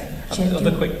 Yeah.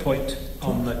 Another quick point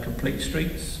on the complete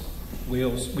streets.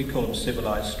 We call them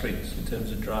civilised streets in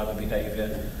terms of driver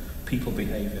behaviour, people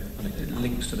behaviour. I mean, it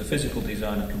links to the physical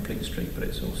design of complete street, but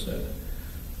it's also,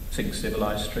 I think,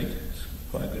 civilised street. It's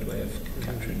quite a good way of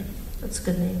capturing it. That's a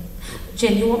good name.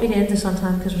 Jen, you want me to end this on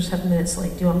time because we're 7 minutes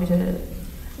late? Do you want me to?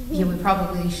 Yeah, we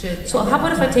probably should. So how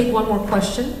about if I take one more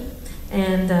question?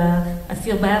 And I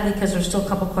feel badly because there's still a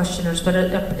couple questioners, but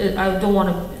I don't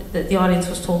want to. The audience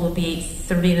was told it would be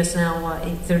 8:30, and it's now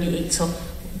 8:38. So.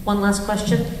 One last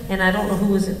question, and I don't know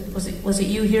who was it. Was it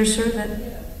you here, sir?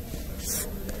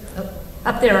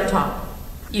 Up there on top,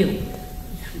 you.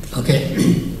 Okay.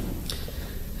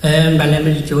 My name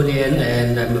is Julian,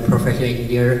 and I'm a professional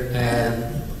engineer.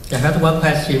 I have one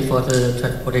question for the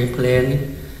transportation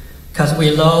plan, because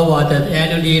we know what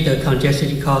annually the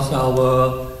congestion costs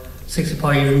our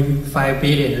 6.5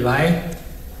 billion, right?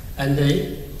 And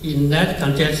in that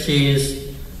congestion,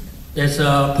 there's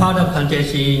a part of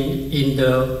congestion in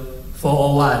the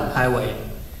 401 highway.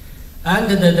 And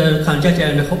the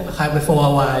congestion on Highway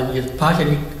 401 is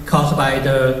partially caused by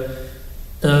the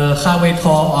highway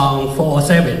toll on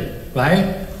 407,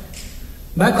 right?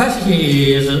 My question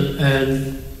is,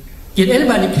 did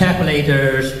anybody calculate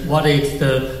what is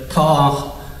the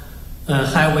toll on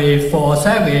Highway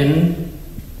 407,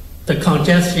 the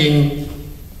congestion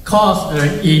caused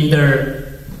in the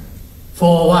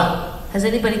 401? Has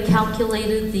anybody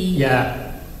calculated the...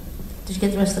 Yeah. Did you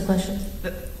get the rest of the question?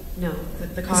 No,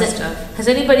 the cost of... Has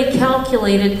anybody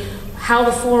calculated how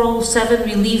the 407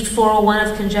 relieved 401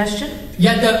 of congestion?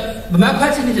 Yeah, my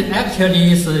question is actually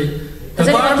has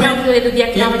anyone calculated the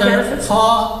economic benefits? The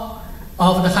toll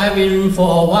of the Highway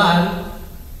 401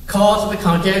 caused the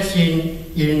congestion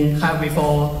in Highway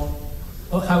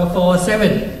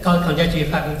 407, caused congestion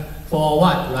in Highway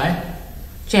 401, right?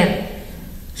 Jen.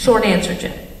 Short answer,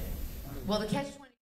 Jen. Well, the catch